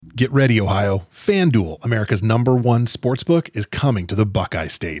Get ready, Ohio. FanDuel, America's #1 sportsbook, is coming to the Buckeye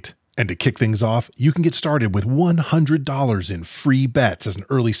State. And to kick things off, you can get started with $100 in free bets as an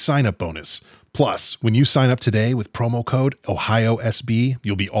early sign-up bonus. Plus, when you sign up today with promo code OhioSB,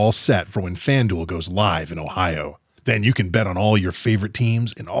 you'll be all set for when FanDuel goes live in Ohio. Then you can bet on all your favorite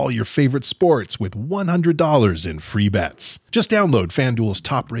teams and all your favorite sports with $100 in free bets. Just download FanDuel's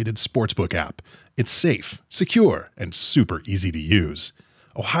top-rated sportsbook app. It's safe, secure, and super easy to use.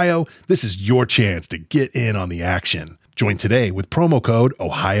 Ohio, this is your chance to get in on the action. Join today with promo code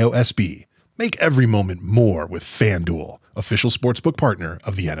OhioSB. Make every moment more with FanDuel, official sportsbook partner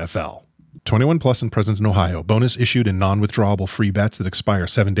of the NFL. 21 plus and present in Ohio. Bonus issued in non-withdrawable free bets that expire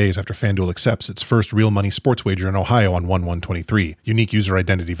 7 days after FanDuel accepts its first real money sports wager in Ohio on 1/1/23. Unique user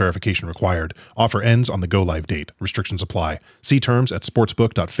identity verification required. Offer ends on the go-live date. Restrictions apply. See terms at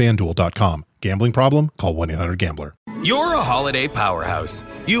sportsbook.fanduel.com. Gambling problem? Call 1-800-GAMBLER. You're a holiday powerhouse.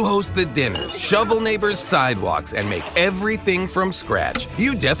 You host the dinners, shovel neighbors' sidewalks, and make everything from scratch.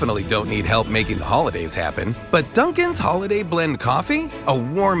 You definitely don't need help making the holidays happen. But Dunkin's Holiday Blend Coffee? A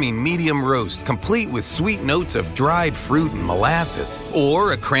warming medium roast complete with sweet notes of dried fruit and molasses.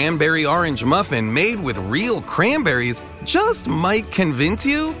 Or a cranberry orange muffin made with real cranberries just might convince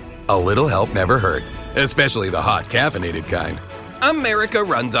you? A little help never hurt. Especially the hot caffeinated kind. America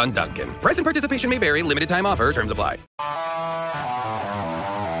runs on Dunkin'. Price and participation may vary. Limited time offer. Terms apply.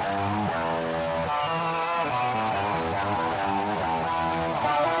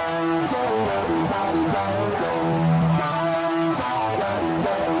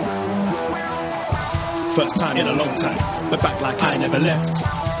 First time in a long time, but back like I never left.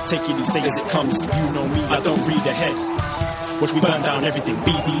 Taking these things as it comes. You know me, I don't read ahead. Watch me burn down everything,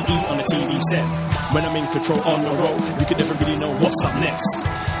 BDE on the TV set. When I'm in control on the road, you can never really know what's up next.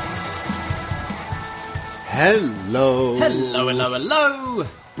 Hello. Hello, hello, hello.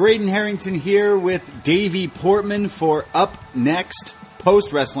 Braden Harrington here with Davey Portman for upNXT,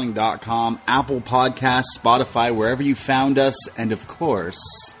 postwrestling.com, Apple Podcasts, Spotify, wherever you found us, and of course...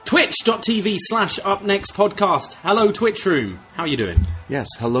 Twitch.tv/upNXT podcast. Hello, Twitch Room. How are you doing? Yes,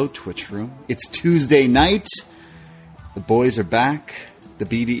 hello, Twitch Room. It's Tuesday night. The boys are back. The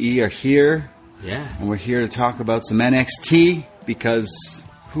BDE are here. Yeah. And we're here to talk about some NXT, because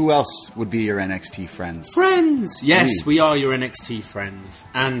who else would be your NXT friends? Friends! Yes, we are your NXT friends.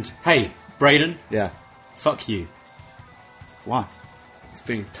 And, hey, Braden. Yeah. Fuck you. Why? It's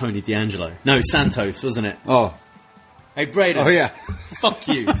being Tony D'Angelo. No, Santos, wasn't it? Oh. Hey, Braden. Oh, yeah. Fuck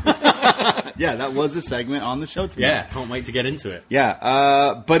you. Yeah, that was a segment on the show tonight. Yeah, can't wait to get into it.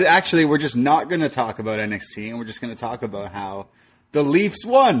 Yeah, but actually, we're just not going to talk about NXT, and we're just going to talk about how the Leafs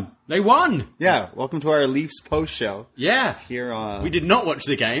won. They won! Yeah, welcome to our Leafs post-show. Yeah. Here on... We did not watch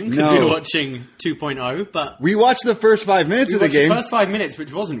the game, because we were watching 2.0, but... We watched the first 5 minutes of the game. The first 5 minutes,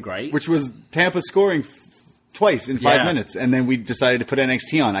 which wasn't great. Which was Tampa scoring twice in 5 minutes, and then we decided to put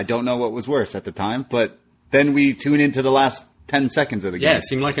NXT on. I don't know what was worse at the time, but then we tune into the last 10 seconds of the game. Yeah, it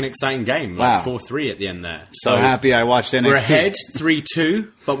seemed like an exciting game. Like 4-3 at the end there. So happy I watched NXT. We're ahead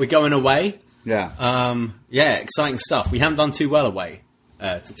 3-2, but we're going away. Yeah. Yeah, exciting stuff. We haven't done too well away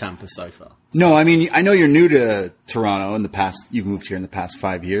to Tampa so far. No, I mean, I know you're new to Toronto in the past. You've moved here in the past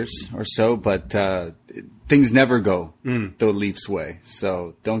 5 years or so, but things never go the Leafs way.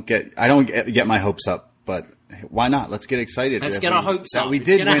 So I don't get my hopes up, but why not? Let's get excited. Let's get our hopes up. We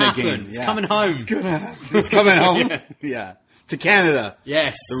did win happen. a game. It's coming home. It's gonna happen. It's coming home. Yeah. To Canada.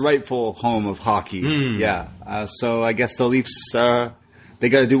 Yes. The rightful home of hockey. Yeah. So I guess the Leafs, they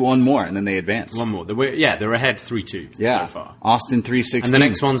got to do one more, and then they advance. One more. They're ahead 3-2 so far. Austin 3-16. And the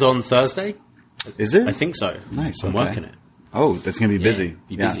next one's on Thursday? Is it? I think so. Nice. I'm working it. Oh, that's going to be busy.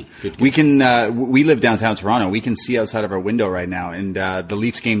 Be busy. Good. We can. We live downtown Toronto. We can see outside of our window right now, and the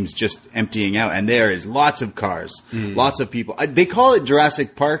Leafs game's just emptying out. And there is lots of cars, lots of people. They call it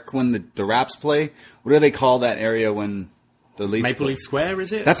Jurassic Park when the Raps play. What do they call that area when the Leafs Maple play? Leaf Square,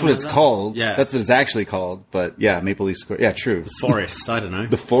 is it? That's what it's called. Yeah. That's what it's actually called. But yeah, Maple Leaf Square. Yeah, true. The forest. I don't know.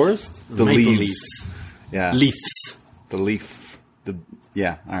 The forest. The Maple Leaves. Yeah. Leafs. The leaf.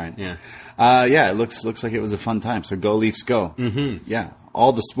 Yeah. All right. Yeah. It looks like it was a fun time. So go Leafs, go. Mm-hmm. Yeah.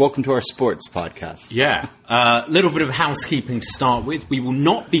 Welcome to our sports podcast. Yeah. Little bit of housekeeping to start with. We will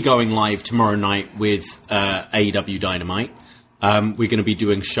not be going live tomorrow night with AEW Dynamite. We're going to be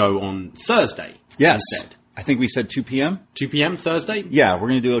doing a show on Thursday. Yes. Instead. I think we said 2 p.m. 2 p.m. Thursday? Yeah, we're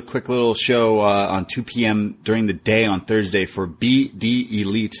going to do a quick little show on 2 p.m. during the day on Thursday for BD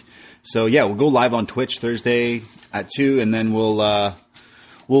Elite. So yeah, we'll go live on Twitch Thursday at 2, and then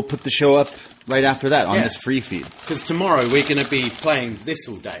we'll put the show up right after that on this free feed. Because tomorrow we're going to be playing this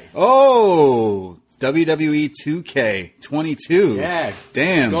all day. Oh, WWE 2K22. Yeah.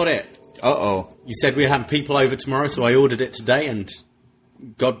 Damn. Got it. Uh-oh. You said we were having people over tomorrow, so I ordered it today, and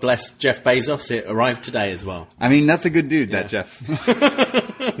God bless Jeff Bezos, it arrived today as well. I mean, that's a good dude, that Jeff.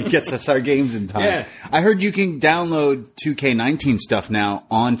 He gets us our games in time. Yeah. I heard you can download 2K19 stuff now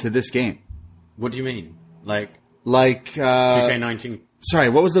onto this game. What do you mean? Like 2K19? Sorry,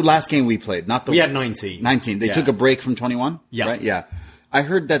 what was the last game we played? We had 19. 19. They took a break from 21? Yeah. Right? Yeah. I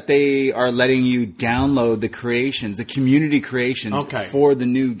heard that they are letting you download the creations, the community creations for the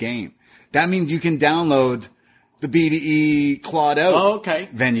new game. That means you can download the BDE clawed out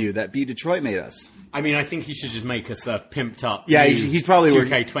venue that B Detroit made us. I mean, I think he should just make us a pimped up. Yeah, he's probably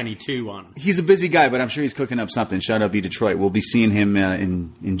 2K22 one. He's a busy guy, but I'm sure he's cooking up something. Shout out B Detroit. We'll be seeing him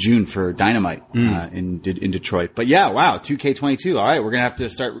in June for Dynamite in Detroit. But yeah, wow, 2K22. All right, we're gonna have to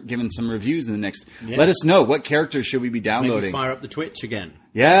start giving some reviews in the next. Yeah. Let us know what characters should we be downloading. Maybe fire up the Twitch again.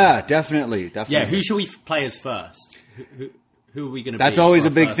 Yeah, definitely. Yeah, who should we play as first? Who are we going to be? That's always a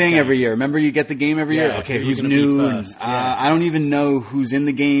big thing every year. Remember, you get the game every year? Okay, who's new? I don't even know who's in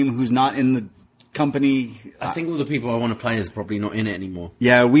the game, who's not in the company. I think all the people I want to play is probably not in it anymore.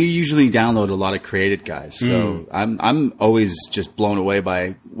 Yeah, we usually download a lot of created guys. So I'm always just blown away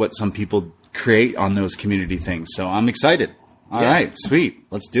by what some people create on those community things. So I'm excited. All right, sweet.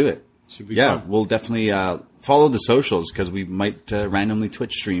 Let's do it. Should be fun. We'll definitely follow the socials because we might randomly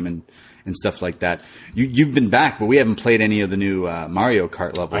Twitch stream and stuff like that. You've been back, but we haven't played any of the new Mario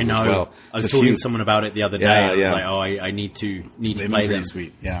Kart levels I know. as well. I was talking to someone about it the other day. I was like, I need to play them.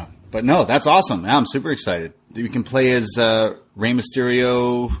 Sweet, yeah. But no, that's awesome. I'm super excited. We can play as Rey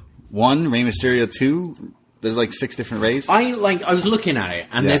Mysterio 1, Rey Mysterio 2. There's like 6 different Reys. I was looking at it,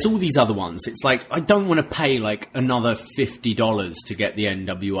 and there's all these other ones. It's like, I don't want to pay like another $50 to get the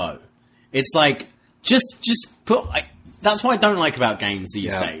NWO. It's like, just put... That's what I don't like about games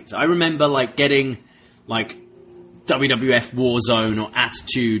these days. I remember like getting like WWF Warzone or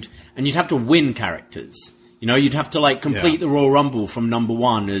Attitude, and you'd have to win characters. You know, you'd have to like complete the Royal Rumble from number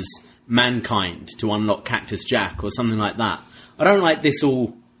 1 as Mankind to unlock Cactus Jack or something like that. I don't like this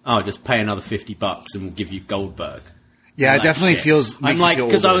all, just pay another $50 and we'll give you Goldberg. Yeah, it definitely feels... I'm like,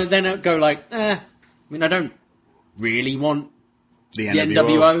 because I would then go like, I mean, I don't really want the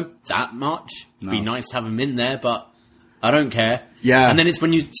NWO that much. It'd be nice to have them in there, but I don't care. Yeah. And then it's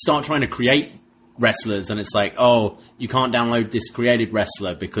when you start trying to create wrestlers and it's like, oh, you can't download this created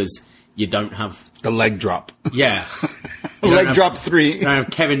wrestler because you don't have... The leg drop. Yeah. Leg drop 3. You don't have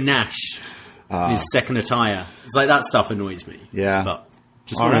Kevin Nash in his second attire. It's like that stuff annoys me. Yeah. But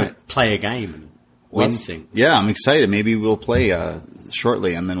just want to play a game and win things. Yeah, I'm excited. Maybe we'll play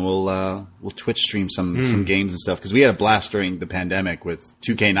shortly and then we'll Twitch stream some games and stuff because we had a blast during the pandemic with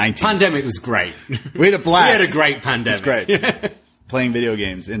 2K19. Pandemic was great. We had a blast. We had a great pandemic. It was great. Playing video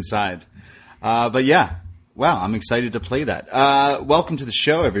games inside. But yeah. Wow, I'm excited to play that. Welcome to the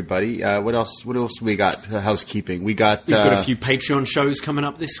show, everybody. What else we got? Housekeeping. We've got a few Patreon shows coming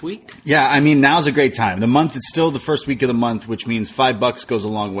up this week. Yeah, I mean, now's a great time. The month is still the first week of the month, which means $5 goes a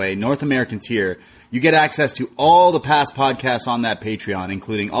long way. North American tier. You get access to all the past podcasts on that Patreon,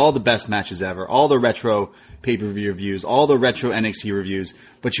 including all the best matches ever, all the retro pay-per-view reviews, all the retro NXT reviews.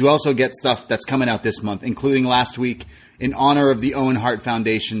 But you also get stuff that's coming out this month, including last week in honor of the Owen Hart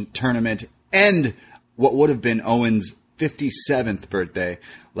Foundation tournament and what would have been Owen's 57th birthday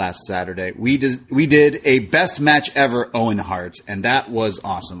last Saturday. We did a best match ever Owen Hart, and that was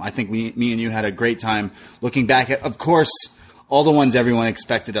awesome. I think me and you had a great time looking back at, of course, all the ones everyone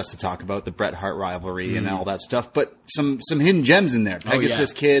expected us to talk about, the Bret Hart rivalry and all that stuff, but some hidden gems in there.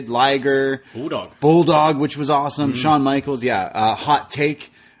 Pegasus Kid, Liger, Bulldog, which was awesome, Shawn Michaels, hot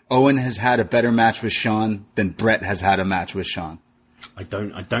take. Owen has had a better match with Shawn than Bret has had a match with Shawn. I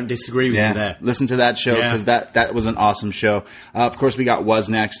don't disagree with you there. Listen to that show because that was an awesome show. Of course, we got What's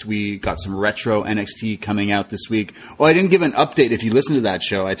Next. We got some retro NXT coming out this week. Oh, I didn't give an update. If you listen to that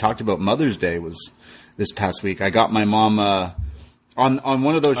show, I talked about Mother's Day was this past week. I got my mom on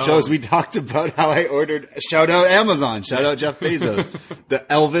one of those shows. We talked about how I ordered. Shout out Amazon. Shout out Jeff Bezos. The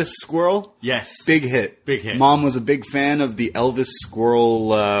Elvis squirrel. Yes, big hit. Big hit. Mom was a big fan of the Elvis squirrel.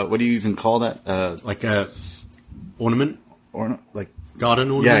 What do you even call that? Like a ornament. Like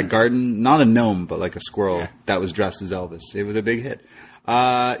garden ornament? Yeah, garden, not a gnome, but like a squirrel that was dressed as Elvis. It was a big hit.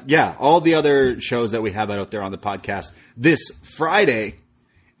 All the other shows that we have out there on the podcast. This Friday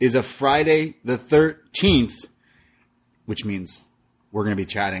is a Friday the 13th, which means we're going to be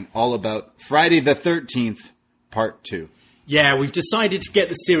chatting all about Friday the 13th, Part 2. Yeah, we've decided to get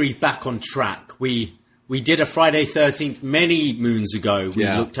the series back on track. We did a Friday 13th many moons ago. We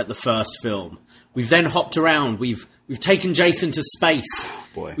looked at the first film. We've then hopped around. We've taken Jason to space.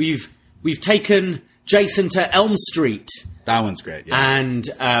 Boy. We've taken Jason to Elm Street. That one's great, yeah. And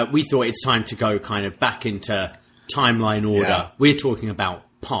we thought it's time to go kind of back into timeline order. Yeah. We're talking about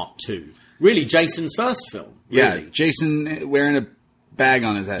part 2. Really, Jason's first film. Really. Yeah, Jason wearing a bag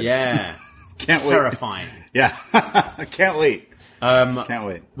on his head. Yeah. Can't wait. Terrifying. Yeah. Can't wait. Can't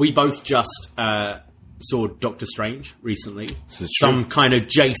wait. We both just saw Doctor Strange recently. This is Some true. kind of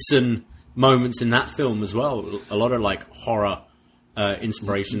Jason moments in that film as well. A lot of like horror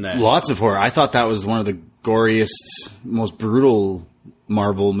inspiration there. Lots of horror. I thought that was one of the goriest, most brutal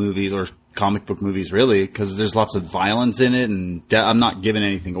Marvel movies or comic book movies, really, because there's lots of violence in it, and I'm not giving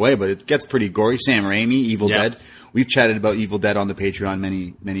anything away, but it gets pretty gory. Sam Raimi, Evil Dead. We've chatted about Evil Dead on the Patreon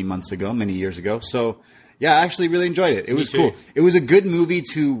many months ago, many years ago. So, yeah, I actually really enjoyed it. It was cool. It was a good movie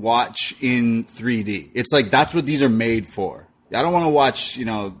to watch in 3D. It's like, that's what these are made for. I don't want to watch,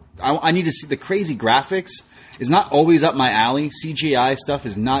 I need to see the crazy graphics. It's not always up my alley. CGI stuff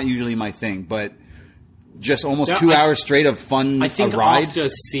is not usually my thing, but just almost 2 hours straight of fun, I think a ride. after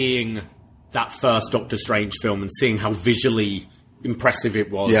seeing that first Doctor Strange film and seeing how visually impressive it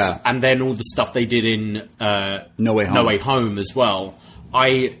was, and then all the stuff they did in No Way Home as well,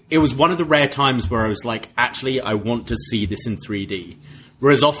 it was one of the rare times where I was like, actually, I want to see this in 3D.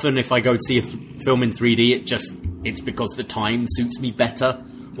 Whereas often if I go to see a film in 3D, it's because the time suits me better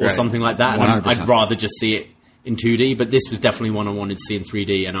or something like that. And I'd rather just see it in 2D, but this was definitely one I wanted to see in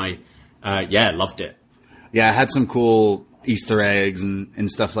 3D, and I loved it. Yeah, it had some cool Easter eggs and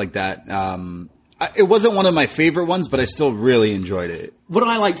stuff like that. It wasn't one of my favorite ones, but I still really enjoyed it. What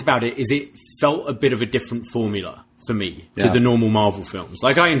I liked about it is it felt a bit of a different formula for me to the normal Marvel films.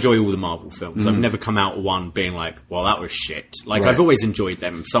 Like, I enjoy all the Marvel films. I've never come out of one being like, well, that was shit. Like, I've always enjoyed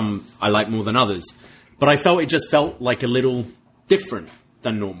them. Some I like more than others. But I felt it just felt like a little different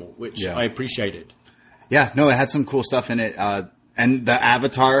than normal, which I appreciated. Yeah, no, it had some cool stuff in it. And the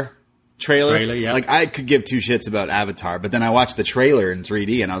Avatar trailer, like, I could give two shits about Avatar, but then I watched the trailer in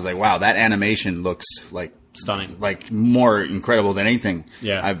 3D and I was like, wow, that animation looks like stunning, like more incredible than anything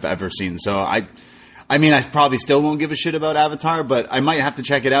I've ever seen. So I mean, I probably still won't give a shit about Avatar, but I might have to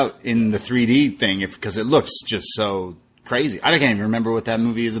check it out in the 3D thing because it looks just so crazy. I can't even remember what that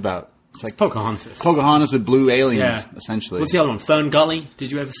movie is about. It's like Pocahontas. Pocahontas with blue aliens, essentially. What's the other one? Fern Gully? Did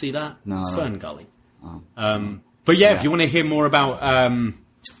you ever see that? No. It's Fern Gully. Oh. But if you want to hear more about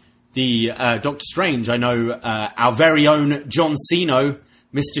the Doctor Strange, I know our very own John Cena,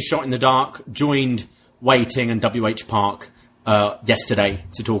 Mr. Shot in the Dark, joined Waiting and WH Park yesterday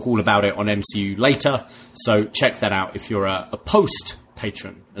to talk all about it on MCU Later. So check that out if you're a post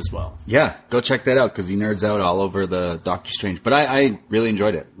patron as well. Yeah, go check that out because he nerds out all over the Doctor Strange. But I really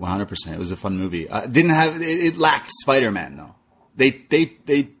enjoyed it, 100%. It was a fun movie. It lacked Spider-Man though. They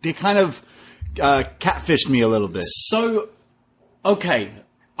kind of catfished me a little bit. So, okay,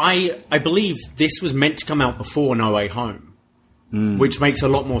 I believe this was meant to come out before No Way Home, which makes a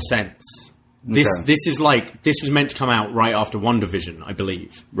lot more sense. This was meant to come out right after WandaVision, I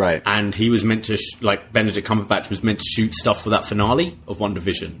believe. Right. And he was meant to, Benedict Cumberbatch was meant to shoot stuff for that finale of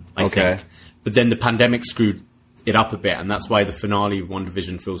WandaVision, I think. But then the pandemic screwed it up a bit, and that's why the finale of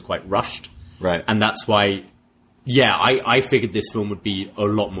WandaVision feels quite rushed. Right. And that's why, I figured this film would be a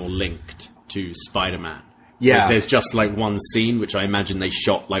lot more linked to Spider-Man. Yeah. There's just one scene, which I imagine they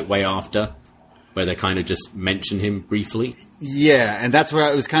shot way after, where they kind of just mention him briefly. Yeah, and that's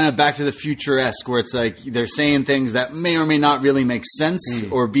where it was kind of Back to the Future-esque, where it's like they're saying things that may or may not really make sense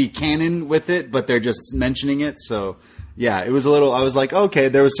or be canon with it, but they're just mentioning it. So, yeah, it was a little... I was like, okay,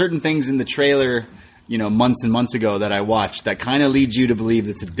 there were certain things in the trailer, months and months ago that I watched that kind of leads you to believe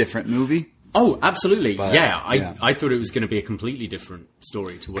it's a different movie. Oh, absolutely. But, I thought it was going to be a completely different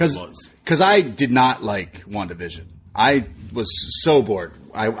story to what it was. Because I did not like WandaVision. I was so bored.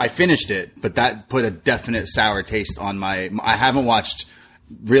 I finished it, but that put a definite sour taste on my... I haven't watched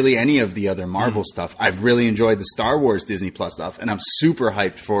really any of the other Marvel stuff. I've really enjoyed the Star Wars Disney Plus stuff, and I'm super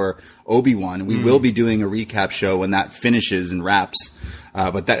hyped for Obi-Wan. We will be doing a recap show when that finishes and wraps,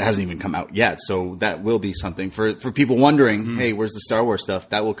 but that hasn't even come out yet, so that will be something. For people wondering, hey, where's the Star Wars stuff?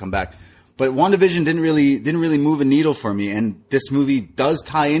 That will come back. But WandaVision didn't really move a needle for me, and this movie does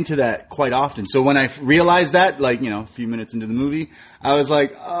tie into that quite often. So when I realized that, a few minutes into the movie, I was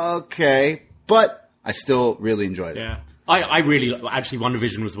like, okay, but I still really enjoyed it. Yeah, I really actually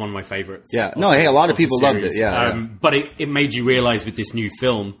WandaVision was one of my favorites. Yeah, a lot of people loved it. Yeah, but it made you realize with this new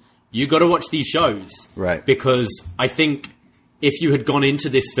film, you got to watch these shows, right? Because I think if you had gone into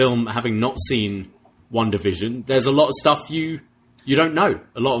this film having not seen WandaVision, there's a lot of stuff you you don't know.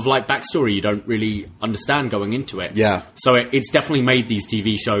 A lot of like backstory you don't really understand going into it. Yeah. So it's definitely made these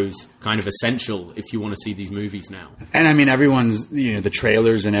TV shows kind of essential if you want to see these movies now. And I mean, everyone's, the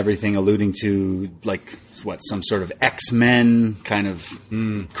trailers and everything alluding to like some sort of X-Men kind of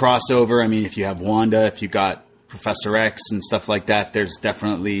crossover. I mean, if you have Wanda, if you got Professor X and stuff like that, there's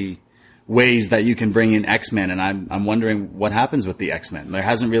definitely ways that you can bring in X-Men, and I'm wondering what happens with the X-Men. There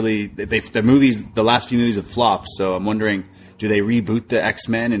hasn't really the last few movies have flopped, so I'm wondering, do they reboot the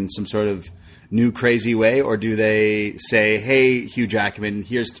X-Men in some sort of new crazy way, or do they say, hey, Hugh Jackman,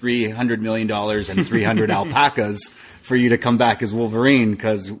 here's $300 million and 300 alpacas for you to come back as Wolverine,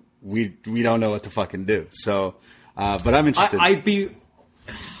 because we don't know what to fucking do. So, but I'm interested. I'd be...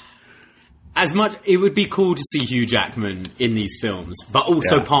 As much, it would be cool to see Hugh Jackman in these films, but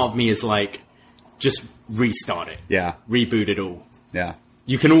also part of me is like, just restart it. Yeah. Reboot it all. Yeah.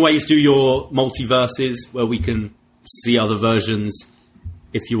 You can always do your multiverses where we can see other versions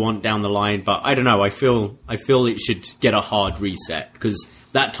if you want down the line, but I don't know. I feel it should get a hard reset because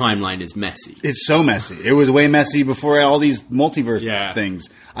that timeline is messy. It's so messy. It was way messy before all these multiverse things.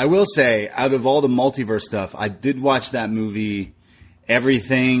 I will say, out of all the multiverse stuff, I did watch that movie,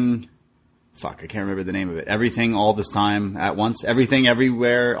 Everything... Fuck, I can't remember the name of it. Everything All This Time at Once. Everything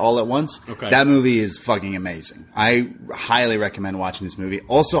Everywhere All at Once. Okay. That movie is fucking amazing. I highly recommend watching this movie.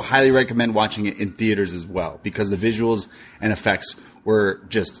 Also highly recommend watching it in theaters as well, because the visuals and effects were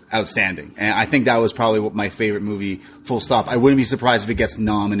just outstanding. And I think that was probably my favorite movie, full stop. I wouldn't be surprised if it gets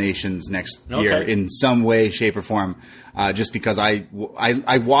nominations next year in some way, shape, or form, just because I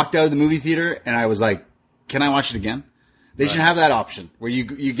walked out of the movie theater and I was like, can I watch it again? They should have that option where you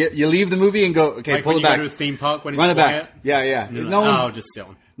leave the movie and go, okay, like pull when it back. You go to a theme park when it's run it quiet. back. Yeah. Just sit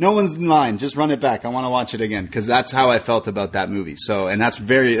on. No one's in line. Just run it back. I want to watch it again, because that's how I felt about that movie. So, and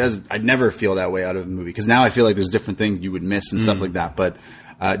I'd never feel that way out of a movie, because now I feel like there's different things you would miss and stuff like that. But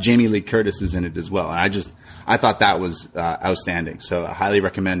Jamie Lee Curtis is in it as well, and I thought that was outstanding. So I highly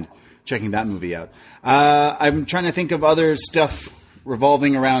recommend checking that movie out. I'm trying to think of other stuff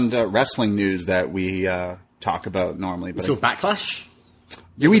revolving around wrestling news that we talk about normally. But So Backlash?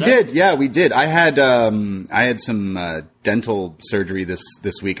 Yeah, we did. Yeah, we did. I had some dental surgery this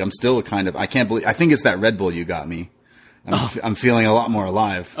week. I'm still I can't believe, I think it's that Red Bull you got me. I'm feeling a lot more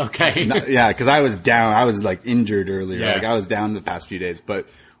alive. Okay. Yeah, because I was down. I was like injured earlier. Yeah. Like I was down the past few days. But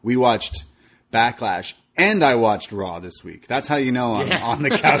we watched Backlash, and I watched Raw this week. That's how you know I'm on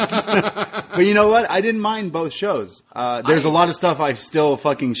the couch. But you know what? I didn't mind both shows. There's a lot of stuff I still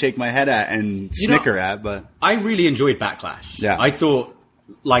fucking shake my head at and snicker at. But I really enjoyed Backlash. Yeah. I thought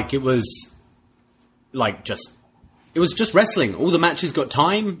like it was just wrestling. All the matches got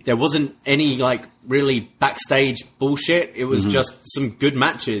time. There wasn't any like really backstage bullshit. It was just some good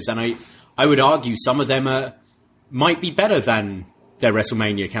matches, and I would argue some of them might be better than their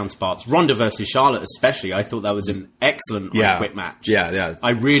WrestleMania counterparts. Ronda versus Charlotte especially. I thought that was an excellent quick match. Yeah.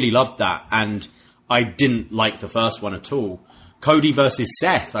 I really loved that, and I didn't like the first one at all. Cody versus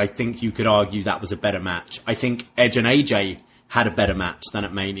Seth, I think you could argue that was a better match. I think Edge and AJ had a better match than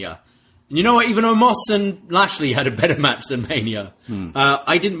at Mania. And you know what? Even Omos and Lashley had a better match than Mania.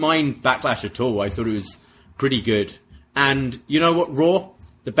 I didn't mind Backlash at all. I thought it was pretty good. And you know what, Raw?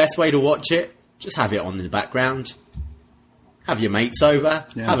 The best way to watch it, just have it on in the background. Have your mates over,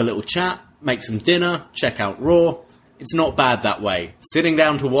 have a little chat, make some dinner, check out Raw. It's not bad that way. Sitting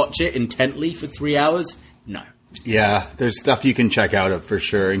down to watch it intently for 3 hours? No. Yeah, there's stuff you can check out of for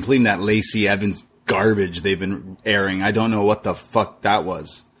sure, including that Lacey Evans garbage they've been airing. I don't know what the fuck that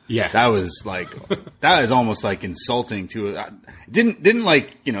was. Yeah. That was like, that is almost like insulting to, didn't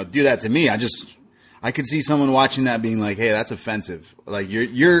like, do that to me. I could see someone watching that being like, hey, that's offensive. Like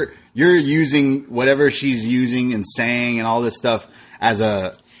you're using whatever she's using and saying and all this stuff as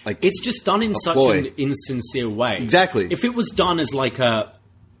a, like, it's just done in such an insincere way. Exactly. If it was done as like a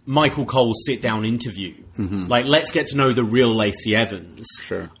Michael Cole sit-down interview, like let's get to know the real Lacey Evans,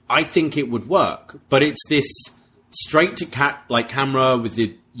 sure, I think it would work. But it's this straight to camera with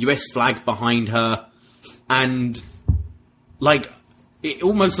the US flag behind her, and like it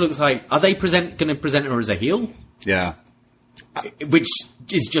almost looks like, are they going to present her as a heel? Yeah. Which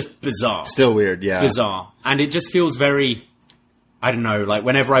is just bizarre. Still weird, yeah. Bizarre. And it just feels very, I don't know, like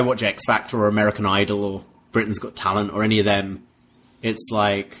whenever I watch X Factor or American Idol or Britain's Got Talent or any of them, it's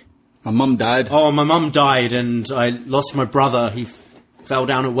like, my mum died. Oh, my mum died and I lost my brother. He fell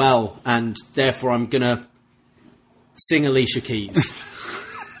down a well, and therefore I'm going to sing Alicia Keys.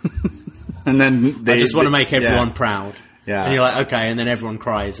 And then I just want to make everyone proud. Yeah. And you're like, okay, and then everyone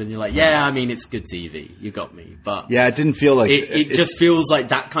cries, and you're like, yeah, I mean, it's good TV. You got me. But yeah, it didn't feel like... It just feels like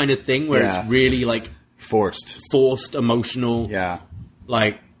that kind of thing where it's really like forced, emotional. Yeah.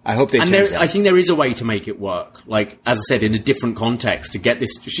 Like, I hope they change that. I think there is a way to make it work. Like, as I said, in a different context to get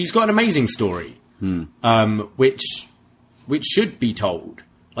this. She's got an amazing story, which should be told.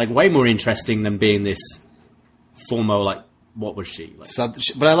 Like, way more interesting than being this former, like, what was she? Like,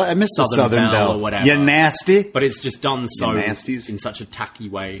 but I missed the Southern Belle. Or whatever. You nasty. But it's just done so in nasties. such a tacky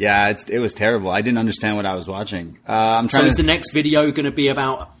way. Yeah, it was terrible. I didn't understand what I was watching. Is the next video going to be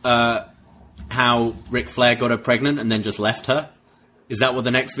about how Ric Flair got her pregnant and then just left her? Is that what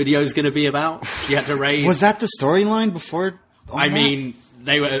the next video is going to be about? She had to raise... Was that the storyline before? I mean,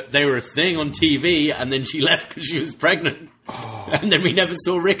 they were a thing on TV, and then she left because she was pregnant, and then we never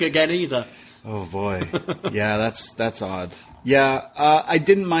saw Rick again either. Oh boy, yeah, that's odd. Yeah, I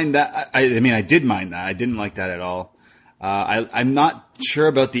didn't mind that. I mean, I did mind that. I didn't like that at all. I'm not sure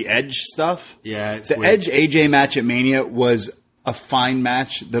about the Edge stuff. Yeah, it's the weird. Edge AJ match at Mania was a fine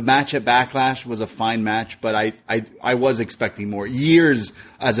match. The match at Backlash was a fine match, but I was expecting more. Years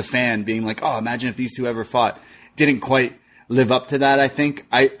as a fan being like, oh, imagine if these two ever fought. Didn't quite live up to that, I think.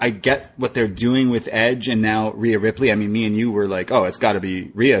 I get what they're doing with Edge and now Rhea Ripley. I mean, me and you were like, oh, it's got to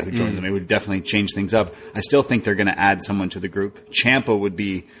be Rhea who joins them. It would definitely change things up. I still think they're going to add someone to the group. Ciampa would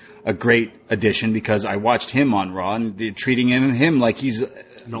be a great addition because I watched him on Raw and they're treating him like he's...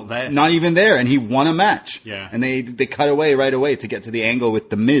 Not even there, and he won a match. Yeah. And they cut away right away to get to the angle with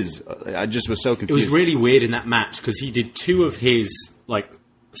The Miz. I just was so confused. It was really weird in that match because he did two of his, like,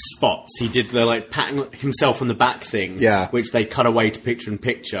 spots. He did the, like, patting himself on the back thing, which they cut away to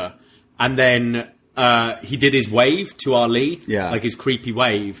picture-in-picture. And then he did his wave to Ali, like his creepy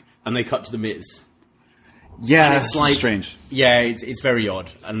wave, and they cut to The Miz. Yeah, it's like, strange. Yeah, it's very odd,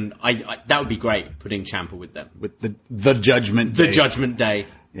 and I that would be great putting Ciampa with them with the Judgment Day. The Judgment Day.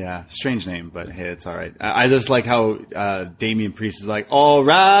 Yeah, strange name, but hey, it's all right. I just like how Damian Priest is like, "All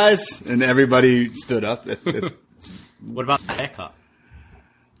rise," and everybody stood up. What about the haircut?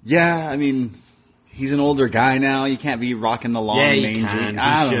 Yeah, I mean, he's an older guy now. You can't be rocking the long mangy.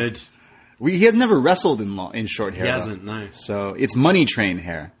 He should. He has never wrestled in short hair. He hasn't, no. So it's Money Train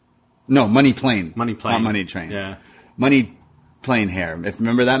hair. No, Money Plane. Money Plane. Not Money Train. Yeah. Money Plane hair.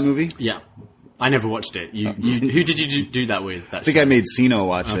 Remember that movie? Yeah. I never watched it. Who did you do that with? I think I made Sino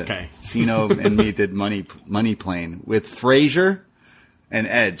watch it. Okay. Sino and me did Money Plane with Frazier and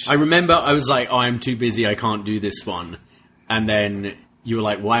Edge. I remember I was like, oh, I'm too busy. I can't do this one. And then you were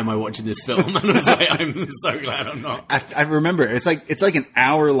like, why am I watching this film? And I was like, I'm so glad I'm not. I remember. It's like an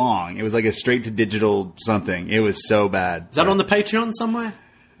hour long. It was like a straight to digital something. It was so bad. Is that on the Patreon somewhere?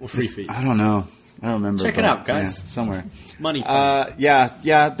 Or free feed? I don't know. I don't remember. Check it out, guys. Yeah, somewhere. Money.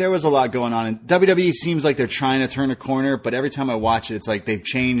 Yeah. There was a lot going on. And WWE seems like they're trying to turn a corner, but every time I watch it, it's like they've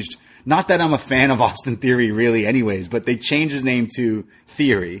changed. Not that I'm a fan of Austin Theory, really, anyways, but they changed his name to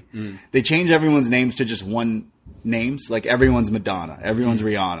Theory. They change everyone's names to just one names. Like everyone's Madonna, everyone's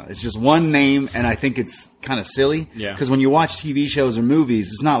Rihanna. It's just one name, and I think it's kind of silly. Yeah. Because when you watch TV shows or movies,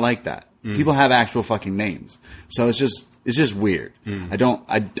 it's not like that. People have actual fucking names, so it's just weird.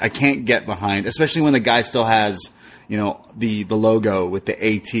 I can't get behind, especially when the guy still has, the logo with the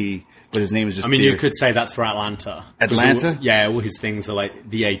AT, but his name is just. I mean, Theory. you could say that's for Atlanta. Atlanta? All his things are like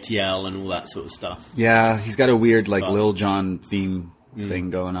the ATL and all that sort of stuff. Yeah, he's got a weird Lil Jon theme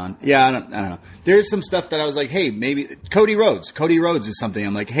thing going on. Yeah, I don't know. There's some stuff that I was like, hey, maybe Cody Rhodes. Cody Rhodes is something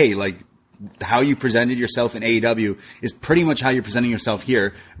I'm like, hey, like how you presented yourself in AEW is pretty much how you're presenting yourself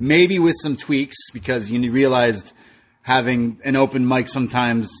here. Maybe with some tweaks because you realized having an open mic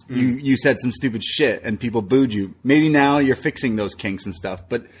sometimes you said some stupid shit and people booed you. Maybe now you're fixing those kinks and stuff,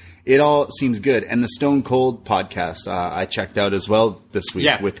 but it all seems good. And the Stone Cold podcast I checked out as well this week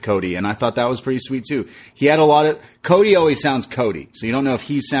with Cody, and I thought that was pretty sweet too. He had a lot of... Cody always sounds Cody, so you don't know if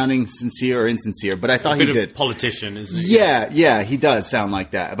he's sounding sincere or insincere, but I thought he did. Politician, isn't he? Yeah, he does sound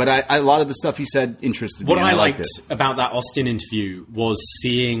like that. But a lot of the stuff he said interested me. What I liked it. about that Austin interview was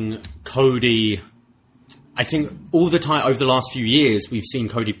seeing Cody... I think all the time over the last few years we've seen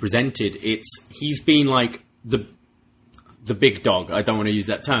Cody presented. He's been like the big dog. I don't want to use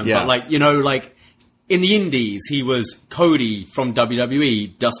that term, but like in the Indies, he was Cody from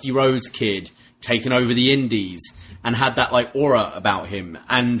WWE, Dusty Rhodes kid, taking over the Indies, and had that like aura about him.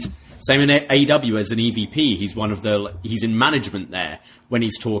 And same in AEW as an EVP, he's in management there when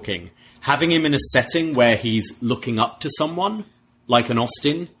he's talking. Having him in a setting where he's looking up to someone like an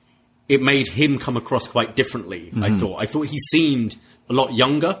Austin. It made him come across quite differently, I thought he seemed a lot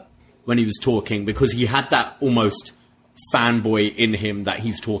younger when he was talking because he had that almost fanboy in him that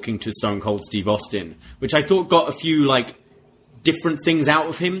he's talking to Stone Cold Steve Austin, which I thought got a few like different things out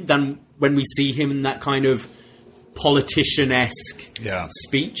of him than when we see him in that kind of politician-esque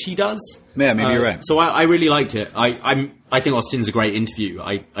speech he does. Yeah, maybe you're right. So I really liked it. I think Austin's a great interview.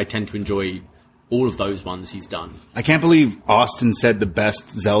 I tend to enjoy all of those ones he's done. I can't believe Austin said the best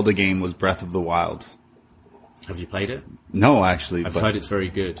Zelda game was Breath of the Wild. Have you played it? No, actually. I've heard it's very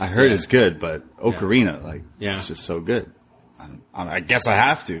good. I heard it's good, but Ocarina, it's just so good. I guess I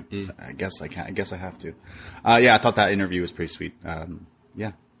have to. I guess I can. I guess I have to. I thought that interview was pretty sweet.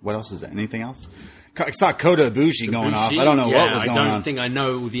 What else is there? Anything else? I saw Kota Ibushi going off. I don't know what was going on. I don't think I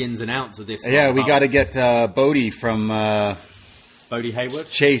know the ins and outs of this. Yeah, we got to get Bodhi from Bodhi Hayward,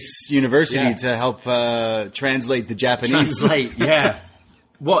 Chase University to help translate the Japanese.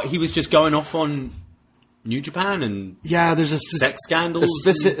 What, he was just going off on New Japan and there's sex scandals?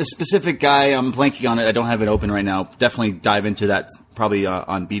 A specific guy, I'm blanking on it. I don't have it open right now. Definitely dive into that probably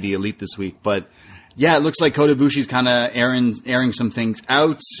on BD Elite this week. But yeah, it looks like Kota Ibushi's kind of airing some things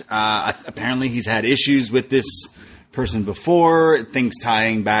out. Apparently he's had issues with this person before, things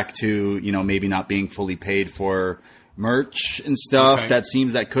tying back to, maybe not being fully paid for merch and stuff. Okay.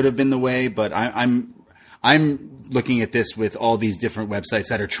 That could have been the way, but I'm looking at this with all these different websites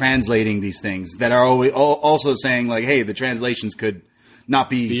that are translating these things that are also saying like, hey, the translations could not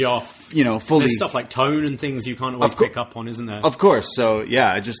be off. Fully. There's stuff like tone and things you can't always pick up on, isn't there? Of course. So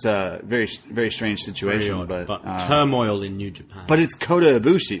just a very, very strange situation. But turmoil in New Japan. But it's Kota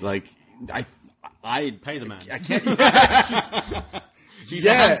Ibushi. Like I'd pay the man. I can't. He's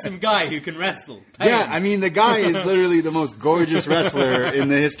a handsome guy who can wrestle. I mean, the guy is literally the most gorgeous wrestler in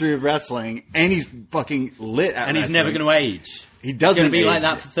the history of wrestling, and he's fucking lit at and wrestling. He's never going to age. He doesn't He's going to be age. like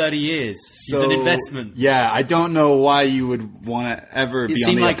that for 30 years. So, he's an investment. Yeah, I don't know why you would want to ever be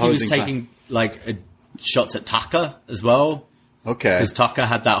on the opposing side. It seemed like he was taking shots at Taka as well. Okay. Because Taka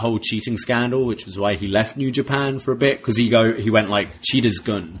had that whole cheating scandal, which was why he left New Japan for a bit. Because he went like Cheetah's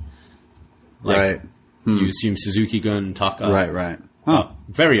Gun. Right. You assume Suzuki Gun, Taka. Right. Huh.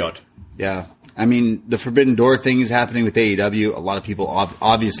 Very odd. Yeah. I mean, the Forbidden Door thing is happening with AEW. A lot of people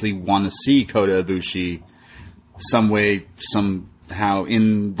obviously want to see Kota Ibushi somehow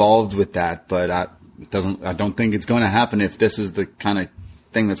involved with that, but I don't think it's going to happen if this is the kind of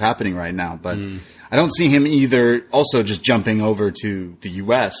thing that's happening right now. But I don't see him either also just jumping over to the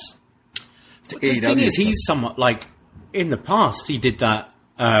US. The thing is, he's somewhat like, in the past, he did that.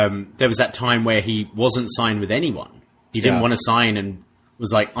 There was that time where he wasn't signed with anyone. He didn't want to sign and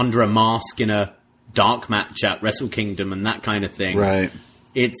was like under a mask in a dark match at Wrestle Kingdom and that kind of thing. Right.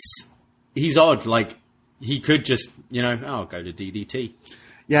 He's odd. Like, he could just, I'll go to DDT.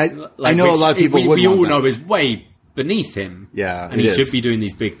 Yeah, I know a lot of people would. We all know is way beneath him. Yeah, and he should be doing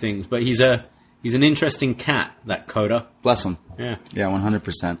these big things. But he's an interesting cat, that Kota. Bless him. Yeah,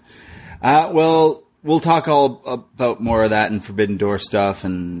 100%. Well, we'll talk all about more of that and Forbidden Door stuff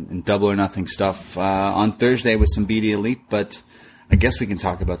and Double or Nothing stuff on Thursday with some BD Elite. But I guess we can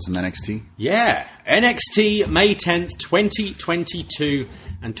talk about some NXT. Yeah, NXT May 10th, 2022.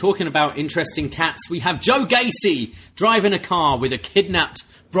 And talking about interesting cats, we have Joe Gacy driving a car with a kidnapped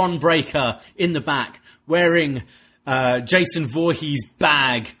Bron Breakker in the back, wearing Jason Voorhees'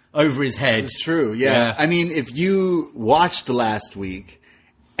 bag over his head. It's true, yeah. I mean, if you watched last week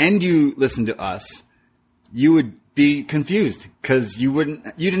and you listened to us, you would be confused because you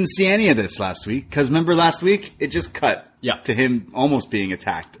didn't see any of this last week. Because remember last week, it just cut to him almost being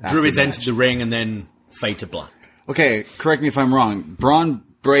attacked. Druids entered the ring and then fade to black. Okay, correct me if I'm wrong. Bron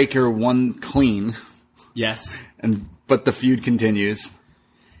Breakker won clean. Yes. But the feud continues.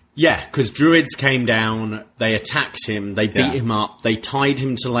 Yeah, because Druids came down, they attacked him, they beat him up, they tied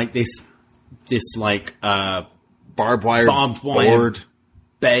him to like this barbed wire board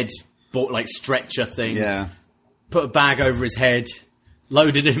bed, like stretcher thing. Yeah. Put a bag over his head,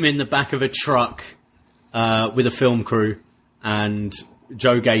 loaded him in the back of a truck with a film crew, and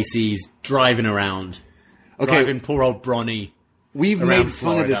Joe Gacy's driving around. Driving poor old Bronny. We've made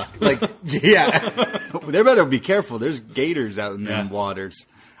fun of this. They better be careful. There's gators out in them waters.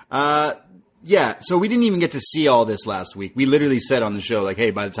 So we didn't even get to see all this last week. We literally said on the show, like,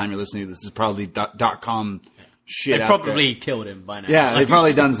 hey, by the time you're listening to this, is probably .com shit They probably killed him by now. Yeah, they've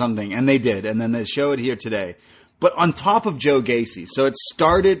probably done something, and they did. And then they show it here today. But on top of Joe Gacy, so it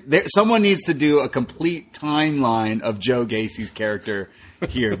started... someone needs to do a complete timeline of Joe Gacy's character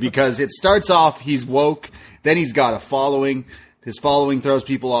here, because it starts off, he's woke, then he's got a following... His following throws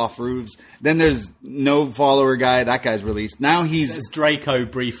people off roofs. Then there's no follower guy. That guy's released. Now There's Draco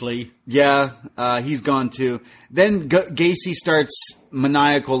briefly. Yeah, he's gone too. Then Gacy starts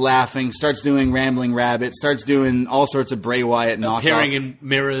maniacal laughing, starts doing Rambling Rabbit, starts doing all sorts of Bray Wyatt knockoff. Appearing in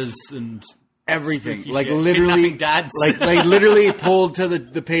mirrors and... everything. Like literally... dads. like literally pulled to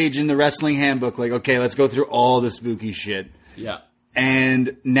the page in the wrestling handbook. Like, okay, let's go through all the spooky shit. Yeah.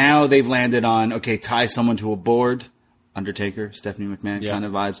 And now they've landed on, okay, tie someone to a board. Undertaker, Stephanie McMahon kind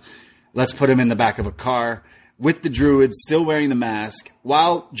of vibes. Let's put him in the back of a car with the Druids still wearing the mask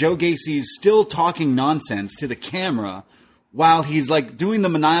while Joe Gacy's still talking nonsense to the camera while he's like doing the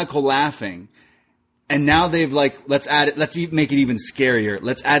maniacal laughing. And now they've like, let's make it even scarier.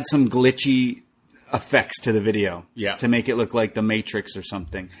 Let's add some glitchy effects to the video to make it look like the Matrix or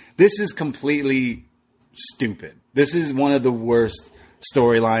something. This is completely stupid. This is one of the worst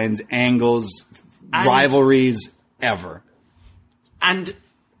storylines, angles, rivalries ever. And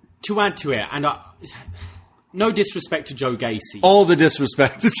to add to it, and no disrespect to Joe Gacy. All the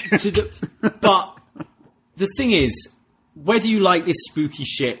disrespect. But the thing is, whether you like this spooky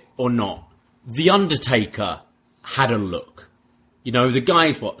shit or not, The Undertaker had a look. You know, the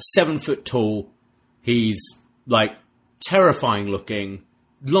guy's, 7 foot tall. He's, like, terrifying looking.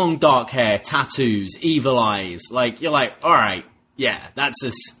 Long dark hair, tattoos, evil eyes. Like, you're like, all right, yeah, that's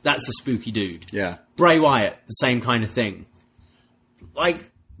a spooky dude. Yeah. Bray Wyatt, the same kind of thing.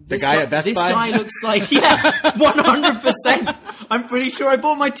 Like, the guy at Best Buy? This guy looks like, 100%. I'm pretty sure I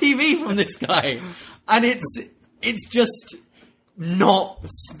bought my TV from this guy. And it's just not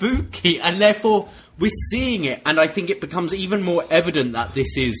spooky. And therefore, we're seeing it. And I think it becomes even more evident that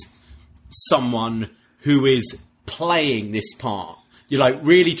this is someone who is playing this part. You're like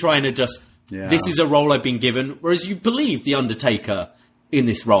really trying to just, this is a role I've been given. Whereas you believe The Undertaker in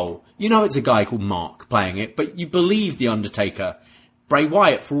this role. You know it's a guy called Mark playing it, but you believe The Undertaker. Bray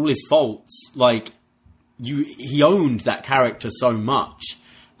Wyatt, for all his faults, like, he owned that character so much.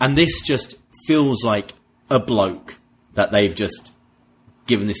 And this just feels like a bloke that they've just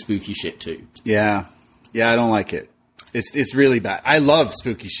given this spooky shit to. Yeah. Yeah, I don't like it. It's really bad. I love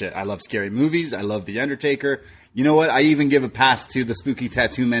spooky shit. I love scary movies. I love The Undertaker. You know what? I even give a pass to the spooky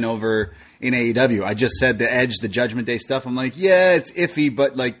tattoo men over in AEW. I just said the Edge, the Judgment Day stuff. I'm like, yeah, it's iffy,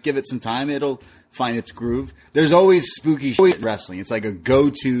 but like, give it some time. It'll find its groove. There's always spooky shit in wrestling. It's like a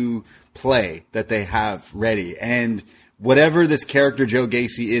go-to play that they have ready. And whatever this character Joe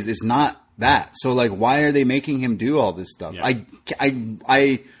Gacy is not that. So like, why are they making him do all this stuff? Yeah.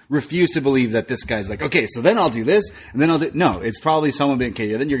 I refuse to believe that this guy's like, okay, so then I'll do this, and then I'll do... No, it's probably someone being,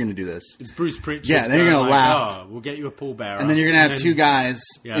 okay, then you're going to do this. It's Bruce Pritchard. Yeah, then you're going to laugh. Oh, we'll get you a pallbearer. And then you're going to have two guys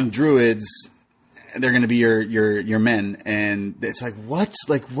in Druids, and they're going to be your men, and it's like, what?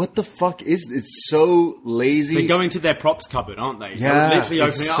 Like, what the fuck is... It's so lazy. They're going to their props cupboard, aren't they? Yeah, they're literally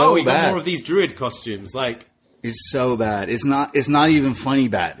opening so we bad. got more of these Druid costumes, like... It's so bad. It's not even funny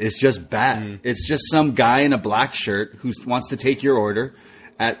bad. It's just bad. It's just some guy in a black shirt who wants to take your order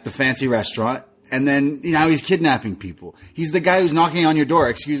at the fancy restaurant, and then now he's kidnapping people. He's the guy who's knocking on your door.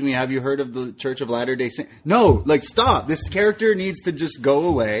 Excuse me, have you heard of the Church of Latter-day Saints? No, like, stop. This character needs to just go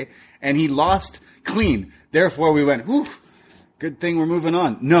away, and he lost clean. Therefore, we went, whew, good thing we're moving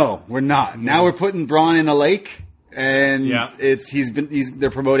on. No, we're not. No. Now we're putting Braun in a lake, and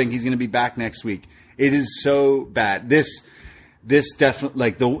they're promoting he's going to be back next week. It is so bad. This definitely,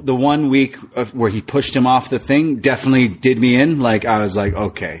 like, the 1 week of where he pushed him off the thing definitely did me in. Like, I was like,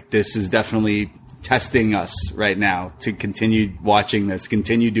 okay, this is definitely testing us right now to continue watching this,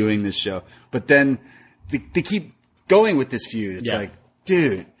 continue doing this show. But then they keep going with this feud. It's like,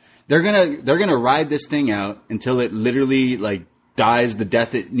 dude, they're gonna ride this thing out until it literally like dies the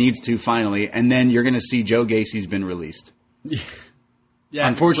death it needs to finally, and then you're gonna see Joe Gacy's been released. Yeah,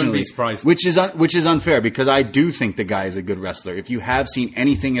 unfortunately, which is unfair because I do think the guy is a good wrestler. If you have seen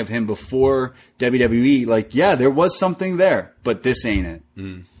anything of him before WWE, like, yeah, there was something there, but this ain't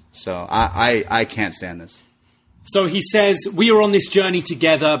it. So I can't stand this. So he says, we are on this journey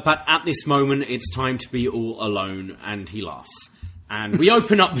together, but at this moment it's time to be all alone, and he laughs. And we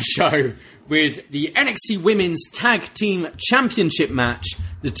open up the show with the NXT Women's Tag Team Championship match.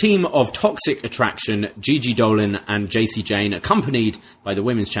 The team of Toxic Attraction, Gigi Dolan and JC Jane, accompanied by the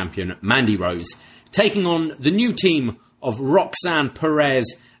Women's Champion, Mandy Rose, taking on the new team of Roxanne Perez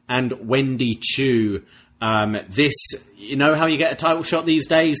and Wendy Chu. This, you know how you get a title shot these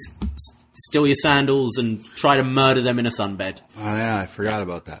days? Steal your sandals and try to murder them in a sunbed. Oh yeah, I forgot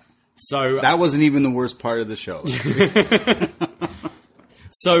about that. So that wasn't even the worst part of the show.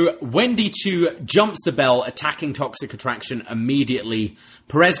 So Wendy Chu jumps the bell, attacking Toxic Attraction immediately.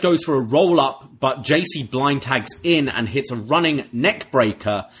 Perez goes for a roll-up, but JC blind tags in and hits a running neck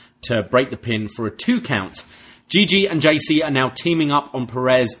breaker to break the pin for a 2 count. Gigi and JC are now teaming up on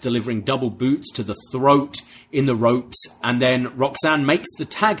Perez, delivering double boots to the throat in the ropes. And then Roxanne makes the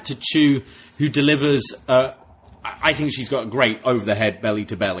tag to Chu, who delivers... I think she's got a great over-the-head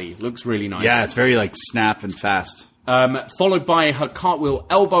belly-to-belly. Looks really nice. Yeah, it's very, like, snap and fast. Followed by her cartwheel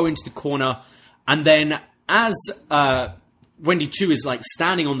elbow into the corner. And then as Wendy Chu is like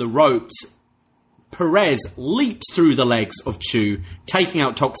standing on the ropes, Perez leaps through the legs of Chu, taking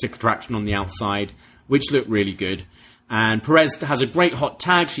out Toxic Attraction on the outside, which looked really good. And Perez has a great hot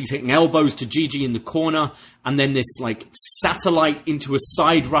tag. She's hitting elbows to Gigi in the corner. And then this like satellite into a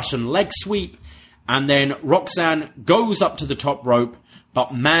side Russian leg sweep. And then Roxanne goes up to the top rope.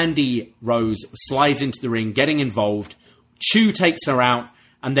 But Mandy Rose slides into the ring, getting involved. Chu takes her out.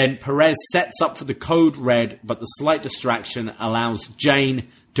 And then Perez sets up for the code red. But the slight distraction allows Jane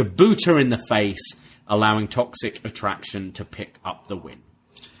to boot her in the face, allowing Toxic Attraction to pick up the win.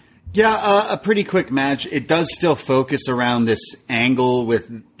 Yeah, a pretty quick match. It does still focus around this angle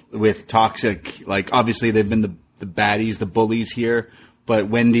with Toxic. Like, obviously, they've been the baddies, the bullies here, but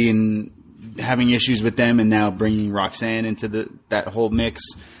Wendy and having issues with them, and now bringing Roxanne into that whole mix.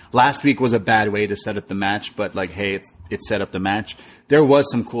 Last week was a bad way to set up the match, but like, hey, it set up the match. There was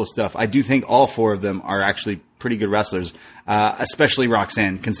some cool stuff. I do think all four of them are actually pretty good wrestlers, especially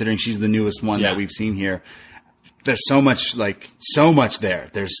Roxanne, considering she's the newest one that we've seen here. There's so much there.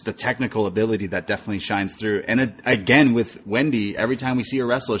 There's the technical ability that definitely shines through. And again, with Wendy, every time we see her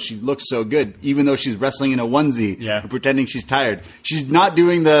wrestle, she looks so good, even though she's wrestling in a onesie and pretending she's tired. She's not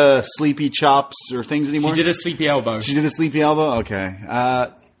doing the sleepy chops or things anymore. She did a sleepy elbow. Okay.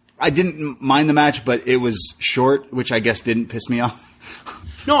 I didn't mind the match, but it was short, which I guess didn't piss me off.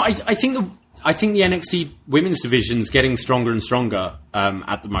 No, I think the NXT women's division's getting stronger and stronger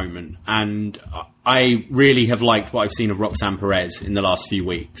at the moment, and I really have liked what I've seen of Roxanne Perez in the last few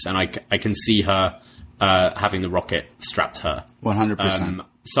weeks, and I can see her having the rocket strapped to her. 100%.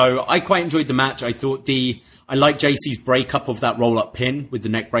 So I quite enjoyed the match. I thought I liked JC's breakup of that roll-up pin with the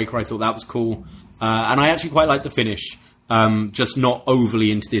neck breaker. I thought that was cool, and I actually quite liked the finish. Just not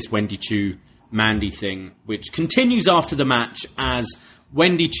overly into this Wendy Chu Mandy thing, which continues after the match as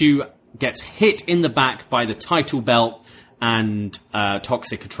Wendy Chu gets hit in the back by the title belt, and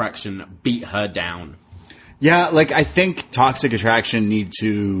Toxic Attraction beat her down. Yeah, like I think Toxic Attraction need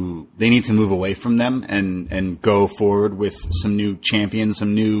to move away from them and go forward with some new champions,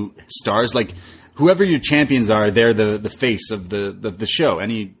 some new stars. Like whoever your champions are, they're the face of the show,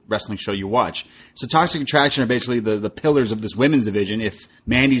 any wrestling show you watch. So Toxic Attraction are basically the pillars of this women's division. If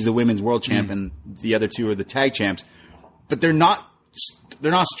Mandy's the women's world champ and the other two are the tag champs, but they're not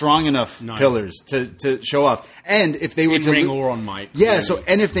strong enough pillars to show off. And if they were in to ring or on mic, yeah. Really. So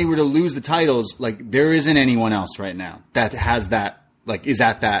and if they were to lose the titles, like there isn't anyone else right now that has that, like is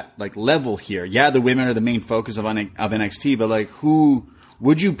at that like level here. Yeah, the women are the main focus of NXT, but like who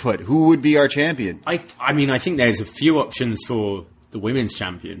would you put? Who would be our champion? I mean, I think there's a few options for the women's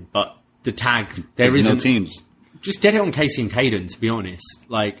champion, but the tag there's no teams. Just get it on Casey and Kaden, to be honest.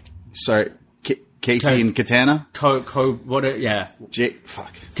 Like, sorry. Casey and Katana? Katana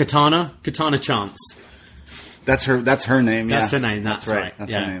Chance. That's her name, yeah. That's her name, that's right.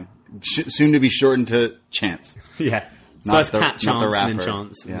 That's her name. Soon to be shortened to Chance. Yeah. First Cat Chance and then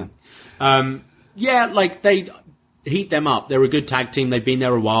Chance. Yeah. Like they heat them up. They're a good tag team. They've been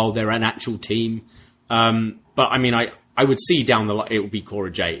there a while. They're an actual team. But I mean, I would see down the line, it would be Cora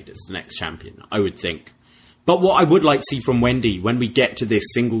Jade as the next champion, I would think. But what I would like to see from Wendy, when we get to this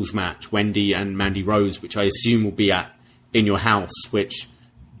singles match, Wendy and Mandy Rose, which I assume will be at In Your House, which,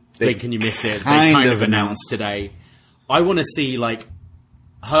 can you miss it? They kind of announced today. I want to see, like,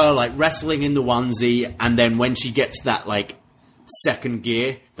 her, like, wrestling in the onesie, and then when she gets that, like, second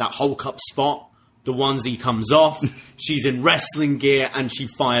gear, that Hulk up spot, the onesie comes off, she's in wrestling gear, and she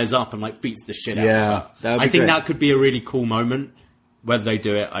fires up and, like, beats the shit out of her. I think that could be a really cool moment. Whether they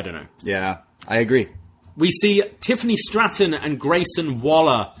do it, I don't know. Yeah, I agree. We see Tiffany Stratton and Grayson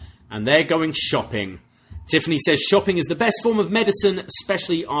Waller, and they're going shopping. Tiffany says shopping is the best form of medicine,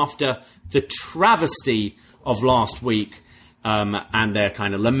 especially after the travesty of last week. And they're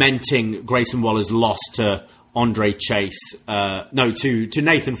kind of lamenting Grayson Waller's loss to Andre Chase. To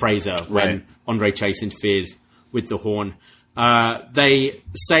Nathan Fraser when Andre Chase interferes with the horn. They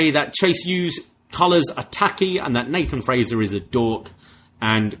say that Chase U's colours are tacky and that Nathan Fraser is a dork.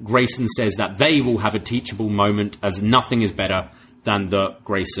 And Grayson says that they will have a teachable moment, as nothing is better than the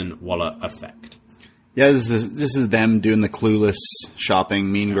Grayson Waller effect. Yeah, this is them doing the clueless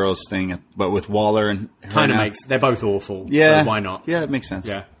shopping Mean Girls thing, but with Waller and her. They're both awful, so why not? Yeah, it makes sense.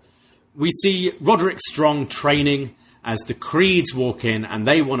 Yeah. We see Roderick Strong training as the Creeds walk in, and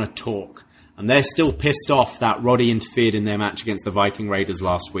they want to talk. And they're still pissed off that Roddy interfered in their match against the Viking Raiders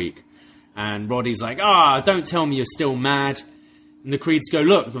last week. And Roddy's like, don't tell me you're still mad. And the Creeds go,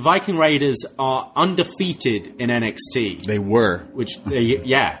 look, the Viking Raiders are undefeated in NXT. They were. Which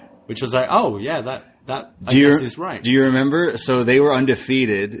was like, that I guess is right. Do you remember? So they were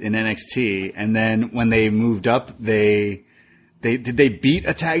undefeated in NXT, and then when they moved up, they Did they beat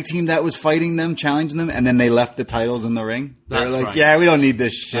a tag team that was fighting them, challenging them, and then they left the titles in the ring? They were like, right. yeah, we don't need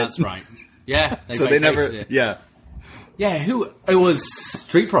this shit. That's right. Yeah. So they never, it. yeah. Yeah, it was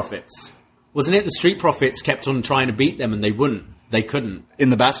Street Profits. Wasn't it? The Street Profits kept on trying to beat them and they wouldn't. They couldn't. In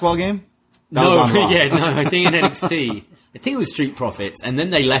the basketball game? That was on Raw. I think in NXT. I think it was Street Profits, and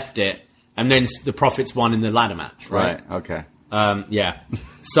then they left it, and then the Profits won in the ladder match, right? Okay. Yeah.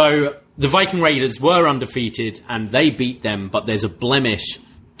 So the Viking Raiders were undefeated, and they beat them, but there's a blemish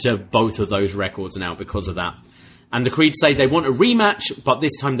to both of those records now because of that. And the Creed say they want a rematch, but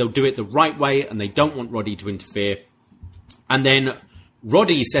this time they'll do it the right way, and they don't want Roddy to interfere. And then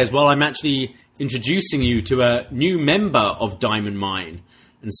Roddy says, well, I'm actually introducing you to a new member of Diamond Mine,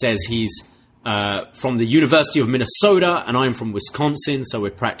 and says he's from the University of Minnesota, and I'm from Wisconsin, so we're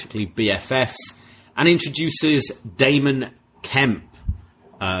practically BFFs, and introduces Damon Kemp,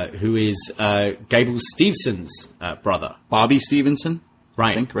 who is Gable Stevenson's brother. Bobby Stevenson?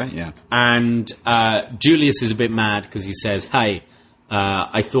 Right. I think, right? Yeah. And Julius is a bit mad because he says, hey,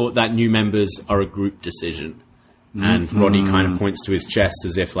 I thought that new members are a group decision. And Roddy kind of points to his chest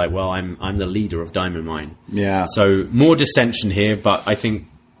as if like, well, I'm the leader of Diamond Mine. Yeah. So more dissension here, but I think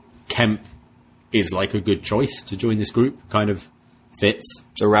Kemp is like a good choice to join this group. Kind of fits.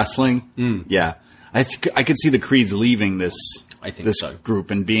 The wrestling? Yeah. I could see the Creeds leaving this so.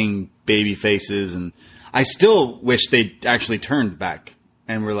 group and being baby faces, and I still wish they actually turned back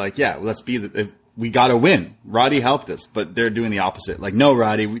and were like, yeah, let's be we got to win. Roddy helped us, but they're doing the opposite. Like, no,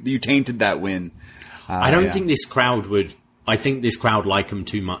 Roddy, you tainted that win. I don't think this crowd would. I think this crowd like them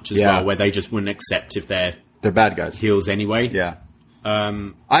too much as well, where they just wouldn't accept if they're bad guys, heels anyway. Yeah.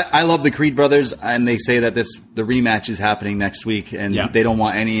 I love the Creed brothers, and they say that the rematch is happening next week, and they don't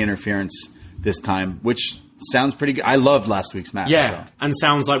want any interference this time, which sounds pretty good. I loved last week's match. Yeah, and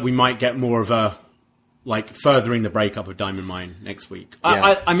sounds like we might get more of a furthering the breakup of Diamond Mine next week.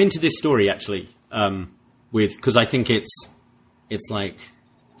 Yeah. I'm into this story actually, because I think it's like.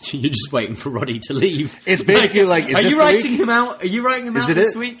 You're just waiting for Roddy to leave. It's basically like is are this you the writing week? him out? Are you writing him out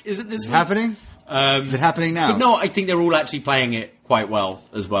this week? Is it this week? Happening? Is it happening now? But no, I think they're all actually playing it quite well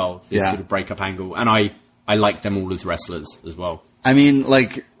as well. This sort of breakup angle, and I like them all as wrestlers as well. I mean,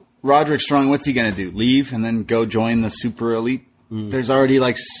 like Roderick Strong, what's he gonna do? Leave and then go join the Super Elite? There's already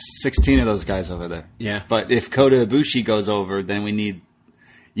like 16 of those guys over there. Yeah. But if Kota Ibushi goes over, then you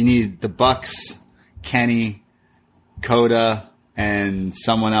need the Bucks, Kenny, Kota, and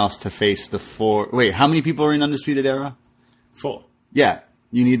someone else to face the four. Wait, how many people are in Undisputed Era? 4. Yeah,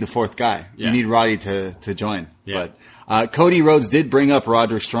 you need the fourth guy. Yeah. You need Roddy to join. Yeah. But Cody Rhodes did bring up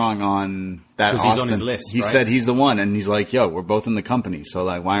Roderick Strong on that Austin. He's on his list, He said he's the one, and he's like, yo, we're both in the company, so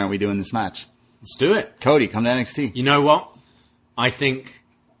like, why aren't we doing this match? Let's do it. Cody, come to NXT. You know what? I think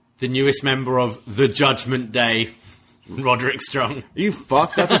the newest member of the Judgment Day, Roderick Strong. You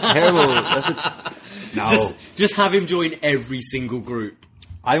fuck? That's a terrible... No. Just have him join every single group.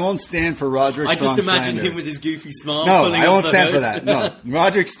 I won't stand for Roderick Strong. I just imagine slander. him with his goofy smile. No, pulling I won't off the stand for hood. that. No,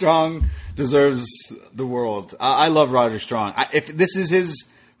 Roderick Strong deserves the world. I love Roderick Strong. If this is his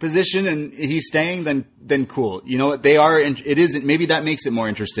position and he's staying, then cool. You know what? They are. It isn't. Maybe that makes it more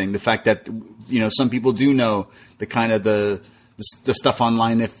interesting. The fact that some people do know the kind of the stuff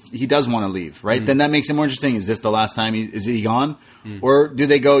online. If he does want to leave, right? Then that makes it more interesting. Is this the last time? Is he gone, or do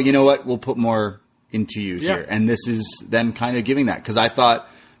they go? You know what? We'll put more into you here, and this is them kind of giving that, because I thought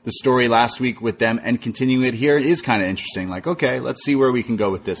the story last week with them and continuing it here is kind of interesting. Like, okay, let's see where we can go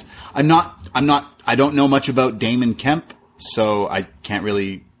with this. I don't know much about Damon Kemp, so I'm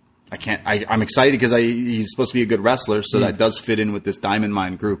excited because he's supposed to be a good wrestler, so that does fit in with this Diamond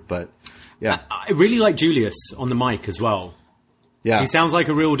Mine group. But yeah, I really like Julius on the mic as well. Yeah, he sounds like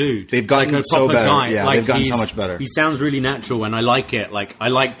a real dude. They've gotten like a so proper better. guy. Yeah, like they've gotten so much better. He sounds really natural, and I like it. Like, I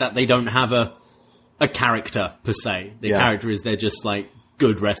like that they don't have a character per se. Their character is they're just like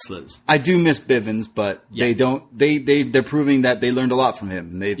good wrestlers. I do miss Bivens, but they don't. They're proving that they learned a lot from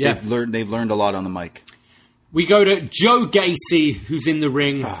him. They've learned a lot on the mic. We go to Joe Gacy, who's in the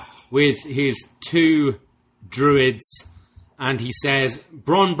ring with his 2 druids, and he says,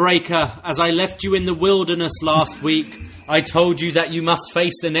 "Bron Breakker, as I left you in the wilderness last week, I told you that you must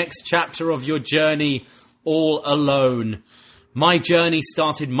face the next chapter of your journey all alone. My journey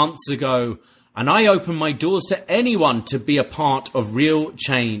started months ago, and I opened my doors to anyone to be a part of real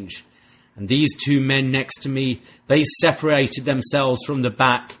change. And these 2 men next to me, they separated themselves from the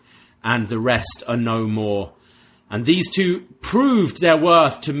back, and the rest are no more. And these 2 proved their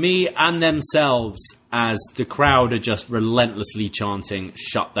worth to me and themselves," as the crowd are just relentlessly chanting,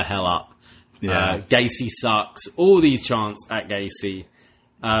 "Shut the hell up." Yeah. Gacy sucks. All these chants at Gacy.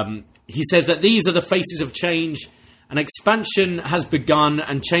 He says that these are the faces of change, An expansion has begun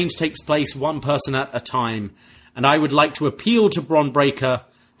and change takes place one person at a time. And I would like to appeal to Bron Breakker.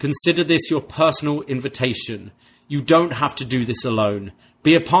 Consider this your personal invitation. You don't have to do this alone.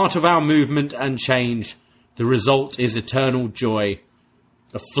 Be a part of our movement and change. The result is eternal joy.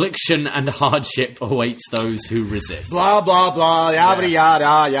 Affliction and hardship awaits those who resist. Blah, blah, blah, yada,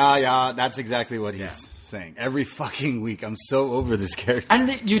 yada, yada. That's exactly what he's saying. Every fucking week. I'm so over this character.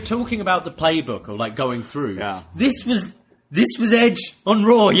 And you're talking about the playbook or like going through. Yeah. This was Edge on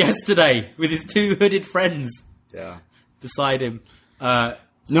Raw yesterday with his two hooded friends. Yeah. Beside him.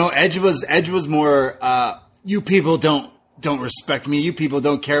 No, Edge was more, you people don't respect me. You people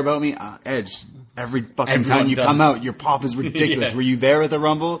don't care about me. Edge, every fucking Everyone time you does. come out, your pop is ridiculous. Yeah. Were you there at the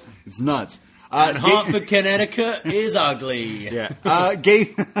Rumble? It's nuts. And Hartford, Connecticut is ugly. Yeah.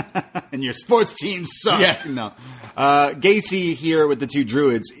 Gay and your sports teams suck. Yeah. No. Gacy here with the two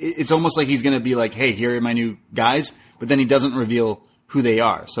druids, it's almost like he's going to be like, hey, here are my new guys, but then he doesn't reveal who they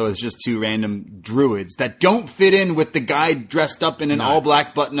are. So it's just two random druids that don't fit in with the guy dressed up in an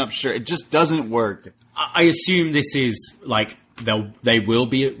all-black button-up shirt. It just doesn't work. I assume this is like they will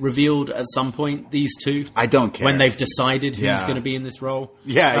be revealed at some point, these two. I don't care. When they've decided who's going to be in this role.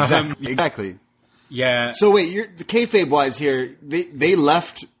 Yeah, exactly. Yeah. So wait, the kayfabe-wise here, they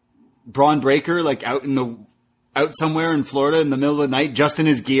left Bron Breakker like out somewhere in Florida in the middle of the night just in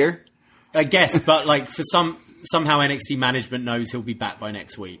his gear? I guess, but like for somehow NXT management knows he'll be back by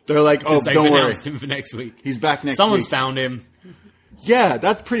next week. They're like, oh, they've don't worry. announced him for next week. He's back next Someone's week. found him. Yeah,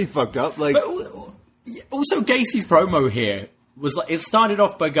 that's pretty fucked up. Like, But also, Gacy's promo here was like, it started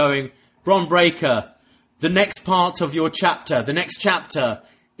off by going, Bron Breakker, the next part of your chapter, the next chapter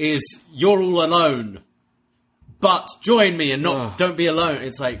is you're all alone, but join me and don't be alone.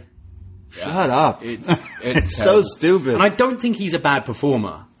 It's like, shut up. It's so stupid. And I don't think he's a bad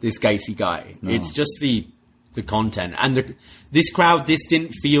performer, this Gacy guy. No. It's just the content. And this crowd, this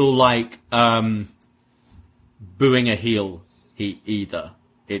didn't feel like booing a heel either.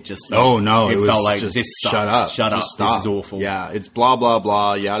 It just felt, it was felt like just this sucks. Shut up. This is awful. Yeah, it's blah blah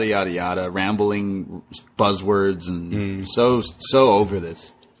blah, yada yada yada, rambling buzzwords, and so over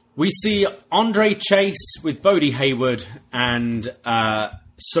this. We see Andre Chase with Bodie Hayward, and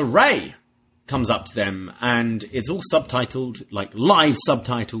Saray comes up to them, and it's all subtitled, like live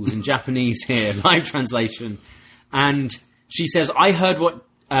subtitles in Japanese here, live translation. And she says, I heard what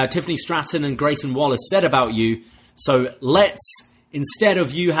Tiffany Stratton and Grayson Waller said about you, so instead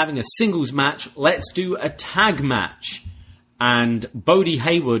of you having a singles match, let's do a tag match. And Bodie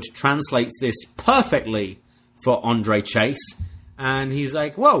Hayward translates this perfectly for Andre Chase. And he's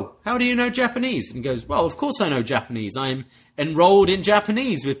like, whoa, how do you know Japanese? And he goes, well, of course I know Japanese. I'm enrolled in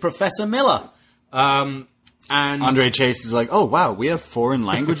Japanese with Professor Miller. And Andre Chase is like, oh, wow, we have foreign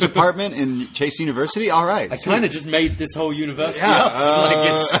language department in Chase University? All right. I kind of just made this whole university up.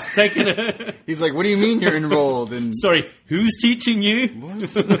 Like it's taken a... He's like, what do you mean you're enrolled? In... Sorry, who's teaching you? What?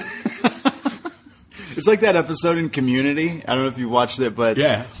 It's like that episode in Community. I don't know if you watched it, but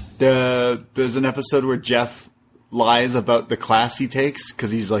there's an episode where Jeff lies about the class he takes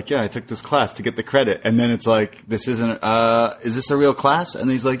because he's like, yeah, I took this class to get the credit. And then it's like, this isn't, is this a real class? And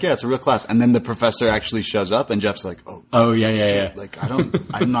he's like, yeah, it's a real class. And then the professor actually shows up and Jeff's like, oh yeah. Like,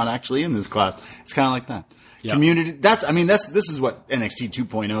 I'm not actually in this class. It's kind of like that. Yeah. Community. This is what NXT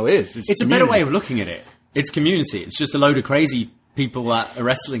 2.0 is. It's a better way of looking at it. It's community. It's just a load of crazy people at a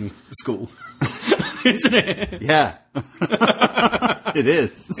wrestling school. Isn't it? Yeah. It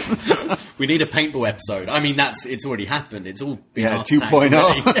is. We need a paintball episode. I mean, it's already happened. It's all been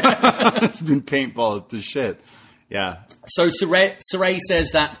 2.0. It's been paintball to shit. Yeah. So Saray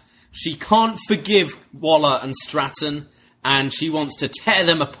says that she can't forgive Waller and Stratton, and she wants to tear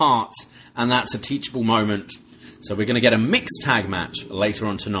them apart, and that's a teachable moment. So we're going to get a mixed tag match later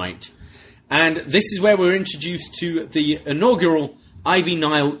on tonight. And this is where we're introduced to the inaugural Ivy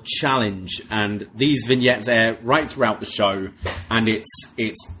Nile Challenge, and these vignettes air right throughout the show, and it's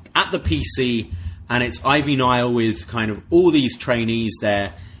at the PC, and it's Ivy Nile with kind of all these trainees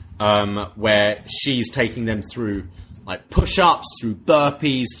there, where she's taking them through like push-ups, through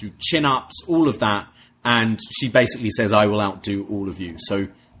burpees, through chin-ups, all of that, and she basically says, I will outdo all of you. So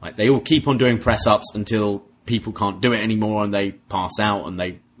like they all keep on doing press-ups until people can't do it anymore, and they pass out and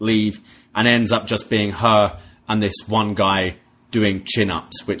they leave, and it ends up just being her and this one guy doing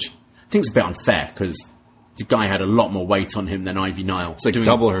chin-ups, which I think is a bit unfair because the guy had a lot more weight on him than Ivy Nile. It's like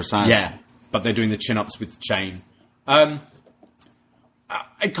double her size. Yeah, but they're doing the chin-ups with the chain. I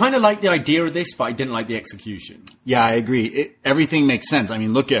kind of like the idea of this, but I didn't like the execution. Yeah, I agree. Everything makes sense. I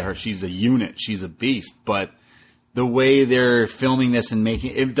mean, look at her. She's a unit. She's a beast. But the way they're filming this and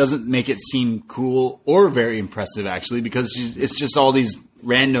making it doesn't make it seem cool or very impressive, actually, because it's just all these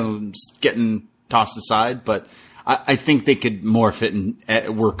randoms getting tossed aside. But I think they could morph it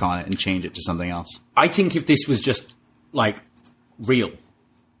and work on it and change it to something else. I think if this was just like real,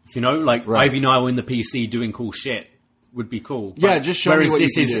 like Ivy Nile in the PC doing cool shit would be cool. Yeah, just show me what you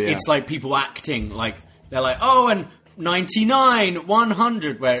can do. It's like people acting like they're like, oh, and 99,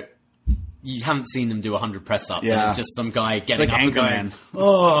 100, where you haven't seen them do 100 press-ups. Yeah. And it's just some guy getting up and going,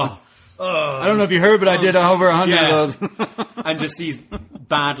 oh. I don't know if you heard, but I did over 100 of those. And just these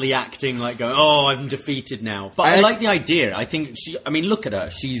badly acting, like going, oh, I'm defeated now. But I like the idea. I think look at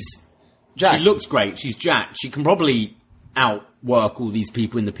her. She looks great. She's jacked. She can probably outwork all these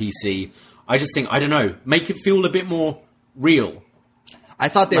people in the PC. I just think, I don't know, make it feel a bit more real. I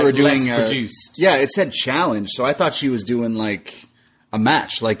thought they were doing produced. Yeah, it said challenge, so I thought she was doing like a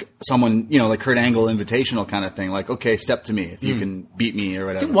match, like someone, like Kurt Angle Invitational kind of thing. Like, okay, step to me if you can beat me or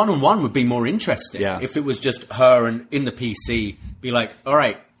whatever. I think one-on-one would be more interesting. Yeah. If it was just her and in the PC, be like, all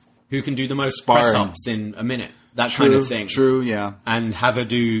right, who can do the most press-ups in a minute? That kind of thing. True, yeah. And have her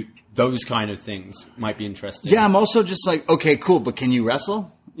do those kind of things might be interesting. Yeah, I'm also just like, okay, cool, but can you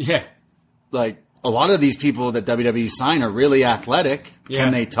wrestle? Yeah. Like, a lot of these people that WWE sign are really athletic. Yeah.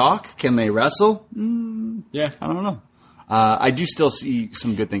 Can they talk? Can they wrestle? Yeah. I don't know. I do still see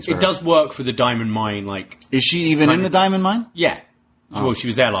some good things for her. It does work for the Diamond Mine. Is she even in the Diamond Mine? Yeah. Oh. Well, she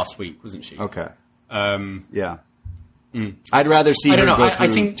was there last week, wasn't she? Okay. Yeah. I'd rather see her go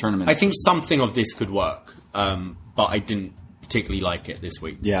through tournaments. I think something of this could work, but I didn't particularly like it this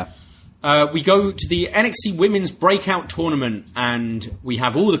week. Yeah. We go to the NXT Women's Breakout Tournament, and we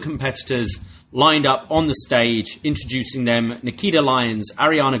have all the competitors lined up on the stage, introducing them: Nikita Lyons,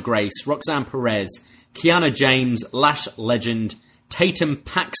 Ariana Grace, Roxanne Perez, Kiana James, Lash Legend, Tatum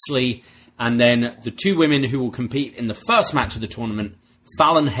Paxley, and then the two women who will compete in the first match of the tournament,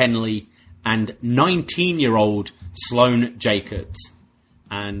 Fallon Henley and 19-year-old Sloane Jacobs.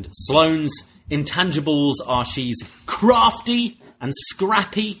 And Sloane's intangibles are she's crafty and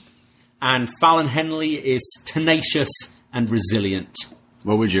scrappy, and Fallon Henley is tenacious and resilient.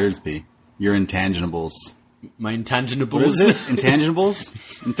 What would yours be? Your intangibles. My intangibles? What is it? Intangibles?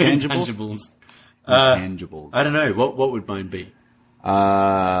 Intangibles. Intangibles. I don't know. What would mine be?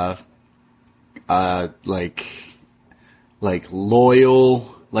 Like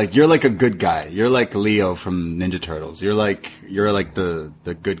loyal. Like you're like a good guy. You're like Leo from Ninja Turtles. You're like the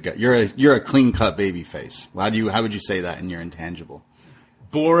good guy. You're a clean cut baby face. How would you say that in your intangible?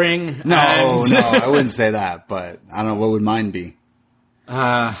 Boring. No, I wouldn't say that. But I don't know. What would mine be?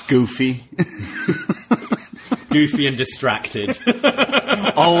 Goofy. Goofy and distracted.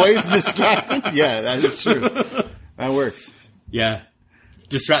 Always distracted? Yeah, that is true. That works. Yeah.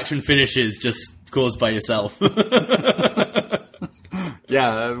 Distraction finishes just caused by yourself.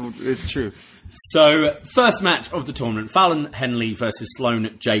 Yeah, it's true. So, first match of the tournament, Fallon Henley versus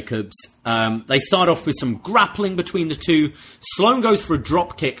Sloane Jacobs. They start off with some grappling between the two. Sloane goes for a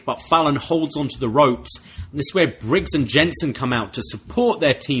drop kick, but Fallon holds onto the ropes. And this is where Briggs and Jensen come out to support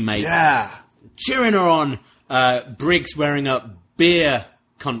their teammate. Yeah. Cheering her on. Briggs wearing a Beer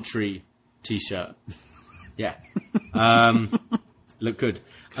Country t-shirt. Yeah. Look good.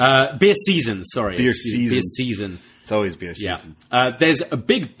 Beer Season, sorry. Beer Season. Beer Season. It's always beer season. Yeah. There's a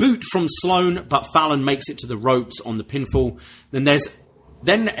big boot from Sloane, but Fallon makes it to the ropes on the pinfall.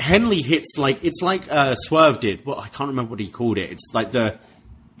 Then Henley hits it's like Swerve did. Well, I can't remember what he called it. It's like the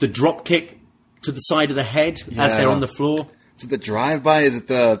drop kick to the side of the head as they're on the floor. Is it the drive-by? Is it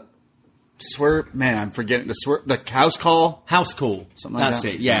the swerve? Man, I'm forgetting the swerve. The house call? House call. Something like that. That's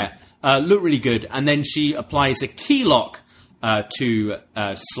it, yeah. Looked really good. And then she applies a key lock to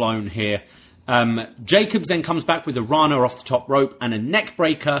Sloane here. Jacobs then comes back with a Rana off the top rope and a neck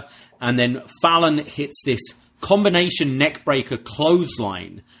breaker, and then Fallon hits this combination neck breaker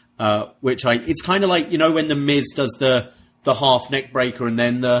clothesline, which it's kind of like, when The Miz does the half neck breaker and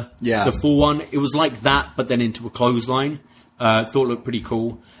then the full one. It was like that, but then into a clothesline. Thought it looked pretty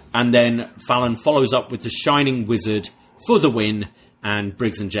cool. And then Fallon follows up with the Shining Wizard for the win, and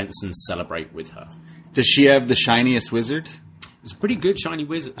Briggs and Jensen celebrate with her. Does she have the shiniest wizard? It's a pretty good shiny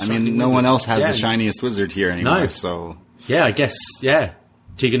wizard. No one else has the shiniest wizard here anymore. No. So yeah, I guess, yeah.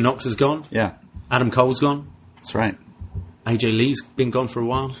 Tegan Knox is gone. Yeah. Adam Cole's gone. That's right. AJ Lee's been gone for a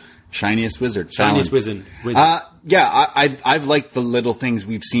while. Shiniest wizard. Shiniest wizard. I've liked the little things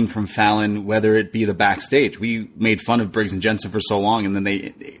we've seen from Fallon, whether it be the backstage. We made fun of Briggs and Jensen for so long, and then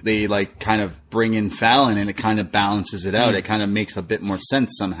they kind of bring in Fallon, and it kind of balances it out. It kind of makes a bit more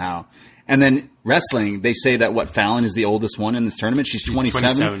sense somehow. And then wrestling, they say that Fallon is the oldest one in this tournament. She's 27.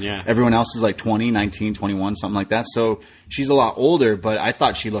 27, yeah. Everyone else is like 20, 19, 21, something like that. So she's a lot older, but I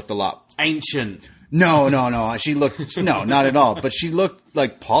thought she looked a lot ancient. No. She looked not at all. But she looked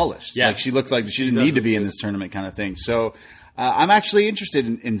like polished. Yeah. Like she looked like she didn't need to be in this tournament kind of thing. So I'm actually interested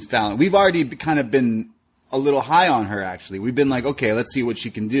in Fallon. We've already kind of been a little high on her. Actually, we've been like, okay, let's see what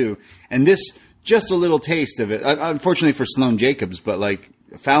she can do. And this just a little taste of it. Unfortunately for Sloane Jacobs, but like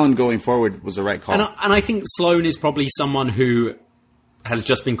Fallon going forward was the right call. And I think Sloane is probably someone who has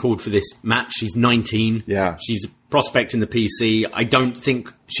just been called for this match. She's 19. Yeah. She's a prospect in the PC. I don't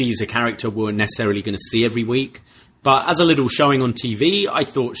think she's a character we're necessarily going to see every week. But as a little showing on TV, I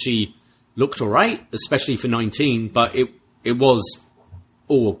thought she looked all right, especially for 19. But it was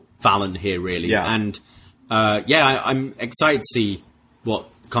all Fallon here, really. Yeah. And I'm excited to see what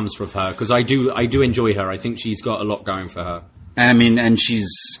comes from her, because I do enjoy her. I think she's got a lot going for her. I mean, and she's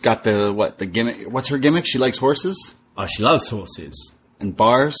got the gimmick. What's her gimmick? She likes horses? Oh, she loves horses. And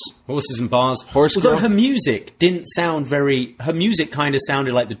bars? Horses and bars. Horse Although girl? her music didn't sound her music kind of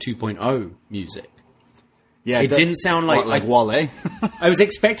sounded like the 2.0 music. Yeah. It didn't sound like... Like Wale? I was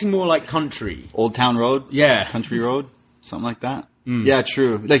expecting more like country. Old Town Road? Yeah. Country Road? Something like that? Mm. Yeah,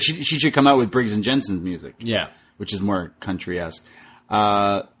 true. Like she should come out with Briggs and Jensen's music. Yeah. Which is more country-esque.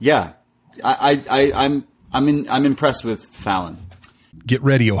 Yeah. I'm impressed with Fallon. Get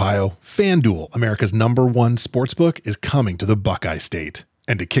ready, Ohio. FanDuel, America's #1 sportsbook, is coming to the Buckeye State.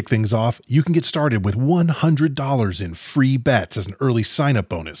 And to kick things off, you can get started with $100 in free bets as an early sign-up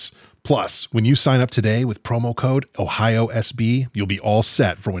bonus. Plus, when you sign up today with promo code OhioSB, you'll be all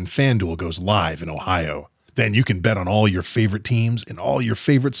set for when FanDuel goes live in Ohio. Then you can bet on all your favorite teams and all your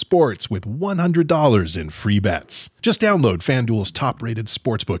favorite sports with $100 in free bets. Just download FanDuel's top-rated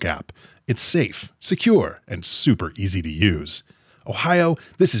sportsbook app. It's safe, secure, and super easy to use. Ohio,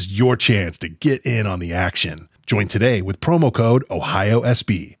 this is your chance to get in on the action. Join today with promo code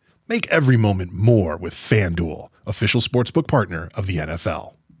OhioSB. Make every moment more with FanDuel, official sportsbook partner of the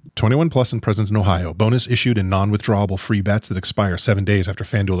NFL. 21 plus and present in Ohio. Bonus issued in non-withdrawable free bets that expire 7 days after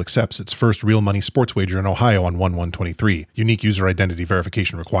FanDuel accepts its first real money sports wager in Ohio on 1/1/23. Unique user identity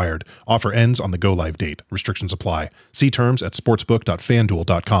verification required. Offer ends on the go-live date. Restrictions apply. See terms at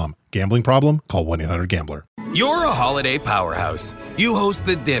sportsbook.fanduel.com. Gambling problem? Call 1-800-GAMBLER. You're a holiday powerhouse. You host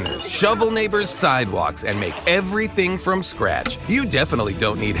the dinners, shovel neighbors' sidewalks, and make everything from scratch. You definitely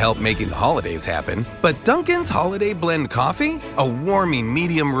don't need help making the holidays happen. But Dunkin's Holiday Blend Coffee? A warming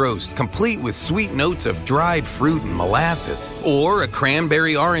medium roast complete with sweet notes of dried fruit and molasses. Or a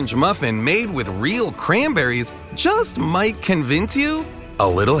cranberry orange muffin made with real cranberries just might convince you a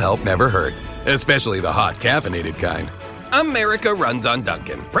little help never hurt. Especially the hot caffeinated kind. America runs on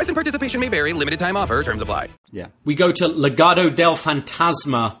Dunkin'. Price and participation may vary. Limited time offer. Terms apply. Yeah. We go to Legado del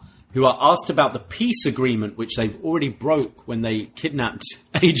Fantasma, who are asked about the peace agreement, which they've already broke when they kidnapped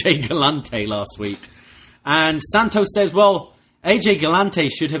AJ Galante last week. And Santos says, well, AJ Galante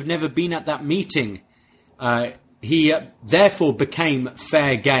should have never been at that meeting. He therefore became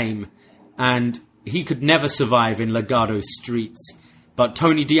fair game, and he could never survive in Legado's streets. But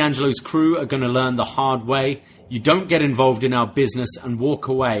Tony D'Angelo's crew are going to learn the hard way. You don't get involved in our business and walk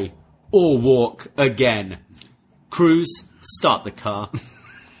away, or walk again. Cruz, start the car.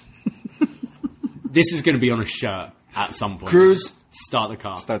 This is going to be on a shirt at some point. Cruz, start the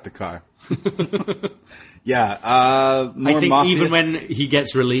car. Start the car. Yeah. I think mafia. even when he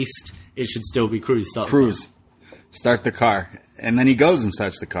gets released, it should still be Cruz. Start the car. And then he goes and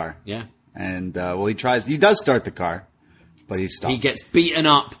starts the car. Yeah. And, he does start the car, but he stops. He gets beaten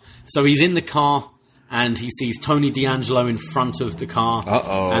up. So he's in the car, and he sees Tony D'Angelo in front of the car.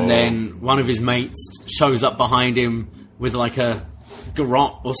 Uh-oh. And then one of his mates shows up behind him with like a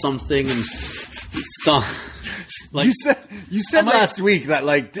garrote or something and starts... Like, you said last week that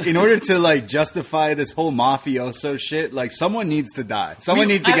like in order to like justify this whole mafioso shit, like someone needs to die. Someone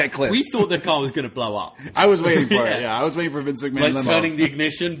needs to get clipped. We thought the car was going to blow up. I was waiting for it. Yeah, I was waiting for Vince McMahon like limo. turning the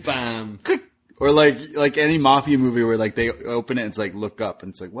ignition, bam. Or like any mafia movie where like they open it and it's like look up and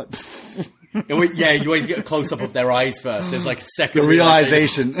it's like what? Yeah, you always get a close up of their eyes first. There's like a second the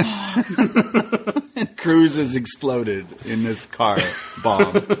realization. Cruz has exploded in this car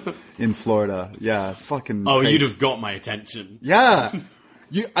bomb in Florida. Yeah, fucking. Oh, crazy. you'd have got my attention. Yeah,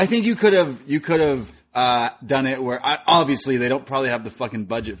 I think you could have done it where obviously they don't probably have the fucking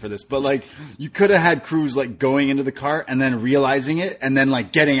budget for this, but like you could have had Cruz like going into the car and then realizing it and then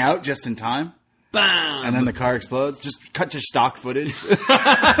like getting out just in time. Bam! And then the car explodes. Just cut to stock footage.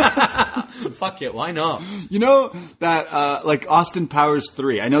 Fuck it, why not? You know that like Austin Powers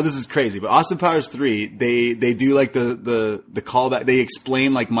 3. I know this is crazy, but Austin Powers 3, they do like the callback. They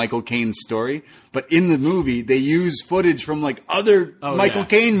explain like Michael Caine's story, but in the movie they use footage from like other Michael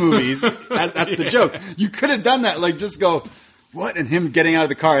Caine movies. That's the joke. You could have done that. Like just go, what? And him getting out of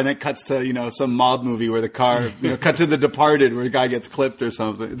the car, and then cuts to, you know, some mob movie where the car, you know, cut to The Departed where the guy gets clipped or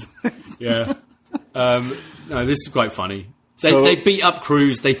something. Yeah. No, this is quite funny. They beat up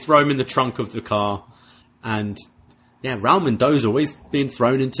Cruz, they throw him in the trunk of the car, and yeah, Raul Mendoza always being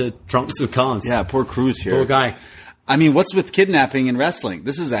thrown into trunks of cars. Yeah, poor Cruz here. Poor guy. I mean, what's with kidnapping and wrestling?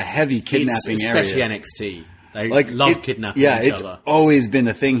 This is a heavy kidnapping area. Especially NXT. They love kidnapping each other. Yeah, it's always been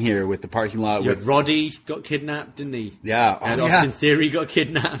a thing here with the parking lot. With Roddy got kidnapped, didn't he? Yeah. And Austin Theory got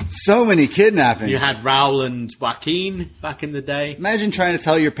kidnapped. So many kidnappings. You had Raul and Joaquin back in the day. Imagine trying to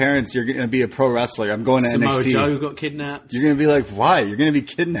tell your parents you're going to be a pro wrestler. I'm going to Samoa NXT. Joe got kidnapped. You're going to be like, why? You're going to be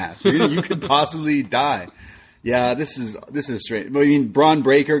kidnapped. You could possibly die. Yeah, this is strange. I mean, Braun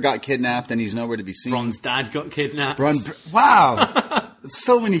Breaker got kidnapped and he's nowhere to be seen. Braun's dad got kidnapped. Wow.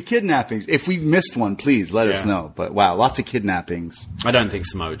 So many kidnappings. If we missed one, please let us know. But wow, lots of kidnappings. I don't think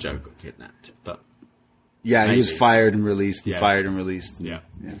Samoa Joe got kidnapped, but yeah, maybe. He was fired and released. Fired and released. Yeah.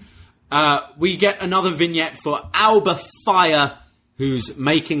 We get another vignette for Alba Fire, who's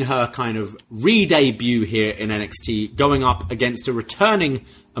making her kind of re-debut here in NXT, going up against a returning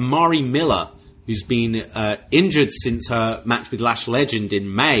Amari Miller, who's been injured since her match with Lash Legend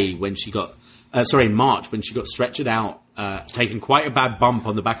in May when she got, in March when she got stretchered out. Taking quite a bad bump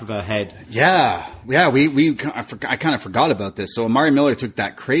on the back of her head. Yeah. I kind of forgot about this. So Amari Miller took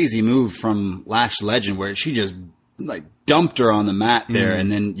that crazy move from Lash Legend where she just like dumped her on the mat there,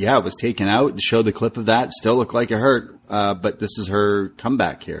 and then was taken out. To show the clip of that, still looked like it hurt. But this is her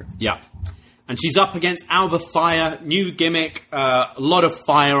comeback here. Yeah, and she's up against Alba Fire, new gimmick, a lot of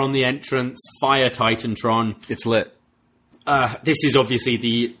fire on the entrance, Fire Titantron. It's lit. This is obviously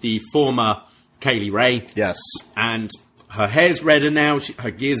the former Kaylee Ray. Yes, and her hair's redder now.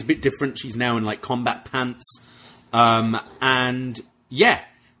 Her gear's a bit different. She's now in like combat pants. So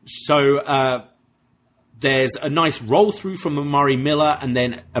there's a nice roll through from Amari Miller and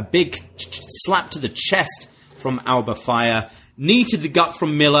then a big slap to the chest from Alba Fire. Knee to the gut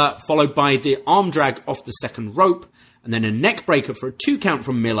from Miller, followed by the arm drag off the second rope. And then a neck breaker for a 2 count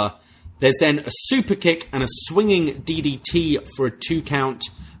from Miller. There's then a super kick and a swinging DDT for a 2 count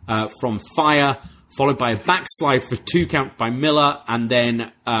from Fire, followed by a backslide for 2 count by Miller, and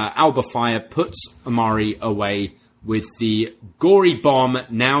then Alba Fire puts Amari away with the gory bomb,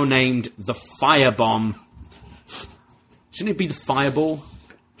 now named the Fire Bomb. Shouldn't it be the Fireball?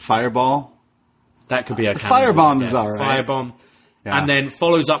 Fireball? That could be a Firebomb is all right. Firebomb. Yeah. And then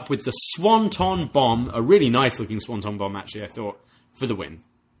follows up with the Swanton Bomb, a really nice looking Swanton Bomb, actually, I thought, for the win.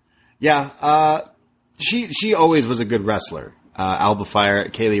 Yeah, she always was a good wrestler. Alba Fire,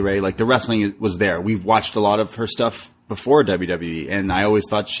 Kaylee Ray, like the wrestling was there. We've watched a lot of her stuff before WWE, and I always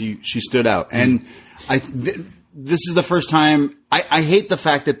thought she stood out. And this is the first time I hate the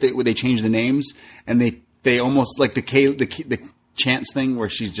fact that they changed the names and they almost like the Chance thing where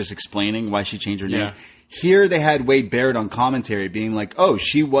she's just explaining why she changed her name. Yeah. Here they had Wade Barrett on commentary being like, "Oh,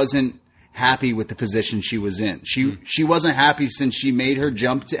 she wasn't happy with the position she was in. She wasn't happy since she made her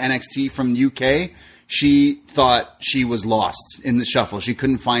jump to NXT from UK." She thought she was lost in the shuffle. She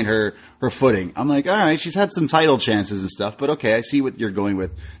couldn't find her footing. I'm like, all right, she's had some title chances and stuff, but okay, I see what you're going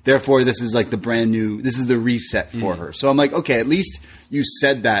with. Therefore, this is like the brand new, this is the reset for her. So I'm like, okay, at least you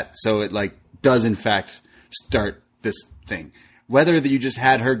said that so it like does in fact start this thing. Whether you just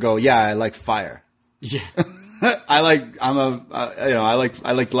had her go, yeah, I like fire. Yeah. I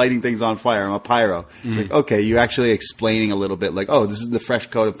like lighting things on fire. I'm a pyro. It's like, okay, you're actually explaining a little bit like, oh, this is the fresh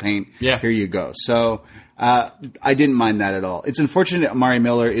coat of paint. Yeah. Here you go. So, I didn't mind that at all. It's unfortunate Amari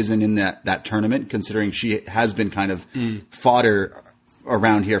Miller isn't in that tournament considering she has been kind of fodder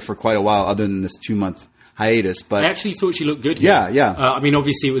around here for quite a while other than this 2-month hiatus. But I actually thought she looked good here. Yeah. I mean,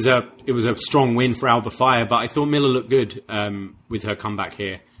 obviously it was a strong win for Alba Fire, but I thought Miller looked good, with her comeback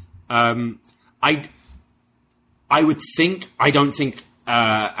here. I don't think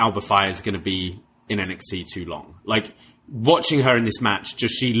Alba Fire is going to be in NXT too long. Like, watching her in this match,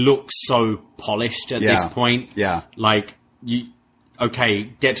 she looks so polished at this point. Yeah. Like,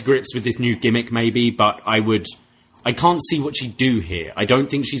 get to grips with this new gimmick maybe, but I can't see what she'd do here. I don't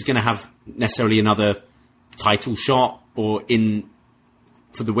think she's going to have necessarily another title shot or in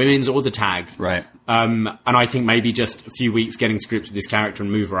for the women's or the tag. Right. And I think maybe just a few weeks getting scripted with this character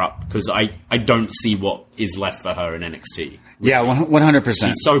and move her up, because I don't see what is left for her in NXT. Yeah, 100%.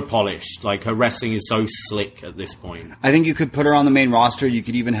 She's so polished. Like, her wrestling is so slick at this point. I think you could put her on the main roster. You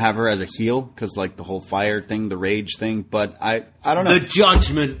could even have her as a heel, because, like, the whole fire thing, the rage thing. But I don't know. The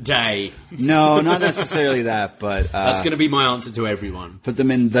Judgment Day. No, not necessarily that, but... That's going to be my answer to everyone. Put them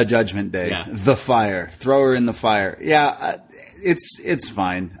in the Judgment Day. Yeah. The fire. Throw her in the fire. Yeah, it's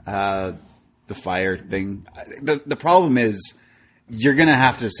fine. The fire thing. The problem is you're going to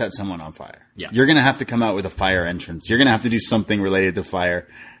have to set someone on fire. Yeah. You're going to have to come out with a fire entrance. You're going to have to do something related to fire.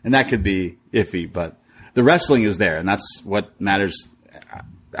 And that could be iffy, but the wrestling is there, and that's what matters.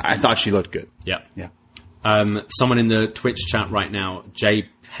 I thought she looked good. Yeah. Yeah. Someone in the Twitch chat right now,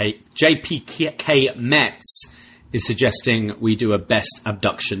 JPK Metz, is suggesting we do a best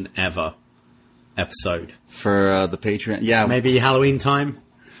abduction ever episode. For the Patreon. Yeah. Maybe Halloween time?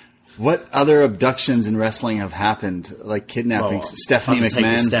 What other abductions in wrestling have happened? Like kidnappings? Stephanie Undertaker,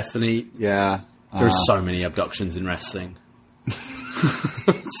 McMahon? Stephanie. Yeah. There's so many abductions in wrestling.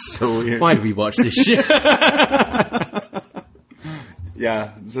 So weird. Why do we watch this shit?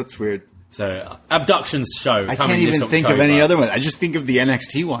 Yeah, that's weird. So, abductions show. I can't even think of any other ones. I just think of the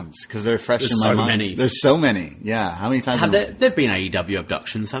NXT ones because they're fresh in my mind. Many. There's so many. Yeah. How many times Have there've been AEW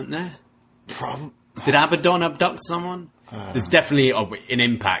abductions, haven't there? Probably. Did Abaddon abduct someone? There's definitely in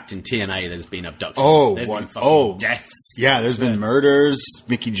Impact in TNA. There's been abductions. Oh, there's been fucking oh, deaths. Yeah, there's been murders.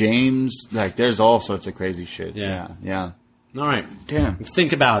 Mickey James. Like, there's all sorts of crazy shit. Yeah. Yeah. All right. Damn.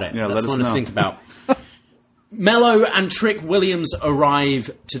 Think about it. Yeah, That's let us one know. to think about. Mello and Trick Williams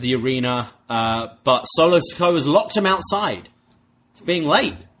arrive to the arena, but Solo Sikoa's locked him outside for being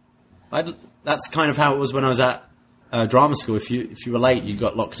late. That's kind of how it was when I was at drama school. If you were late, you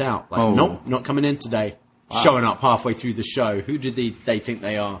got locked out. Like, nope, not coming in today. Wow. Showing up halfway through the show. Who do they think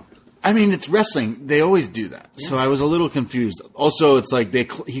they are? I mean, it's wrestling. They always do that. Yeah. So I was a little confused. Also, it's like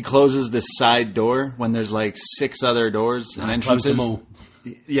he closes this side door when there's like 6 other doors and entrances. Close them all.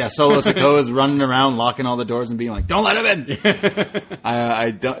 Yeah, Solo Sikoa is running around, locking all the doors and being like, don't let him in!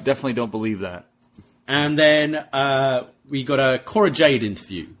 I definitely don't believe that. And then we got a Cora Jade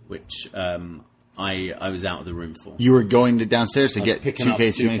interview, which I was out of the room for. You were going downstairs to get picking up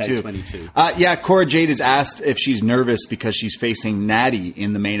 2K22. Yeah, Cora Jade is asked if she's nervous because she's facing Natty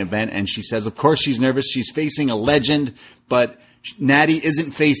in the main event, and she says, of course she's nervous. She's facing a legend, but Natty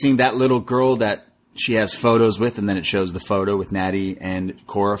isn't facing that little girl that she has photos with, and then it shows the photo with Natty and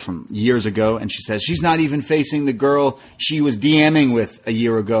Cora from years ago, and she says she's not even facing the girl she was DMing with a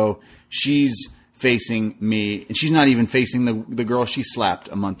year ago. She's facing me, and she's not even facing the girl she slapped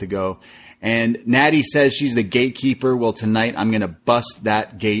a month ago. And Natty says she's the gatekeeper. Well, tonight I'm going to bust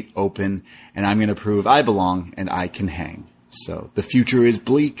that gate open, and I'm going to prove I belong and I can hang. So the future is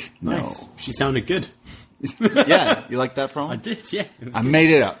bleak. Nice. No. She sounded good. Yeah, you like that promo? I did, yeah. I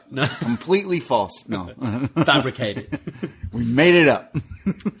made it up. No. Completely false. No. Fabricated. We made it up.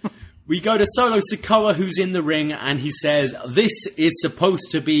 We go to Solo Sikoa, who's in the ring, and he says, this is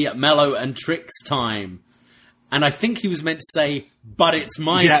supposed to be Mello and Trick's time. And I think he was meant to say, but it's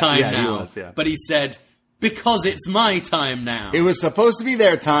my time now. He was, yeah. But he said, because it's my time now. It was supposed to be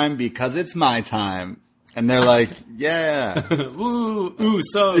their time because it's my time. And they're like, yeah.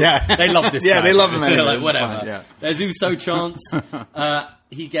 So yeah. They love this guy. Yeah, they love him anyway. They're like, whatever. Fine, yeah. There's Uso chants.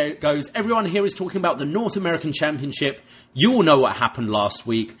 He goes, everyone here is talking about the North American Championship. You all know what happened last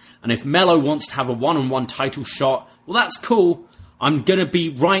week. And if Mello wants to have a one-on-one title shot, well, that's cool. I'm going to be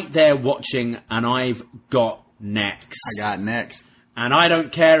right there watching, and I've got next. I got next. And I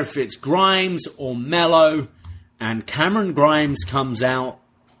don't care if it's Grimes or Mello. And Cameron Grimes comes out,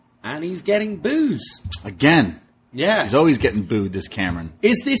 and he's getting boos. Again. Yeah. He's always getting booed, this Cameron.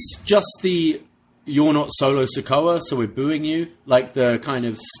 Is this just the, you're not Solo Sikoa, so we're booing you? Like the kind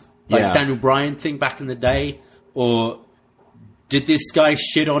of Daniel Bryan thing back in the day? Or did this guy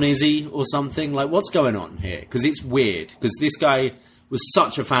shit on Izzy or something? Like, what's going on here? Because it's weird. Because this guy was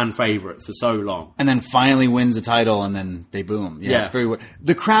such a fan favorite for so long. And then finally wins a title, and then they boo him. Yeah, it's very weird.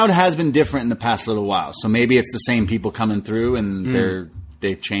 The crowd has been different in the past little while. So maybe it's the same people coming through, and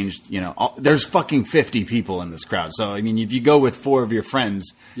they've changed, there's fucking 50 people in this crowd. So, I mean, if you go with 4 of your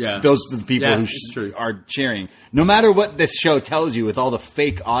friends, those are the people who are cheering. No matter what this show tells you with all the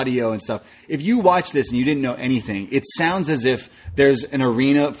fake audio and stuff, if you watch this and you didn't know anything, it sounds as if there's an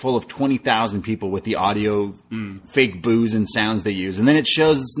arena full of 20,000 people with the audio, fake boos and sounds they use. And then it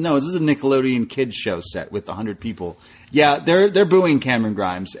shows, this is a Nickelodeon kids show set with 100 people. Yeah, they're booing Cameron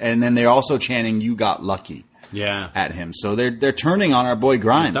Grimes. And then they're also chanting, you got lucky. Yeah, at him. So they're turning on our boy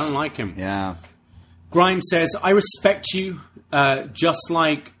Grimes. I don't like him. Yeah. Grimes says, I respect you, just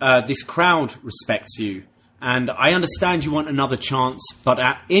like this crowd respects you. And I understand you want another chance, but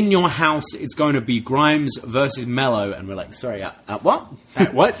in your house, it's going to be Grimes versus Mello. And we're like, sorry, at what?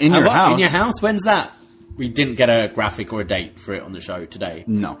 At what? In your house? In your house? When's that? We didn't get a graphic or a date for it on the show today.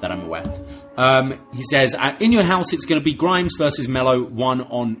 No. That I'm aware. He says, in your house, it's going to be Grimes versus Mello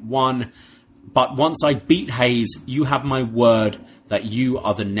 1-on-1. But once I beat Hayes, you have my word that you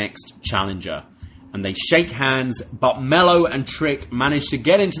are the next challenger. And they shake hands, but Mello and Trick manage to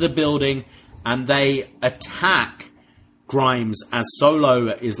get into the building, and they attack Grimes as Solo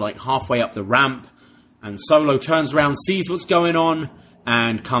is like halfway up the ramp. And Solo turns around, sees what's going on,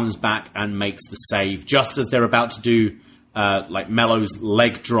 and comes back and makes the save. Just as they're about to do like Mello's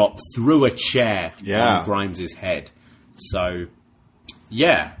leg drop through a chair on Grimes' head. So,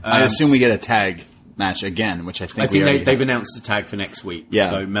 yeah. I assume we get a tag match again, which I think they've announced a tag for next week. Yeah.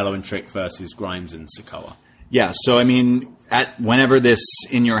 So Mello and Trick versus Grimes and Sk8r. Yeah, so I mean, whenever this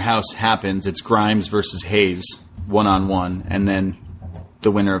in your house happens, it's Grimes versus Hayes 1-on-1, and then the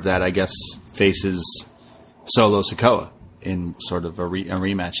winner of that, I guess, faces Solo Sk8r in sort of a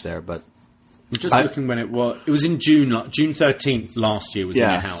rematch there. But I'm just looking when it was in June 13th last year was in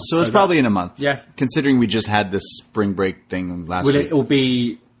your house. So it's probably in a month. Yeah, considering we just had this spring break thing last week.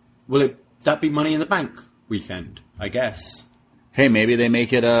 Will that be Money in the Bank weekend? I guess. Hey, maybe they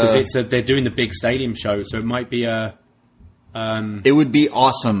make it a... Because they're doing the big stadium show, so it might be a... It would be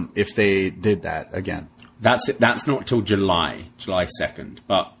awesome if they did that again. That's not till July 2nd,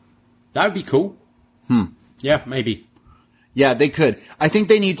 but that would be cool. Yeah, maybe. Yeah, they could. I think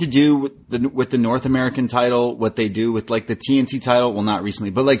they need to do with the North American title what they do with like the TNT title. Well, not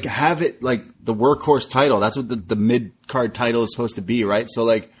recently, but like have it like the workhorse title. That's what the mid-card title is supposed to be, right? So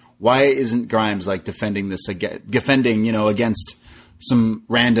like, why isn't Grimes like defending against some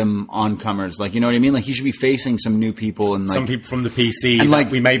random oncomers? Like, you know what I mean? Like, he should be facing some new people and like some people from the PC and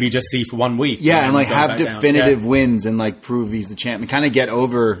like we maybe just see for 1 week. Yeah, and like have definitive wins and like prove he's the champ and kind of get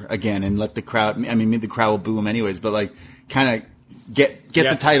over again and let the crowd. I mean, maybe the crowd will boo him anyways, but like kind of get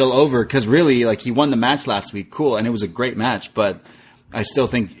the title over because really, like, he won the match last week. Cool, and it was a great match, but I still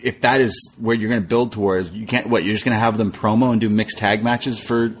think if that is where you're going to build towards, you can't. What, you're just going to have them promo and do mixed tag matches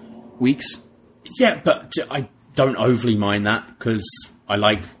for weeks? Yeah, but I don't overly mind that because I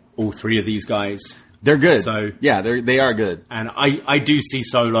like all three of these guys. They're good. So yeah, they are good. And I do see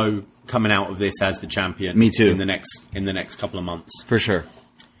Solo coming out of this as the champion. Me too. In the next couple of months. For sure.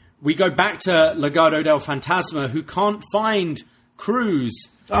 We go back to Legado del Fantasma, who can't find Cruz.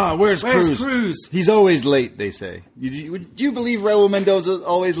 Oh, where's Cruz? He's always late, they say. Do you believe Raul Mendoza's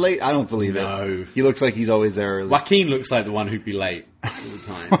always late? I don't believe it. No. He looks like he's always there early. Joaquin looks like the one who'd be late all the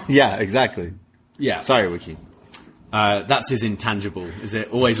time. Yeah, exactly. Yeah. Sorry, Joaquin. That's his intangible, is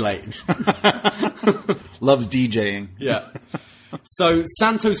it? Always late. Loves DJing. Yeah. So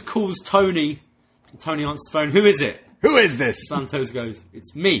Santos calls Tony. Tony answers the phone. Who is it? Who is this? Santos goes,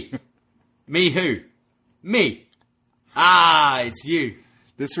 it's me. Me who? Me. Ah, it's you.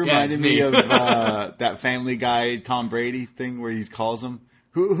 This reminded me of that Family Guy Tom Brady thing where he calls him.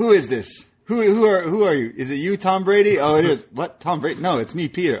 Who is this? Who are you? Is it you, Tom Brady? Oh, it is. What? Tom Brady? No, it's me,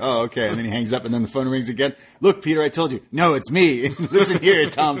 Peter. Oh, okay. And then he hangs up and then the phone rings again. Look, Peter, I told you. No, it's me. Listen here,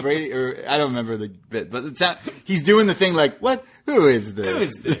 Tom Brady. Or I don't remember the bit, but he's doing the thing like, what? Who is this? Who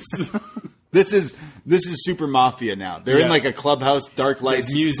is this? This is super mafia now. They're in like a clubhouse, dark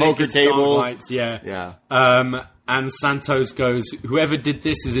lights, music, poker table. Dark lights, yeah. Yeah. And Santos goes, whoever did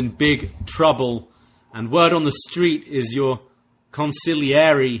this is in big trouble. And word on the street is your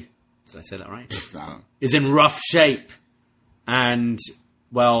consigliere, did I say that right? Is in rough shape. And,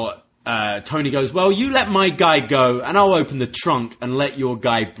 well, Tony goes, well, you let my guy go and I'll open the trunk and let your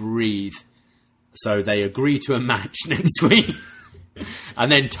guy breathe. So they agree to a match next week.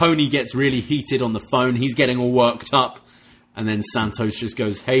 And then Tony gets really heated on the phone. He's getting all worked up. And then Santos just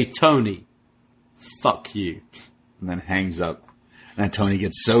goes, hey, Tony, fuck you. And then hangs up. And then Tony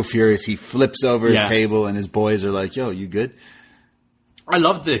gets so furious, he flips over his table, and his boys are like, yo, you good? I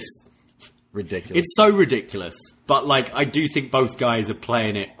love this. Ridiculous. It's so ridiculous. But, like, I do think both guys are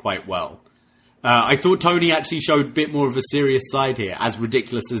playing it quite well. I thought Tony actually showed a bit more of a serious side here, as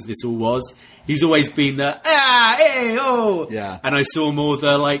ridiculous as this all was. He's always been the, hey, oh. Yeah. And I saw more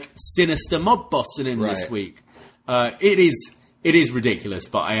the, like, sinister mob boss in him this week. It is ridiculous,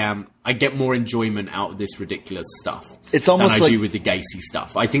 but I get more enjoyment out of this ridiculous stuff it's almost than I do with the Gacy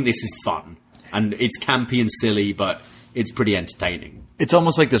stuff. I think this is fun, and it's campy and silly, but it's pretty entertaining. It's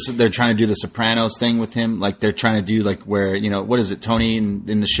almost like this. They're trying to do the Sopranos thing with him. Like they're trying to do like where, you know, what is it? Tony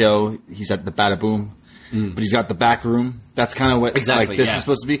in the show, he's at the Bada Boom, but he's got the back room. That's kind of what Exactly, this is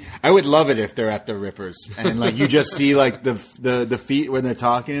supposed to be. I would love it if they're at the Rippers and like you just see like the feet when they're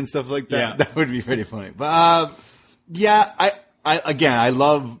talking and stuff like that. Yeah. That would be pretty funny. But I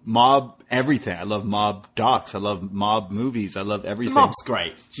love mob everything. I love mob docs. I love mob movies. I love everything. The Mob's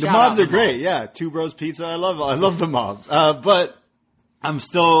great. The Shout mobs out are The great. Mob. Yeah, Two Bros Pizza. I love the mob. But I'm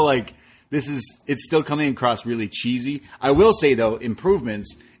still like, it's still coming across really cheesy. I will say though,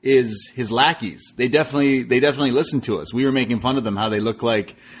 improvements is his lackeys. They definitely listen to us. We were making fun of them how they look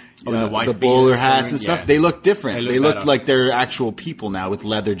like the bowler hats and stuff. Yeah. They look different. They look better. like they're actual people now with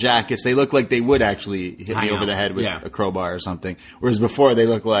leather jackets. They look like they would actually hit Hang me over out. the head with Yeah. a crowbar or something. Whereas before they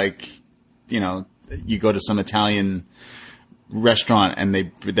look like, you go to some Italian restaurant and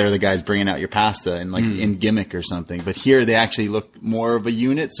they're the guys bringing out your pasta and like in gimmick or something. But here they actually look more of a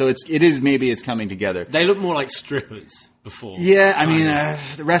unit. So it's coming together. They look more like strippers before. Yeah, I mean,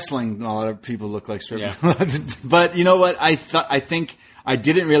 the wrestling, a lot of people look like strippers. Yeah. But you know what? I think I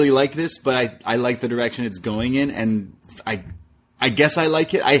didn't really like this, but I like the direction it's going in, and I guess I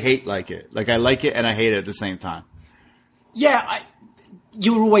like it. I hate it. Like I like it and I hate it at the same time. Yeah,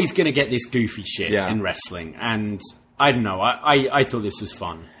 you're always going to get this goofy shit Yeah. in wrestling, and I don't know. I thought this was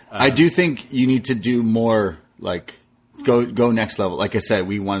fun. I do think you need to do more, like go next level. Like I said,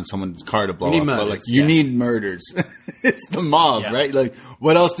 we wanted someone's car to blow We need up, but murders, like you yeah. need murders. It's the mob, Yeah. right? Like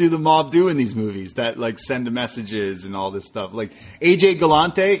what else do the mob do in these movies that like send messages and all this stuff? Like AJ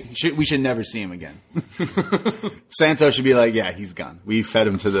Galante, we should never see him again. Santos should be like, yeah, he's gone. We fed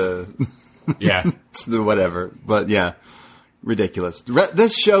him to the Yeah. to the whatever. But yeah, ridiculous.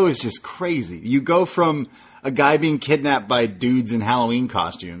 This show is just crazy. You go from a guy being kidnapped by dudes in Halloween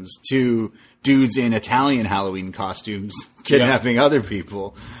costumes to dudes in Italian Halloween costumes kidnapping other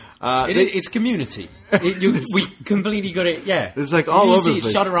people. It's Community. We completely got it. Yeah, It's like all over the It's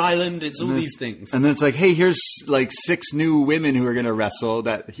place. Shutter Island. It's all these things. And then it's like, hey, here's like 6 new women who are going to wrestle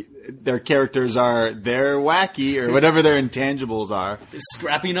that their characters they're wacky or whatever their intangibles are. This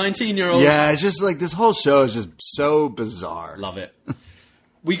scrappy 19-year-old. Yeah, it's just like this whole show is just so bizarre. Love it.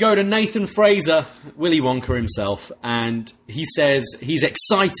 We go to Nathan Fraser, Willy Wonka himself, and he says he's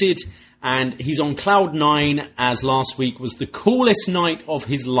excited and he's on cloud 9 as last week was the coolest night of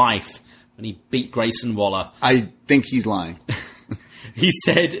his life when he beat Grayson Waller. I think he's lying. He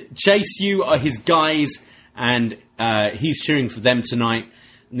said Chase U are his guys and he's cheering for them tonight.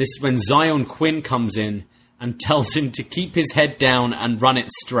 And this is when Zion Quinn comes in and tells him to keep his head down and run it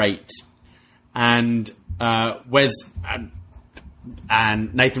straight. And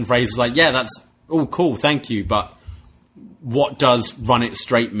and Nathan Fraser's like, yeah, that's all cool, thank you, but what does run it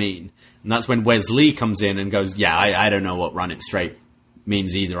straight mean? And that's when Wes Lee comes in and goes, yeah, I don't know what run it straight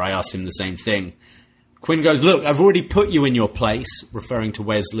means either. I asked him the same thing. Quinn goes, look, I've already put you in your place, referring to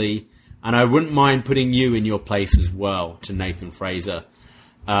Wes Lee, and I wouldn't mind putting you in your place as well, to Nathan Fraser.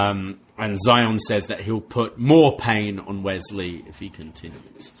 And Zion says that he'll put more pain on Wes Lee if he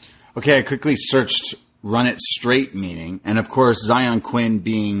continues. Okay, I quickly searched run it straight meaning. And of course, Zion Quinn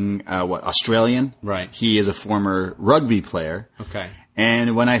being, Australian? Right. He is a former rugby player. Okay.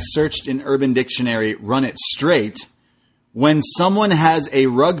 And when I searched in Urban Dictionary, run it straight, when someone has a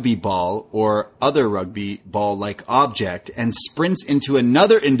rugby ball or other rugby ball-like object and sprints into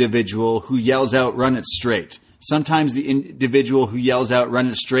another individual who yells out, run it straight. Sometimes the individual who yells out, run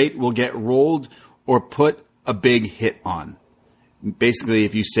it straight will get rolled or put a big hit on. Basically,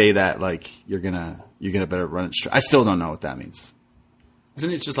 if you say that, like, you're gonna better run it straight. I still don't know what that means.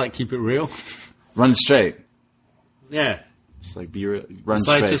 Isn't it just like keep it real? Run it straight. Yeah. Just like be real, run It's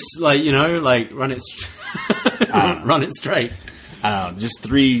straight. like just like, like run it run it straight. I don't know. Just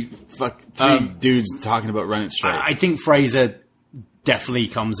three dudes talking about run it straight. I think Fraser definitely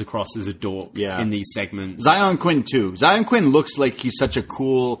comes across as a dork in these segments. Zion Quinn too. Zion Quinn looks like he's such a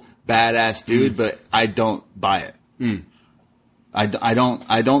cool, badass dude, but I don't buy it.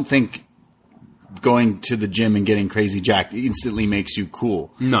 I don't think going to the gym and getting crazy jacked instantly makes you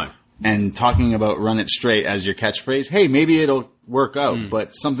cool. No. And talking about run it straight as your catchphrase, hey, maybe it'll work out,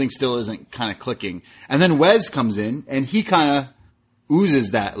 but something still isn't kind of clicking. And then Wes comes in and he kind of oozes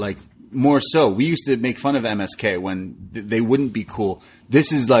that, like, more so. We used to make fun of MSK when they wouldn't be cool.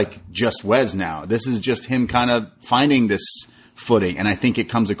 This is like just Wes now. This is just him kind of finding this footing. And I think it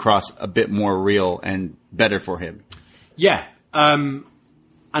comes across a bit more real and better for him. Yeah. And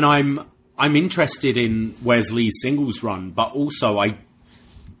I'm interested in Wes Lee's singles run, but also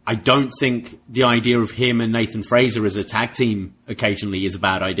I don't think the idea of him and Nathan Fraser as a tag team occasionally is a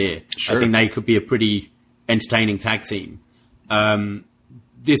bad idea. Sure. I think they could be a pretty entertaining tag team.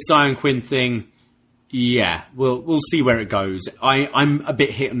 This Zion Quinn thing, Yeah, we'll see where it goes. I'm a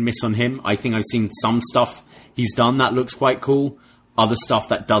bit hit and miss on him. I think I've seen some stuff he's done that looks quite cool. Other stuff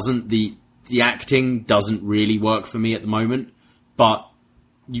that doesn't. The acting doesn't really work for me at the moment. But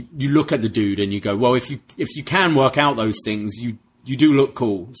you look at the dude and you go, well, if you can work out those things, you do look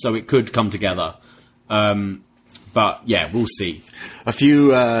cool. So it could come together. But yeah, we'll see. A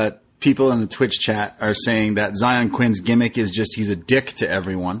few people in the Twitch chat are saying that Zion Quinn's gimmick is just he's a dick to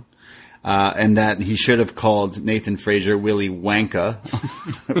everyone. And that he should have called Nathan Frazier Willy Wanka.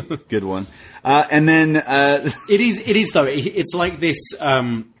 Good one. And then it is though. It's like this.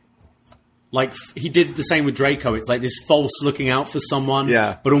 Like he did the same with Draco. It's like this false looking out for someone,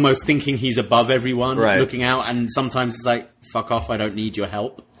 but almost thinking he's above everyone, looking out. And sometimes it's like, fuck off, I don't need your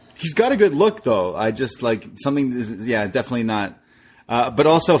help. He's got a good look, though. I just like something. Definitely not. But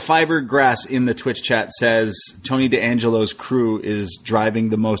also, Fibergrass in the Twitch chat says Tony D'Angelo's crew is driving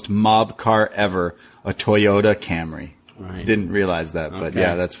the most mob car ever, a Toyota Camry. Right. Didn't realize that, but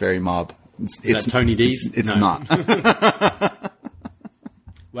yeah, that's very mob. It's Tony D's? It's not.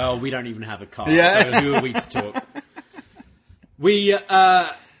 Well, we don't even have a car, yeah. So who are we to talk? We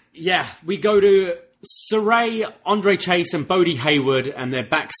go to Saray, Andre Chase, and Bodie Hayward, and they're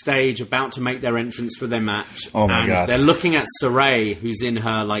backstage about to make their entrance for their match. Oh my God. They're looking at Saray, who's in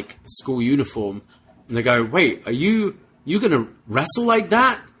her like school uniform, and they go, "Wait, are you gonna wrestle like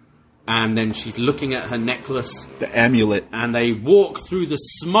that?" And then she's looking at her necklace, the amulet, and they walk through the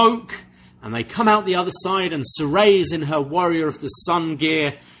smoke. And they come out the other side, and Saray is in her Warrior of the Sun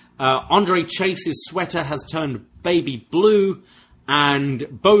gear. Andre Chase's sweater has turned baby blue,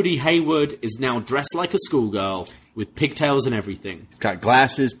 and Bodie Hayward is now dressed like a schoolgirl with pigtails and everything. Got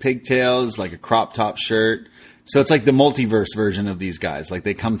glasses, pigtails, like a crop top shirt. So it's like the multiverse version of these guys. Like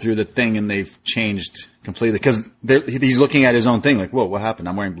they come through the thing and they've changed completely because he's looking at his own thing. Like, whoa, what happened?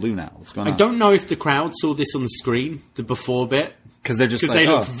 I'm wearing blue now. What's going on? I don't know if the crowd saw this on the screen, the before bit. Because they're just like, they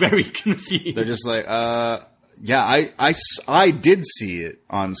look very confused. They're just like, yeah, I did see it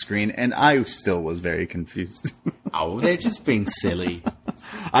on screen, and I still was very confused. Oh, they're just being silly.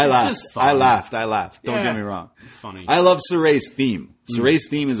 I laughed. Don't get me wrong. It's funny. I love Saray's theme. Saray's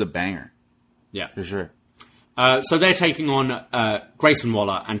theme is a banger. Yeah. For sure. So they're taking on Grayson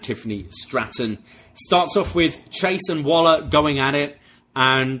Waller and Tiffany Stratton. Starts off with Chase and Waller going at it,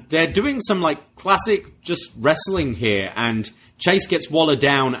 and they're doing some like classic just wrestling here, and Chase gets Waller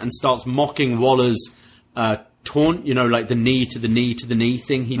down and starts mocking Waller's taunt, like the knee to the knee to the knee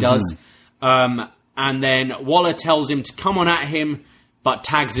thing he does. And then Waller tells him to come on at him, but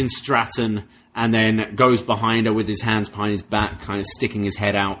tags in Stratton and then goes behind her with his hands behind his back, kind of sticking his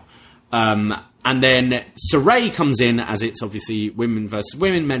head out. And then Saray comes in, as it's obviously women versus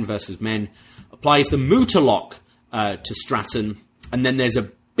women, men versus men, applies the Muta lock to Stratton. And then there's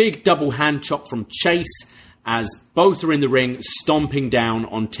a big double hand chop from Chase, as both are in the ring, stomping down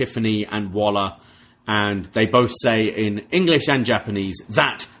on Tiffany and Waller. And they both say in English and Japanese,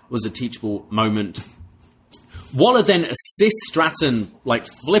 that was a teachable moment. Waller then assists Stratton, like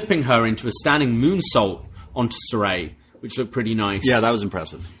flipping her into a standing moonsault onto Saray, which looked pretty nice. Yeah, that was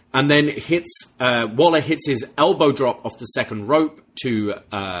impressive. And then Waller hits his elbow drop off the second rope to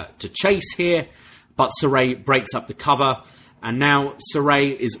Chase here, but Saray breaks up the cover. And now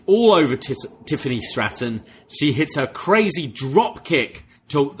Saray is all over Tiffany Stratton. She hits her crazy drop kick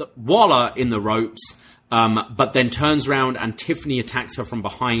to Waller in the ropes, but then turns around and Tiffany attacks her from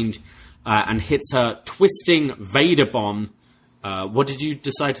behind and hits her twisting Vader bomb. What did you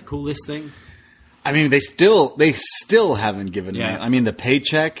decide to call this thing? I mean, they still haven't given me. I mean, the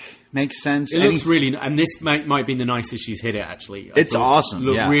paycheck makes sense. It looks really, and this might be the nicest she's hit it. Actually, it's awesome.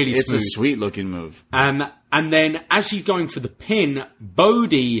 Look really it's smooth. A sweet looking move. And then as she's going for the pin,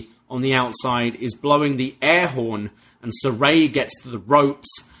 Bodie on the outside is blowing the air horn, and Saray gets to the ropes.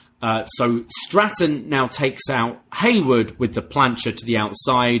 So Stratton now takes out Hayward with the plancha to the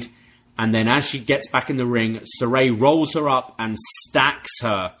outside, and then as she gets back in the ring, Saray rolls her up and stacks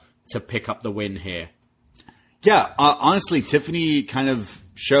her to pick up the win here. Yeah, honestly, Tiffany kind of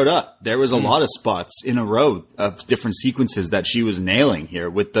showed up. There was a lot of spots in a row of different sequences that she was nailing here.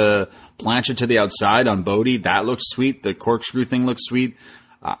 With the plancha to the outside on Bodie, that looks sweet. The corkscrew thing looks sweet.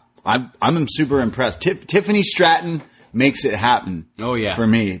 I'm super impressed. Tiffany Stratton makes it happen. Oh yeah, for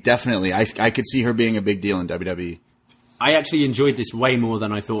me, definitely. I could see her being a big deal in WWE. I actually enjoyed this way more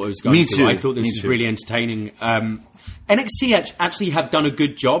than I thought I was going Me to. too. I thought this was really entertaining. NXT actually have done a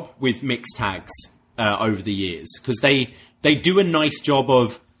good job with mixed tags over the years, because they do a nice job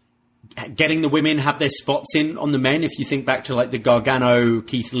of getting the women have their spots in on the men. If you think back to like the Gargano,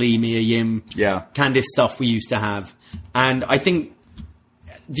 Keith Lee, Mia Yim, Candice stuff we used to have. And I think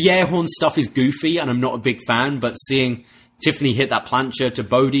the air horn stuff is goofy, and I'm not a big fan. But seeing Tiffany hit that plancha to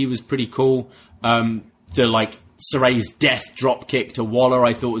Bodhi was pretty cool. The like Saray's death drop kick to Waller,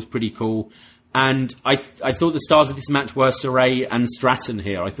 I thought was pretty cool. And I thought the stars of this match were Saray and Stratton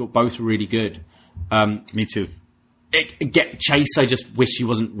here. I thought both were really good. Me too. Chase, I just wish he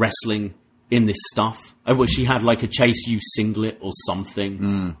wasn't wrestling in this stuff. I wish he had like a Chase U singlet or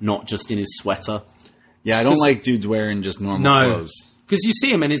something, not just in his sweater. Yeah, I don't like dudes wearing just normal clothes. Because you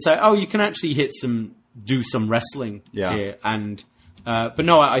see him and it's like, oh, you can actually do some wrestling here. And but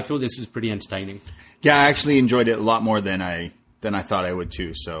no, I thought this was pretty entertaining. Yeah, I actually enjoyed it a lot more than I thought I would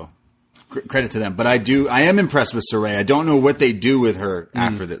too. So credit to them. But I am impressed with Saray. I don't know what they do with her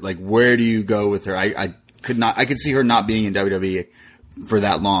after that. Like, where do you go with her? I could see her not being in WWE for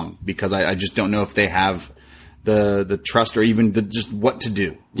that long because I just don't know if they have the trust or even just what to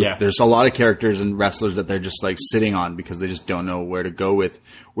do. Yeah. There's a lot of characters and wrestlers that they're just like sitting on because they just don't know where to go with.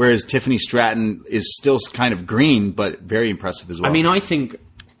 Whereas Tiffany Stratton is still kind of green, but very impressive as well. I mean, I think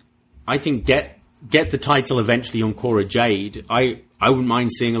get the title eventually on Cora Jade. I wouldn't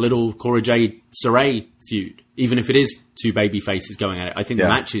mind seeing a little Cora Jade Saray feud, even if it is two baby faces going at it. I think the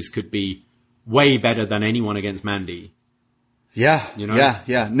matches could be way better than anyone against Mandy. Yeah, you know?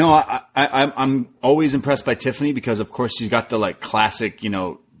 Yeah. No, I'm always impressed by Tiffany because, of course, she's got the like classic,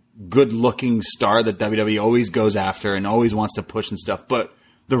 good-looking star that WWE always goes after and always wants to push and stuff. But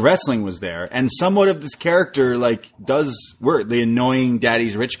the wrestling was there, and somewhat of this character like does work. The annoying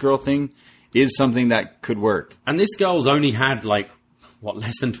daddy's rich girl thing is something that could work. And this girl's only had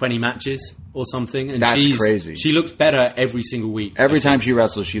less than 20 matches or something. And that's crazy. She looks better every single week. Every time she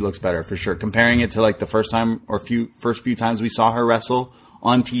wrestles, she looks better for sure. Comparing it to like the first few times we saw her wrestle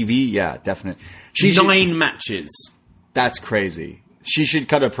on TV, yeah, definitely. 9 matches. That's crazy. She should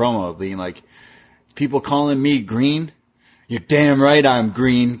cut a promo being like, people calling me green. You're damn right I'm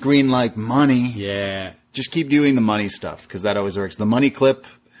green. Green like money. Yeah. Just keep doing the money stuff because that always works. The money clip,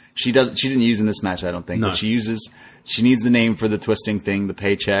 she didn't use in this match, I don't think. No. But she needs the name for the twisting thing, the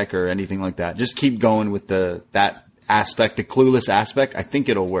paycheck or anything like that. Just keep going with that aspect, the clueless aspect. I think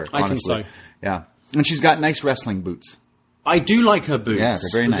it'll work, honestly. I think so. Yeah. And she's got nice wrestling boots. I do like her boots. Yeah, they're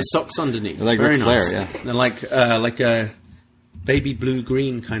very nice. The socks underneath. They're like very Ric Flair, nice. yeah. They're like a baby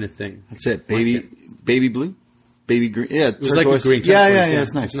blue-green kind of thing. That's it. Baby blue? Baby green. Yeah, it was like a green turquoise. Yeah.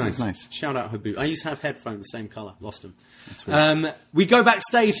 It's nice. It's nice. Shout out her boot. I used to have headphones, same colour. Lost them. That's weird. We go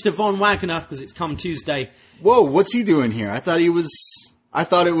backstage to Von Wagner because it's come Tuesday. Whoa, what's he doing here? I thought it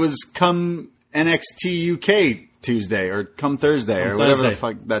was come NXT UK Tuesday or come Thursday or whatever the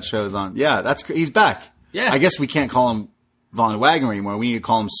fuck that show's on. Yeah, he's back. Yeah. I guess we can't call him Von Wagner anymore. We need to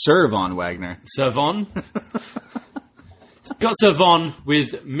call him Sir Von Wagner. Sir Von. Got Sir Von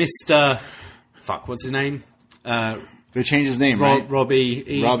with Mr. Fuck, what's his name? They changed his name, right? Robbie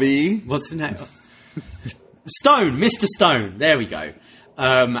E. Robbie E? What's his name? Stone. Mr. Stone. There we go.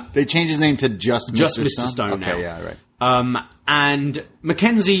 They changed his name to just Mr. Stone now. Okay, yeah, right. And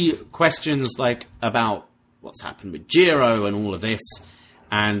Mackenzie questions about what's happened with Jiro and all of this.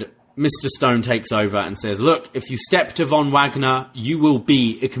 And Mr. Stone takes over and says, look, if you step to Von Wagner, you will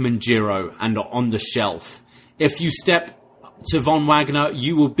be Ikemen Jiro and are on the shelf. If you step to Von Wagner,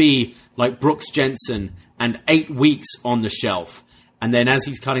 you will be like Brooks Jensen and 8 weeks on the shelf. And then as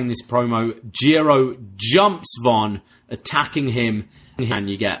he's cutting this promo, Jiro jumps Von, attacking him. And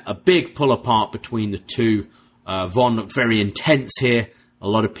you get a big pull apart between the two. Von looked very intense here. A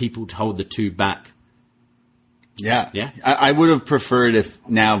lot of people hold the two back. Yeah. I would have preferred if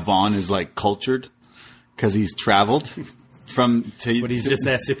now Von is cultured because he's traveled But he's just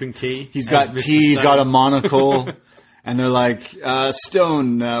there sipping tea. He's got tea. He's got a monocle. And they're like,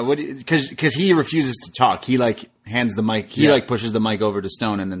 Stone, because he refuses to talk. He hands the mic. He pushes the mic over to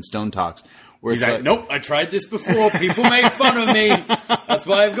Stone and then Stone talks. Where he's like, nope, I tried this before. People made fun of me. That's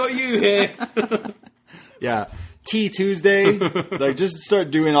why I've got you here. Yeah. Tea Tuesday. Just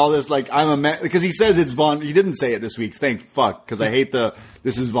start doing all this. I'm a man. Because he says it's Von. He didn't say it this week. Thank fuck. Because I hate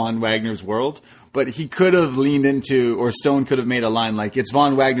this is Von Wagner's world. But he could have leaned into, or Stone could have made a line it's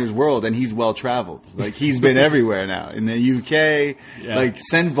Von Wagner's world and he's well traveled. He's been everywhere now. In the UK. Yeah.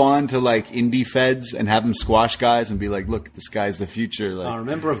 Send Von to indie feds and have him squash guys and be like, look, this guy's the future.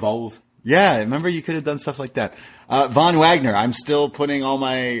 Remember Evolve? Yeah, remember you could have done stuff like that. Von Wagner, I'm still putting all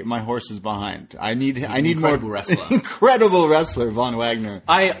my horses behind. I need more wrestler. Incredible wrestler, Von Wagner.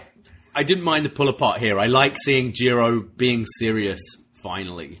 I didn't mind the pull apart here. I like seeing Jiro being serious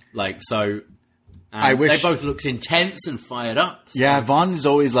finally. I wish they both looked intense and fired up. So. Yeah, Von is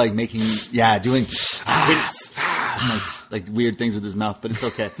always doing like weird things with his mouth, but it's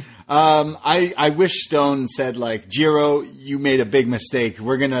okay. I wish Stone said like, Jiro, you made a big mistake.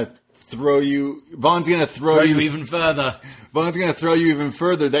 We're gonna throw you. Vaughn's gonna throw you even further. Vaughn's gonna throw you even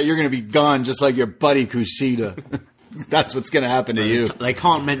further. That you're gonna be gone, just like your buddy Kushida. That's what's gonna happen to you. They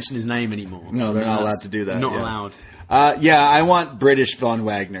can't mention his name anymore. No, they're not allowed to do that. Not allowed. I want British Von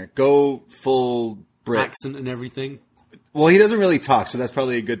Wagner. Go full Brit. Accent and everything. Well, he doesn't really talk, so that's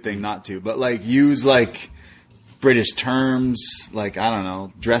probably a good thing not to. But like, use like British terms, like I don't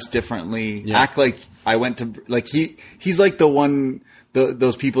know, dress differently, act like I went to like he's like the one.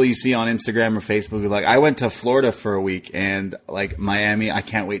 Those people you see on Instagram or Facebook who like, I went to Florida for a week and like Miami, I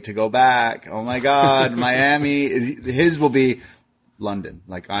can't wait to go back. Oh my God, Miami. His will be London.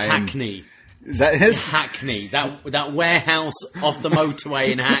 Like Hackney. Is that his? Hackney. That warehouse off the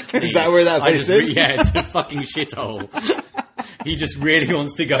motorway in Hackney. Is that where that place is? Yeah, it's a fucking shithole. He just really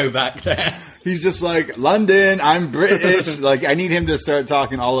wants to go back there. He's just like, London, I'm British. Like, I need him to start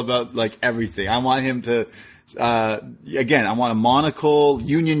talking all about like everything. I want him to... again, I want a monocle,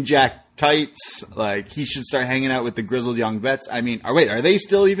 Union Jack tights. Like, he should start hanging out with the grizzled young vets. I mean, are they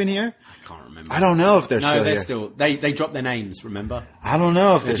still even here? I can't remember. I don't know if they're still they're here. Still. They dropped their names. Remember? I don't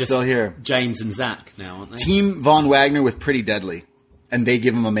know if they're just still here. James and Zach now, aren't they? Team Von Wagner with Pretty Deadly, and they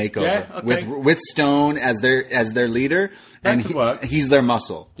give him a makeover. Yeah, okay. with Stone as their leader, That and could work. He's their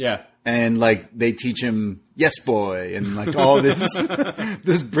muscle. Yeah. And like they teach him yes boy and like all this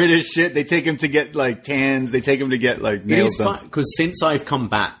this British shit. They take him to get like tans. They take him to get like nails done. Because since I've come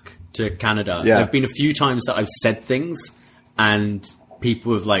back to Canada, Yeah. there have been a few times that I've said things and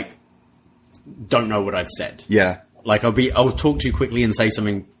people have like don't know what I've said. Yeah. Like I'll talk too quickly and say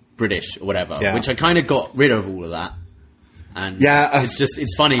something British or whatever, Yeah. which I kind of got rid of all of that. And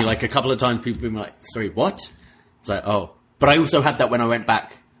it's funny. Like a couple of times people have been like, sorry, what? It's like, oh, but I also had that when I went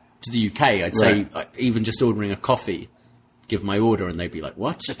back to the UK. I'd say, even just ordering a coffee, give my order and they'd be like,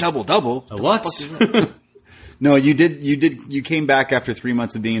 what? A double. A what? No, you came back after 3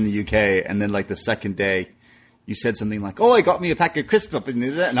 months of being in the UK and then like the second day you said something like, oh, I got me a pack of crisps up in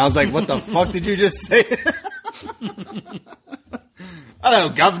there. And I was like, what the fuck did you just say? Hello,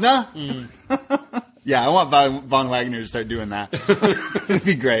 governor. Yeah, I want Von Wagner to start doing that. It'd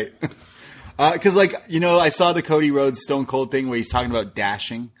be great. Because, like, you know, I saw the Cody Rhodes Stone Cold thing where he's talking about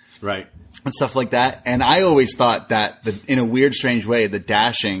dashing. Right. And stuff like that. And I always thought that, in a weird, strange way, the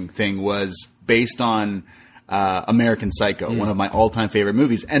dashing thing was based on American Psycho, one of my all-time favorite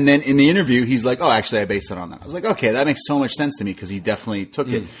movies. And then in the interview, he's like, oh, actually, I based it on that. I was like, okay, that makes so much sense to me because he definitely took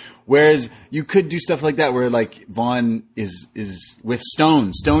it. Whereas you could do stuff like that where, like, Vaughn is with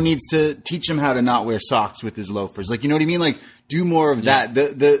Stone. Stone needs to teach him how to not wear socks with his loafers. Like, you know what I mean? Like, do more of that.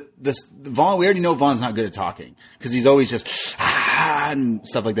 The Vaughn, we already know Vaughn's not good at talking because he's always just, and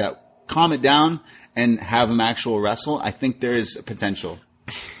stuff like that. Calm it down and have him actual wrestle. I think there is potential.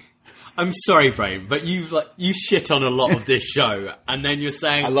 I'm sorry, Brain, but you shit on a lot of this show, and then you're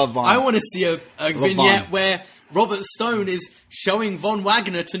saying, I love Vaughn. I want to see a vignette Vaughn. where Robert Stone is showing Von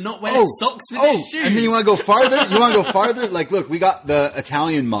Wagner to not wear socks with his shoes. And then you want to go farther? Like, look, we got the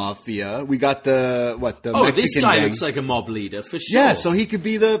Italian mafia. We got the Mexican this guy gang. looks like a mob leader, for sure. Yeah, so he could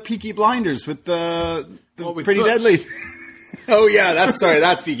be the Peaky Blinders with the with Pretty Butch. Deadly. Oh, yeah,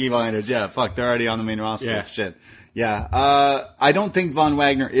 that's Peaky Blinders. Yeah, fuck, they're already on the main roster. Yeah. Shit. Yeah, I don't think Von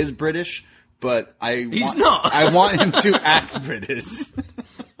Wagner is British, but He's not. I want him to act British.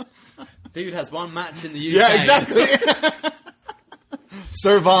 Dude has one match in the UK. Yeah, exactly.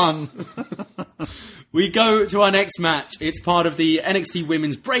 Sir Von. We go to our next match. It's part of the NXT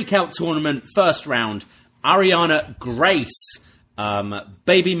Women's Breakout Tournament first round. Ariana Grace,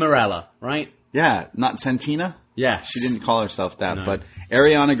 Baby Morella, right? Yeah, not Santina? Yeah. She didn't call herself that, but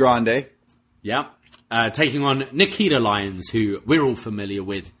Ariana Grande. Yeah. Taking on Nikita Lyons, who we're all familiar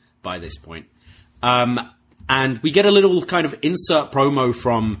with by this point. And we get a little kind of insert promo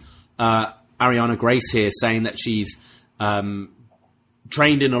from Ariana Grace here saying that she's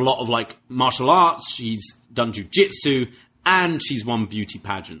trained in a lot of like martial arts. She's done jiu-jitsu and she's won beauty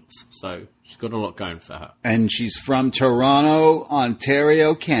pageants. So she's got a lot going for her. And she's from Toronto,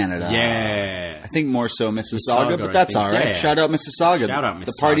 Ontario, Canada. Yeah. I think more so Mississauga, but that's all right. Yeah. Shout out Mississauga. Shout out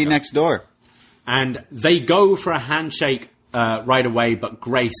The party Mississauga. next door. And they go for a handshake right away, but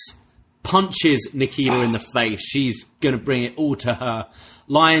Grace punches Nikita in the face. She's going to bring it all to her.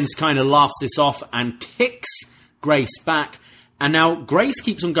 Lyons kind of laughs this off and kicks Grace back. And now Grace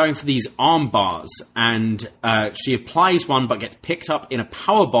keeps on going for these arm bars, and she applies one but gets picked up in a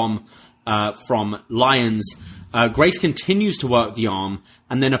powerbomb from Lyons. Grace continues to work the arm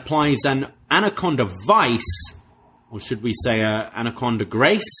and then applies an Anaconda Vice, or should we say Anaconda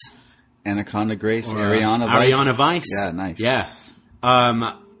Grace? Anaconda Grace, Ariana Vice. Ariana Vice. Yeah, nice. Yeah.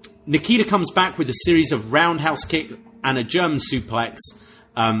 Nikita comes back with a series of roundhouse kick and a German suplex.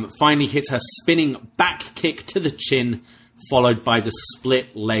 Finally hits her spinning back kick to the chin, followed by the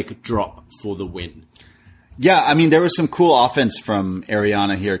split leg drop for the win. Yeah, I mean, there was some cool offense from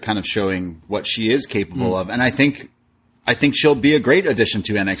Ariana here, kind of showing what she is capable of. And I think she'll be a great addition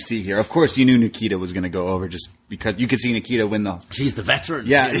to NXT here. Of course, you knew Nikita was going to go over just because you could see Nikita win the... She's the veteran.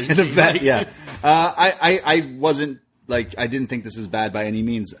 Yeah, the vet, yeah. I wasn't, like, I didn't think this was bad by any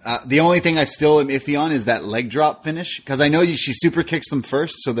means. The only thing I still am iffy on is that leg drop finish, because I know she super kicks them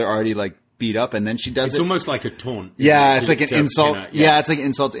first, so they're already, like, beat up, and then she does it's almost like a taunt. Yeah, it's like an insult. Yeah, it's like an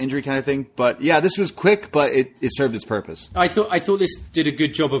insult to injury kind of thing. But yeah, this was quick, but it served its purpose. I thought this did a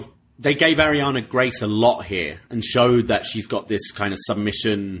good job of... They gave Ariana Grace a lot here and showed that she's got this kind of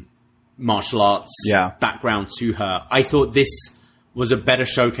submission martial arts background to her. I thought this was a better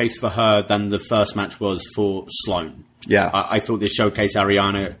showcase for her than the first match was for Sloane. Yeah. I thought this showcased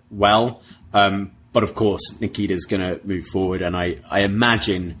Ariana well. But of course, Nikita's going to move forward, and I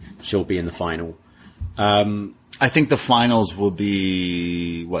imagine she'll be in the final. I think the finals will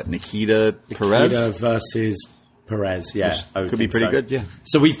be, Nikita Perez? Nikita versus Perez, yeah. Could be pretty good, yeah.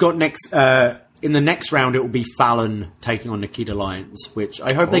 So we've got in the next round, it will be Fallon taking on Nikita Lyons, which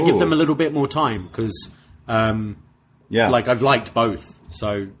I hope they give them a little bit more time, because I've liked both.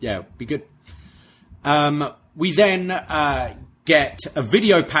 So, yeah, be good. We then... get a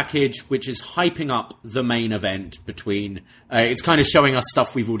video package which is hyping up the main event between... it's kind of showing us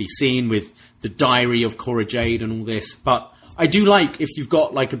stuff we've already seen with the diary of Cora Jade and all this. But I do like, if you've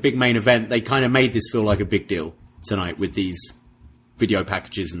got like a big main event, they kind of made this feel like a big deal tonight with these video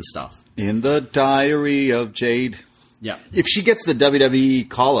packages and stuff. In the diary of Jade. Yeah. If she gets the WWE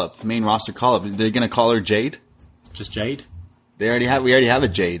call-up, main roster call-up, they're going to call her Jade? Just Jade? We already have a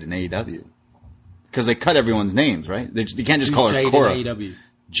Jade in AEW. Because they cut everyone's names, right? You can't just call her Jade Cora. in AEW?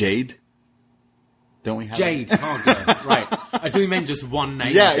 Jade? Don't we have Jade? Oh, God. Right. I thought you meant just one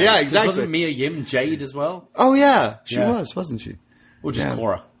name. Yeah, Jade. yeah, exactly. Wasn't Mia Yim Jade as well? Oh, yeah. She was, wasn't she? Or just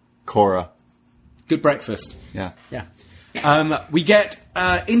Cora? Cora. Good breakfast. Yeah. Yeah. We get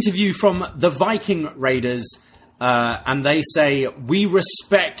interview from the Viking Raiders, and they say, "We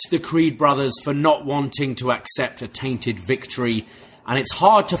respect the Creed brothers for not wanting to accept a tainted victory. And it's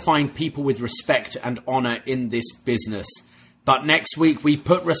hard to find people with respect and honor in this business. But next week, we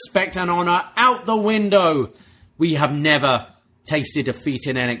put respect and honor out the window. We have never tasted defeat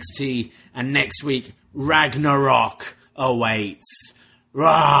in NXT. And next week, Ragnarok awaits."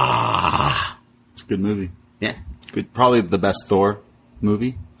 Rah! It's a good movie. Yeah. Good. Probably the best Thor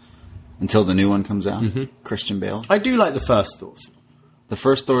movie until the new one comes out. Mm-hmm. Christian Bale. I do like the first Thor. The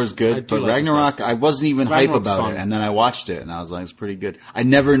first Thor is good, but like Ragnarok, I wasn't even hype about fun. it. And then I watched it, and I was like, it's pretty good. I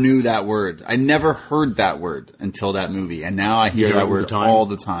never knew that word. I never heard that word until that movie. And now I hear that word all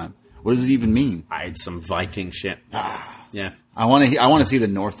the time. What does it even mean? I had some Viking shit. Yeah. I want to see the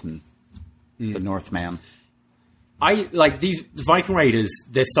Northman. The Northman. I like the Viking Raiders,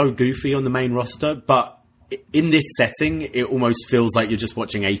 they're so goofy on the main roster, but in this setting, it almost feels like you're just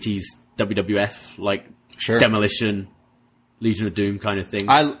watching 80s WWF, like Demolition, Legion of Doom kind of thing.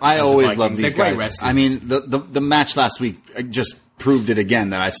 I always love these guys. Wrestlers. I mean, the match last week just proved it again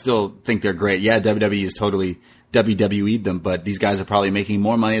that I still think they're great. Yeah, WWE is totally WWE'd them, but these guys are probably making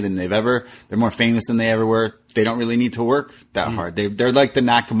more money than they're more famous than they ever were. They don't really need to work that hard. They're like the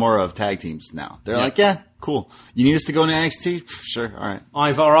Nakamura of tag teams now. They're like, yeah, cool. You need us to go to NXT? Sure, all right.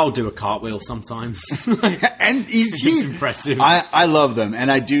 I'll do a cartwheel sometimes. And he's huge. It's impressive. I love them,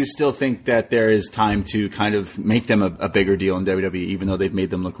 and I do still think that there is time to kind of make them a bigger deal in WWE, even though they've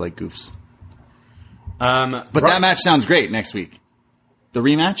made them look like goofs. But that match sounds great next week. The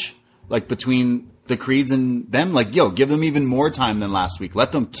rematch, like between the Creeds and them, like, give them even more time than last week.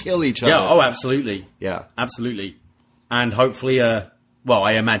 Let them kill each other. Yeah, oh, absolutely. Yeah. Absolutely. And hopefully, I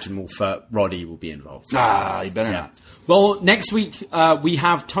imagine Roddy will be involved. You better not. Well, next week, we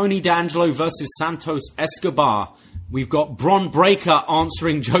have Tony D'Angelo versus Santos Escobar. We've got Bron Breakker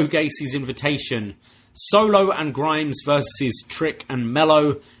answering Joe Gacy's invitation. Solo and Grimes versus Trick and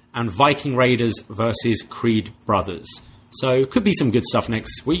Mello. And Viking Raiders versus Creed Brothers. So, could be some good stuff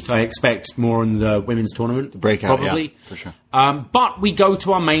next week. I expect more in the women's tournament. The breakout, probably. Yeah, for sure. But we go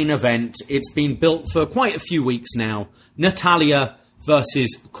to our main event. It's been built for quite a few weeks now. Natalya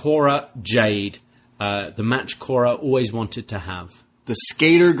versus Cora Jade. The match Cora always wanted to have. The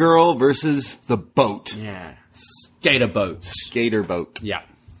skater girl versus the boat. Yeah. Skater boat. Skater boat. Yeah.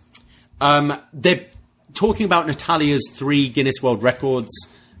 They're talking about Natalya's 3 Guinness World Records.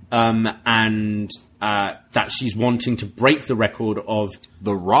 and that she's wanting to break the record of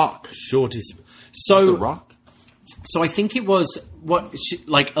The Rock. shortest. So The Rock? So I think it was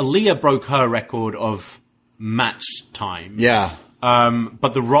Aaliyah broke her record of match time. Yeah.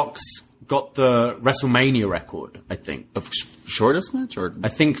 But The Rock's got the WrestleMania record, I think. The shortest match? Or I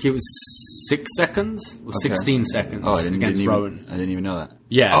think it was 6 seconds or 16 seconds against Rowan. I didn't even know that.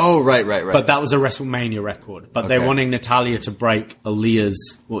 Yeah. Oh, right. But that was a WrestleMania record. But they're wanting Natalya to break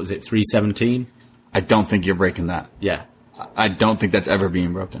Aaliyah's, 317? I don't think you're breaking that. Yeah. I don't think that's ever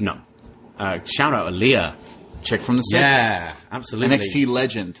being broken. No. Shout out Aaliyah. Chick from the Six. Yeah, absolutely. NXT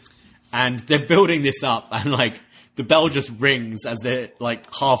legend. And they're building this up, and the bell just rings as they're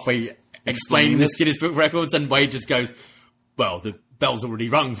halfway explaining the Guinness Book Records, and Wade just goes, "Well, the bell's already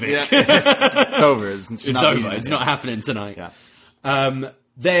rung, Vic. Yeah. It's over. It's over. It's not happening tonight." Yeah.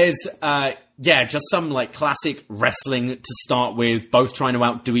 There's just some classic wrestling to start with, both trying to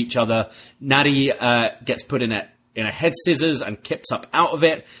outdo each other. Natty gets put in a head scissors and kips up out of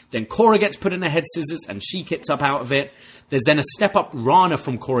it. Then Cora gets put in a head scissors and she kips up out of it. There's then a step up Rana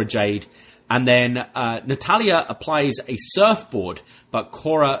from Cora Jade. And then Natalya applies a surfboard, but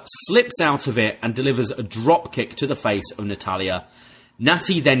Cora slips out of it and delivers a drop kick to the face of Natalya.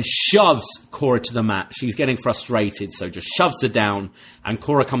 Natty then shoves Cora to the mat. She's getting frustrated, so just shoves her down. And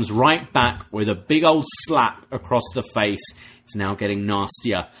Cora comes right back with a big old slap across the face. It's now getting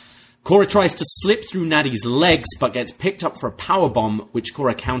nastier. Cora tries to slip through Natty's legs, but gets picked up for a powerbomb, which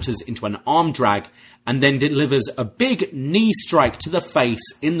Cora counters into an arm drag, and then delivers a big knee strike to the face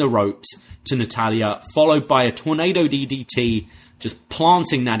in the ropes to Natalya, followed by a tornado DDT, just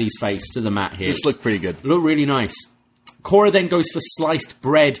planting Natty's face to the mat here. This looked pretty good. Looked really nice. Cora then goes for sliced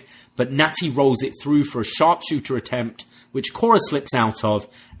bread, but Natty rolls it through for a sharpshooter attempt, which Cora slips out of,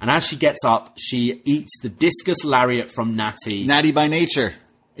 and as she gets up, she eats the discus lariat from Natty. Natty by nature.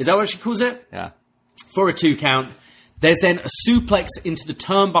 Is that what she calls it? Yeah. For a 2 count. There's then a suplex into the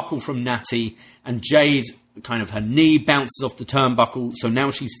turnbuckle from Natty, and Jade, her knee bounces off the turnbuckle, so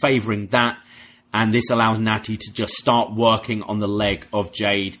now she's favouring that, and this allows Natty to just start working on the leg of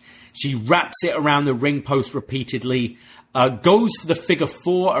Jade. She wraps it around the ring post repeatedly, goes for the figure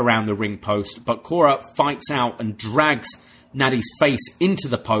 4 around the ring post, but Cora fights out and drags Natty's face into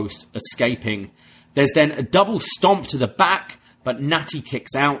the post, escaping. There's then a double stomp to the back, but Natty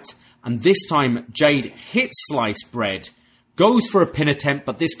kicks out, and this time Jade hits Sliced Bread, goes for a pin attempt,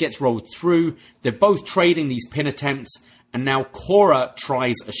 but this gets rolled through. They're both trading these pin attempts, and now Cora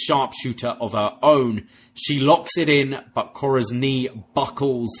tries a sharpshooter of her own. She locks it in, but Cora's knee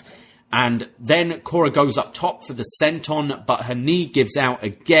buckles, and then Cora goes up top for the senton, but her knee gives out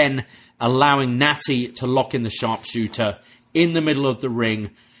again, allowing Natty to lock in the sharpshooter in the middle of the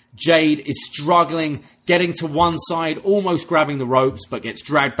ring. Jade is struggling, getting to one side, almost grabbing the ropes, but gets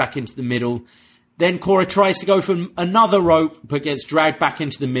dragged back into the middle. Then Cora tries to go for another rope, but gets dragged back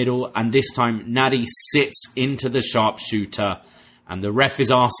into the middle, and this time Natty sits into the sharpshooter. And the ref is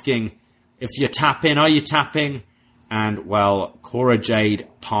asking, if you're tapping, are you tapping? And, well, Cora Jade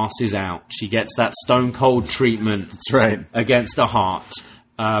passes out. She gets that stone cold treatment. That's right. Against her heart.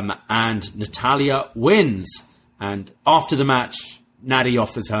 And Natalya wins. And after the match, Natty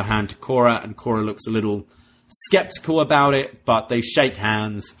offers her hand to Cora, and Cora looks a little skeptical about it, but they shake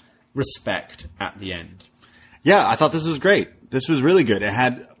hands, respect at the end. Yeah, I thought this was great. This was really good. It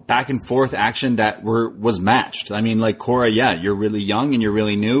had back and forth action that was matched. I mean, Cora, you're really young and you're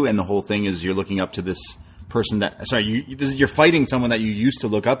really new, and the whole thing is you're looking up to this person you're fighting someone that you used to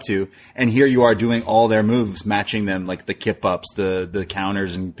look up to, and here you are doing all their moves, matching them, like the kip ups, the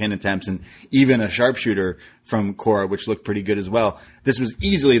counters and pin attempts, and even a sharpshooter from Cora, which looked pretty good as well. This was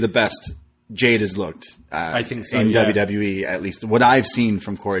easily the best Jade has looked. I think so, in WWE, at least what I've seen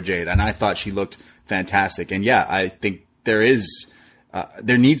from Cora Jade, and I thought she looked fantastic. And I think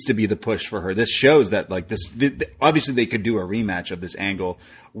there needs to be the push for her. This shows that obviously they could do a rematch of this angle.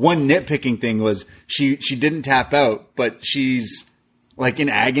 One nitpicking thing was she didn't tap out, but she's in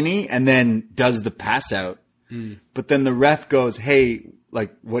agony and then does the pass out. But then the ref goes, "Hey,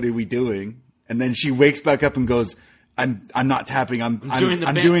 what are we doing?" And then she wakes back up and goes, I'm not tapping. I'm doing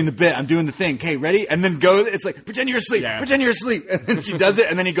the bit. I'm doing the thing. Okay, ready? And then goes. It's pretend you're asleep. Yeah. Pretend you're asleep. And then she does it.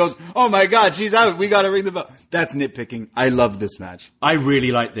 And then he goes, "Oh my God, she's out. We got to ring the bell." That's nitpicking. I love this match. I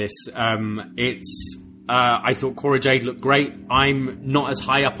really like this. I thought Cora Jade looked great. I'm not as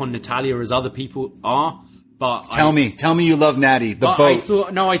high up on Natalya as other people are, but tell me you love Natty. The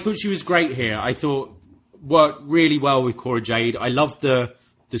boat. I thought she was great here. I thought worked really well with Cora Jade. I loved the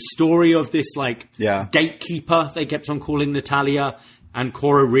story of this gatekeeper they kept on calling Natalya, and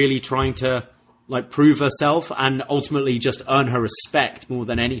Cora really trying to like prove herself and ultimately just earn her respect more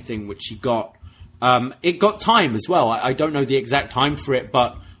than anything, which she got. It got time as well. I don't know the exact time for it,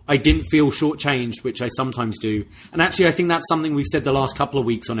 but I didn't feel shortchanged, which I sometimes do. And actually, I think that's something we've said the last couple of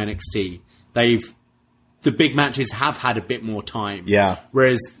weeks on NXT. The big matches have had a bit more time. Yeah.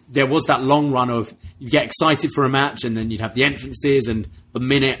 Whereas there was that long run of you get excited for a match and then you'd have the entrances and a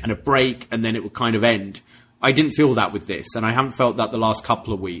minute and a break and then it would kind of end. I didn't feel that with this, and I haven't felt that the last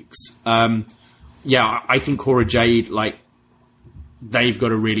couple of weeks. I think Cora Jade, like, they've got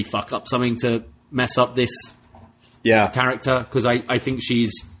to really fuck up something to mess up this character, because I think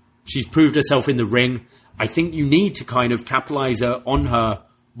she's proved herself in the ring. I think you need to kind of capitalize on her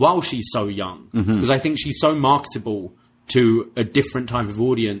while she's so young, because I think she's so marketable to a different type of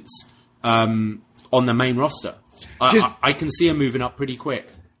audience on the main roster. I can see her moving up pretty quick.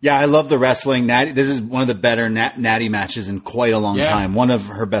 Yeah, I love the wrestling. Natty, this is one of the better Natty matches in quite a long time. One of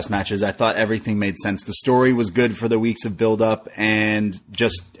her best matches. I thought everything made sense. The story was good for the weeks of build-up and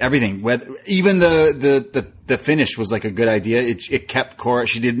just everything. Even the finish was like a good idea. It kept Cora.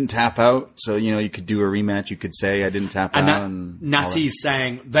 She didn't tap out. So, you could do a rematch. You could say, I didn't tap out. And Natty's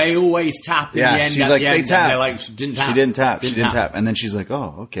saying, they always tap in the end. She's like, they tap. They're like, she didn't tap. She didn't tap. And then she's like,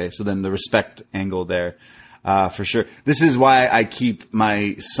 oh, okay. So then the respect angle there. For sure. This is why I keep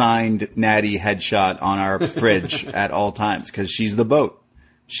my signed Natty headshot on our fridge at all times, because she's the boat.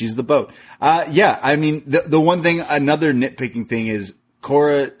 She's the boat. I mean, the one thing, another nitpicking thing is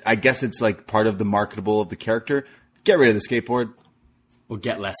Cora, I guess it's like part of the marketable of the character. Get rid of the skateboard. Or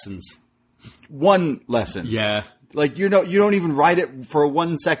get lessons. One lesson. Yeah. Like, you don't even ride it for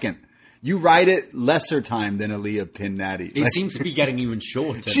 1 second. You ride it lesser time than Aaliyah pinned Natty. It seems to be getting even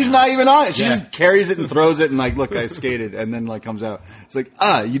shorter. She's not even on it. She just carries it and throws it and like, look, I skated, and then like comes out. It's like,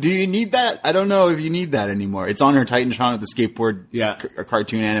 do you need that? I don't know if you need that anymore. It's on her Titantron with the skateboard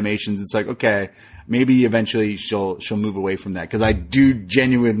cartoon animations. It's like, okay, maybe eventually she'll move away from that, because I do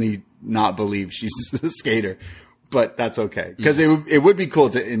genuinely not believe she's a skater, but that's okay, because it would be cool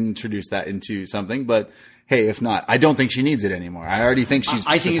to introduce that into something, but. Hey, if not, I don't think she needs it anymore. I already think she's.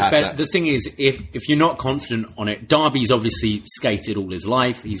 I think it's better. That. The thing is, if you're not confident on it, Darby's obviously skated all his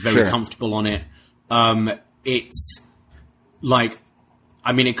life. He's very comfortable on it. It's like,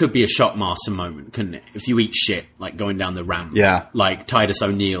 I mean, it could be a Shockmaster moment, couldn't it? If you eat shit, like going down the ramp, like Titus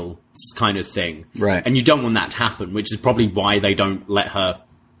O'Neil kind of thing, right? And you don't want that to happen, which is probably why they don't let her,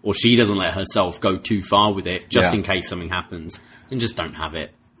 or she doesn't let herself go too far with it, just in case something happens, and just don't have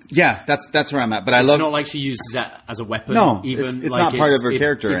it. Yeah, that's where I'm at. But it's not like she uses that as a weapon. No, even it's not part of her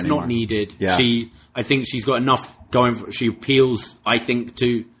character it's anymore. Not needed. Yeah. I think she's got enough going for. She appeals, I think,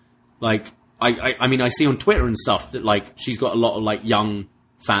 to like. I mean, I see on Twitter and stuff that like she's got a lot of like young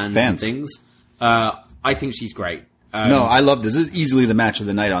fans. And things. I think she's great. No, I love this. This is easily the match of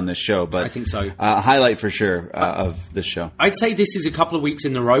the night on this show. But I think so. Highlight for sure of this show. I'd say this is a couple of weeks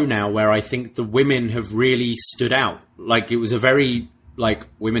in a row now where I think the women have really stood out. Like it was a very like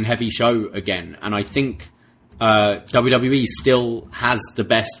women heavy show again, and I think WWE still has the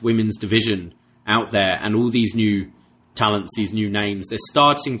best women's division out there, and all these new talents, these new names, they're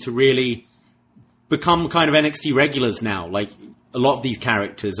starting to really become kind of NXT regulars now. Like a lot of these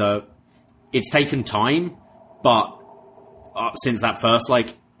characters it's taken time, but since that first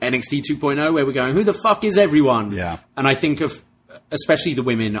like NXT 2.0 where we're going, who the fuck is everyone? Yeah. And I think especially the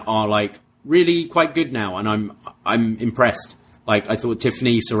women are like really quite good now, and I'm impressed. Like, I thought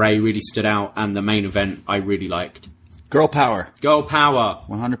Tiffany Saray really stood out, and the main event I really liked. Girl power. Girl power.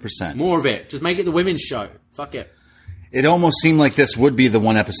 100%. More of it. Just make it the women's show. Fuck it. It almost seemed like this would be the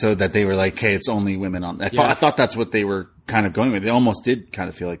one episode that they were like, hey, it's only women on. I thought that's what they were kind of going with. It almost did kind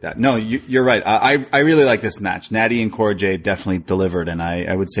of feel like that. No, you're right. I really like this match. Natty and Cora Jade definitely delivered, and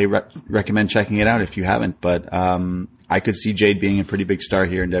I would say recommend checking it out if you haven't. But I could see Jade being a pretty big star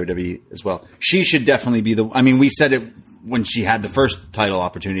here in WWE as well. She should definitely be I mean, we said it when she had the first title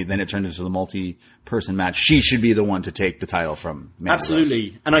opportunity, then it turned into the multi-person match. She should be the one to take the title from Mandy Absolutely.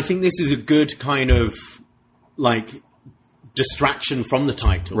 Rose. And I think this is a good kind of, like, distraction from the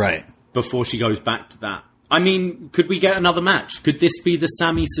title. Right. Before she goes back to that. I mean, could we get another match? Could this be the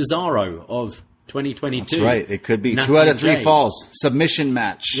Sammy Cesaro of 2022? That's right. It could be. Natty 2 out of 3 Jade. falls. Submission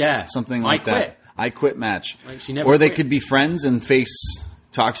match. Yeah. Something like I that. quit. I quit match. Like she never or they quit. could be friends and face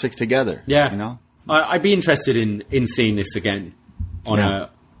Toxic together. Yeah. You know? I'd be interested in seeing this again on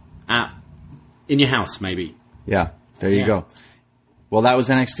in your house, maybe. Yeah, there you go. Well, that was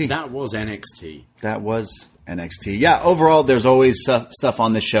NXT. That was NXT. That was NXT. Yeah, overall, there's always stuff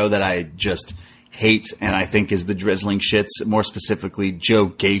on the show that I just hate and I think is the drizzling shits, more specifically Joe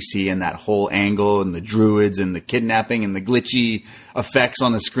Gacy and that whole angle and the druids and the kidnapping and the glitchy effects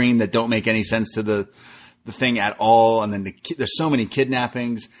on the screen that don't make any sense to the thing at all. And then there's so many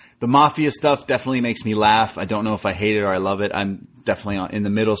kidnappings. The mafia stuff definitely makes me laugh. I don't know if I hate it or I love it. I'm definitely in the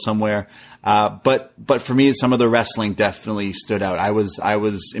middle somewhere. But for me, some of the wrestling definitely stood out. I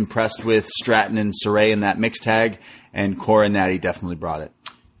was impressed with Stratton and Saray in that mixed tag, and Cora and Natty definitely brought it.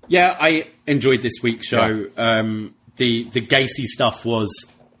 Yeah, I enjoyed this week's show. Yeah. The Gacy stuff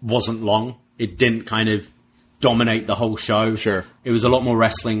wasn't long. It didn't kind of dominate the whole show. Sure. It was a lot more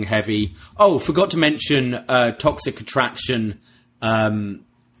wrestling heavy. Oh, forgot to mention Toxic Attraction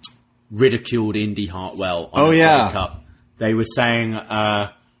ridiculed Indy Hartwell on the Cup. They were saying,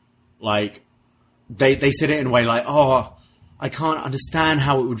 they said it in a way like, oh, I can't understand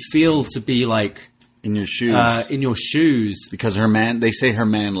how it would feel to be like, in your shoes. Because they say her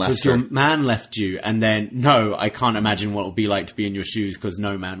man left her. Because your man left you. And then, no, I can't imagine what it would be like to be in your shoes because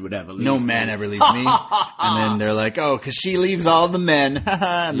no man would ever leave No me. man ever leaves me. And then they're like, oh, because she leaves all the men.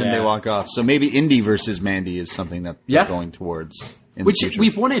 And then they walk off. So maybe Indy versus Mandy is something that they're going towards in the future.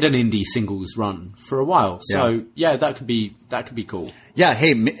 We've wanted an Indy singles run for a while. So, that could be cool. Yeah,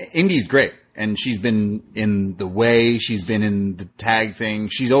 hey, Indy's great. And she's been in the way. She's been in the tag thing.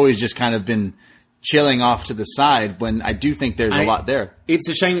 She's always just kind of been chilling off to the side when I do think there's a lot there. It's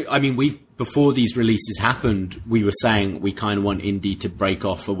a shame. I mean, before these releases happened, we were saying we kind of want Indy to break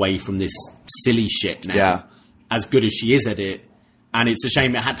off away from this silly shit now. Yeah. As good as she is at it. And it's a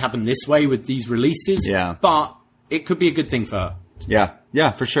shame it had to happen this way with these releases. Yeah. But it could be a good thing for her. Yeah.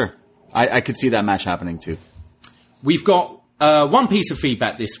 Yeah, for sure. I could see that match happening too. We've got one piece of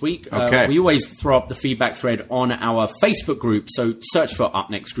feedback this week. Okay. We always throw up the feedback thread on our Facebook group. So search for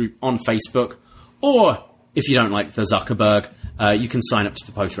upNXT group on Facebook. Or, if you don't like the Zuckerberg, you can sign up to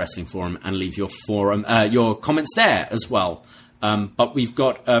the Post Wrestling Forum and leave your comments there as well. But we've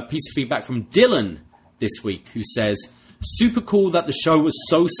got a piece of feedback from Dylan this week who says, super cool that the show was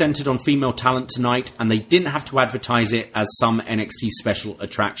so centered on female talent tonight and they didn't have to advertise it as some NXT special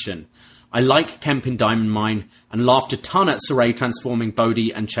attraction. I like Kemp in Diamond Mine and laughed a ton at Saray transforming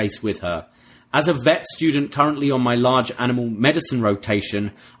Bodhi and Chase with her. As a vet student currently on my large animal medicine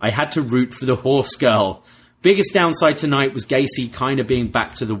rotation, I had to root for the horse girl. Biggest downside tonight was Gacy kind of being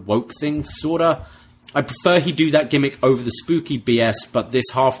back to the woke thing, sorta. I prefer he do that gimmick over the spooky BS, but this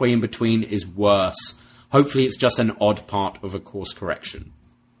halfway in between is worse. Hopefully it's just an odd part of a course correction.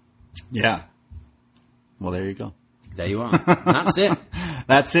 Yeah. Well, there you go. There you are. That's it.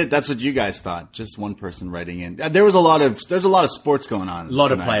 That's it. That's what you guys thought. Just one person writing in. There's a lot of sports going on. A lot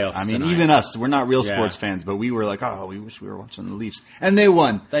tonight. of playoffs. I mean, tonight. Even us, we're not real sports fans, but we were like, oh, we wish we were watching the Leafs, and they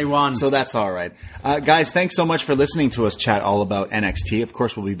won. They won. So that's all right, guys. Thanks so much for listening to us chat all about NXT. Of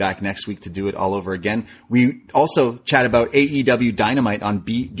course, we'll be back next week to do it all over again. We also chat about AEW Dynamite on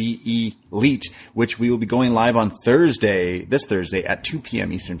BDE Elite, which we will be going live on this Thursday at 2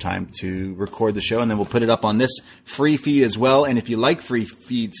 p.m. Eastern Time to record the show, and then we'll put it up on this free feed as well. And if you like free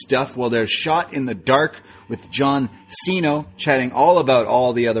feed stuff, well, there's Shot in the Dark with John Cena chatting all about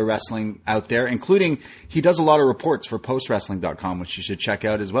all the other wrestling out there, including he does a lot of reports for postwrestling.com, which you should check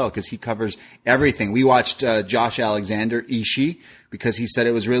out as well because he covers everything. We watched Josh Alexander Ishii because he said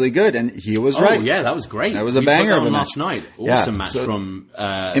it was really good, and he was right. Oh, yeah, that was great. That was a banger of a last night. Awesome match from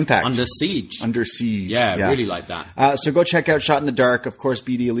Impact. Under Siege. Under Siege. Yeah, really like that. So go check out Shot in the Dark. Of course,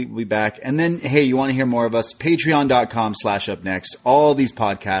 BD Elite will be back. And then, hey, you want to hear more of us? Patreon.com/upNXT. All these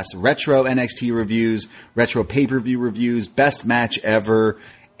podcasts, retro NXT reviews, retro pay-per-view reviews, best match ever.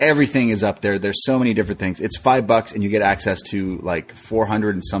 Everything is up there. There's so many different things. It's $5 and you get access to like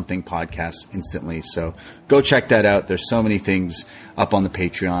 400 and something podcasts instantly. So go check that out. There's so many things up on the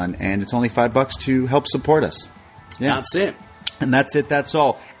Patreon, and it's only $5 to help support us. Yeah. That's it. And that's it. That's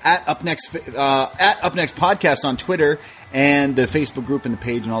all. At upNXT Podcast on Twitter and the Facebook group and the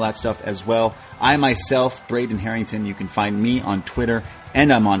page and all that stuff as well. I myself, Braden Harrington, you can find me on Twitter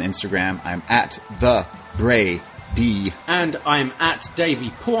and I'm on Instagram. I'm at the Bray D. And I'm at Davey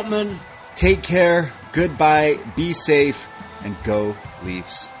Portman. Take care, goodbye, be safe, and go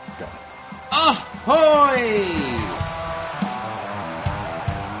Leafs, go. Ahoy!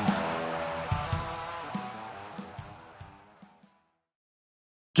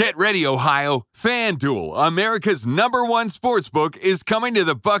 Get ready, Ohio. FanDuel, America's #1 sportsbook, is coming to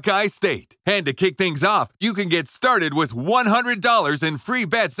the Buckeye State. And to kick things off, you can get started with $100 in free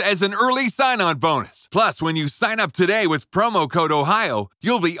bets as an early sign-on bonus. Plus, when you sign up today with promo code OHIO,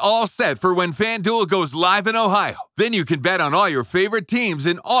 you'll be all set for when FanDuel goes live in Ohio. Then you can bet on all your favorite teams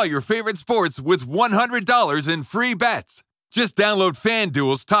and all your favorite sports with $100 in free bets. Just download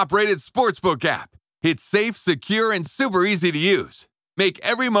FanDuel's top-rated sportsbook app. It's safe, secure, and super easy to use. Make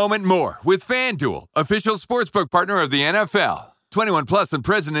every moment more with FanDuel, official sportsbook partner of the NFL. 21 plus and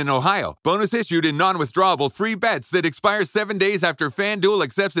present in Ohio. Bonus issued in non-withdrawable free bets that expire 7 days after FanDuel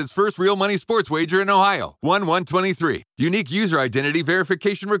accepts its first real money sports wager in Ohio. 1/1/23. Unique user identity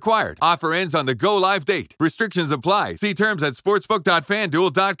verification required. Offer ends on the go-live date. Restrictions apply. See terms at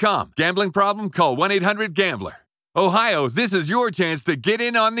sportsbook.fanduel.com. Gambling problem? Call 1-800-GAMBLER. Ohio, this is your chance to get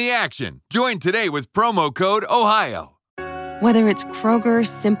in on the action. Join today with promo code OHIO. Whether it's Kroger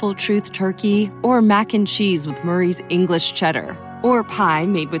Simple Truth Turkey or mac and cheese with Murray's English Cheddar or pie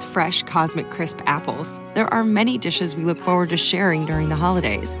made with fresh Cosmic Crisp apples, there are many dishes we look forward to sharing during the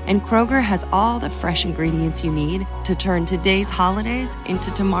holidays. And Kroger has all the fresh ingredients you need to turn today's holidays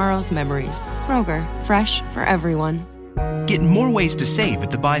into tomorrow's memories. Kroger, fresh for everyone. Get more ways to save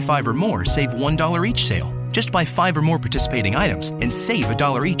at the Buy 5 or More Save $1 each sale. Just buy 5 or more participating items and save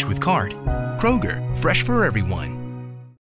 $1 each with card. Kroger, fresh for everyone.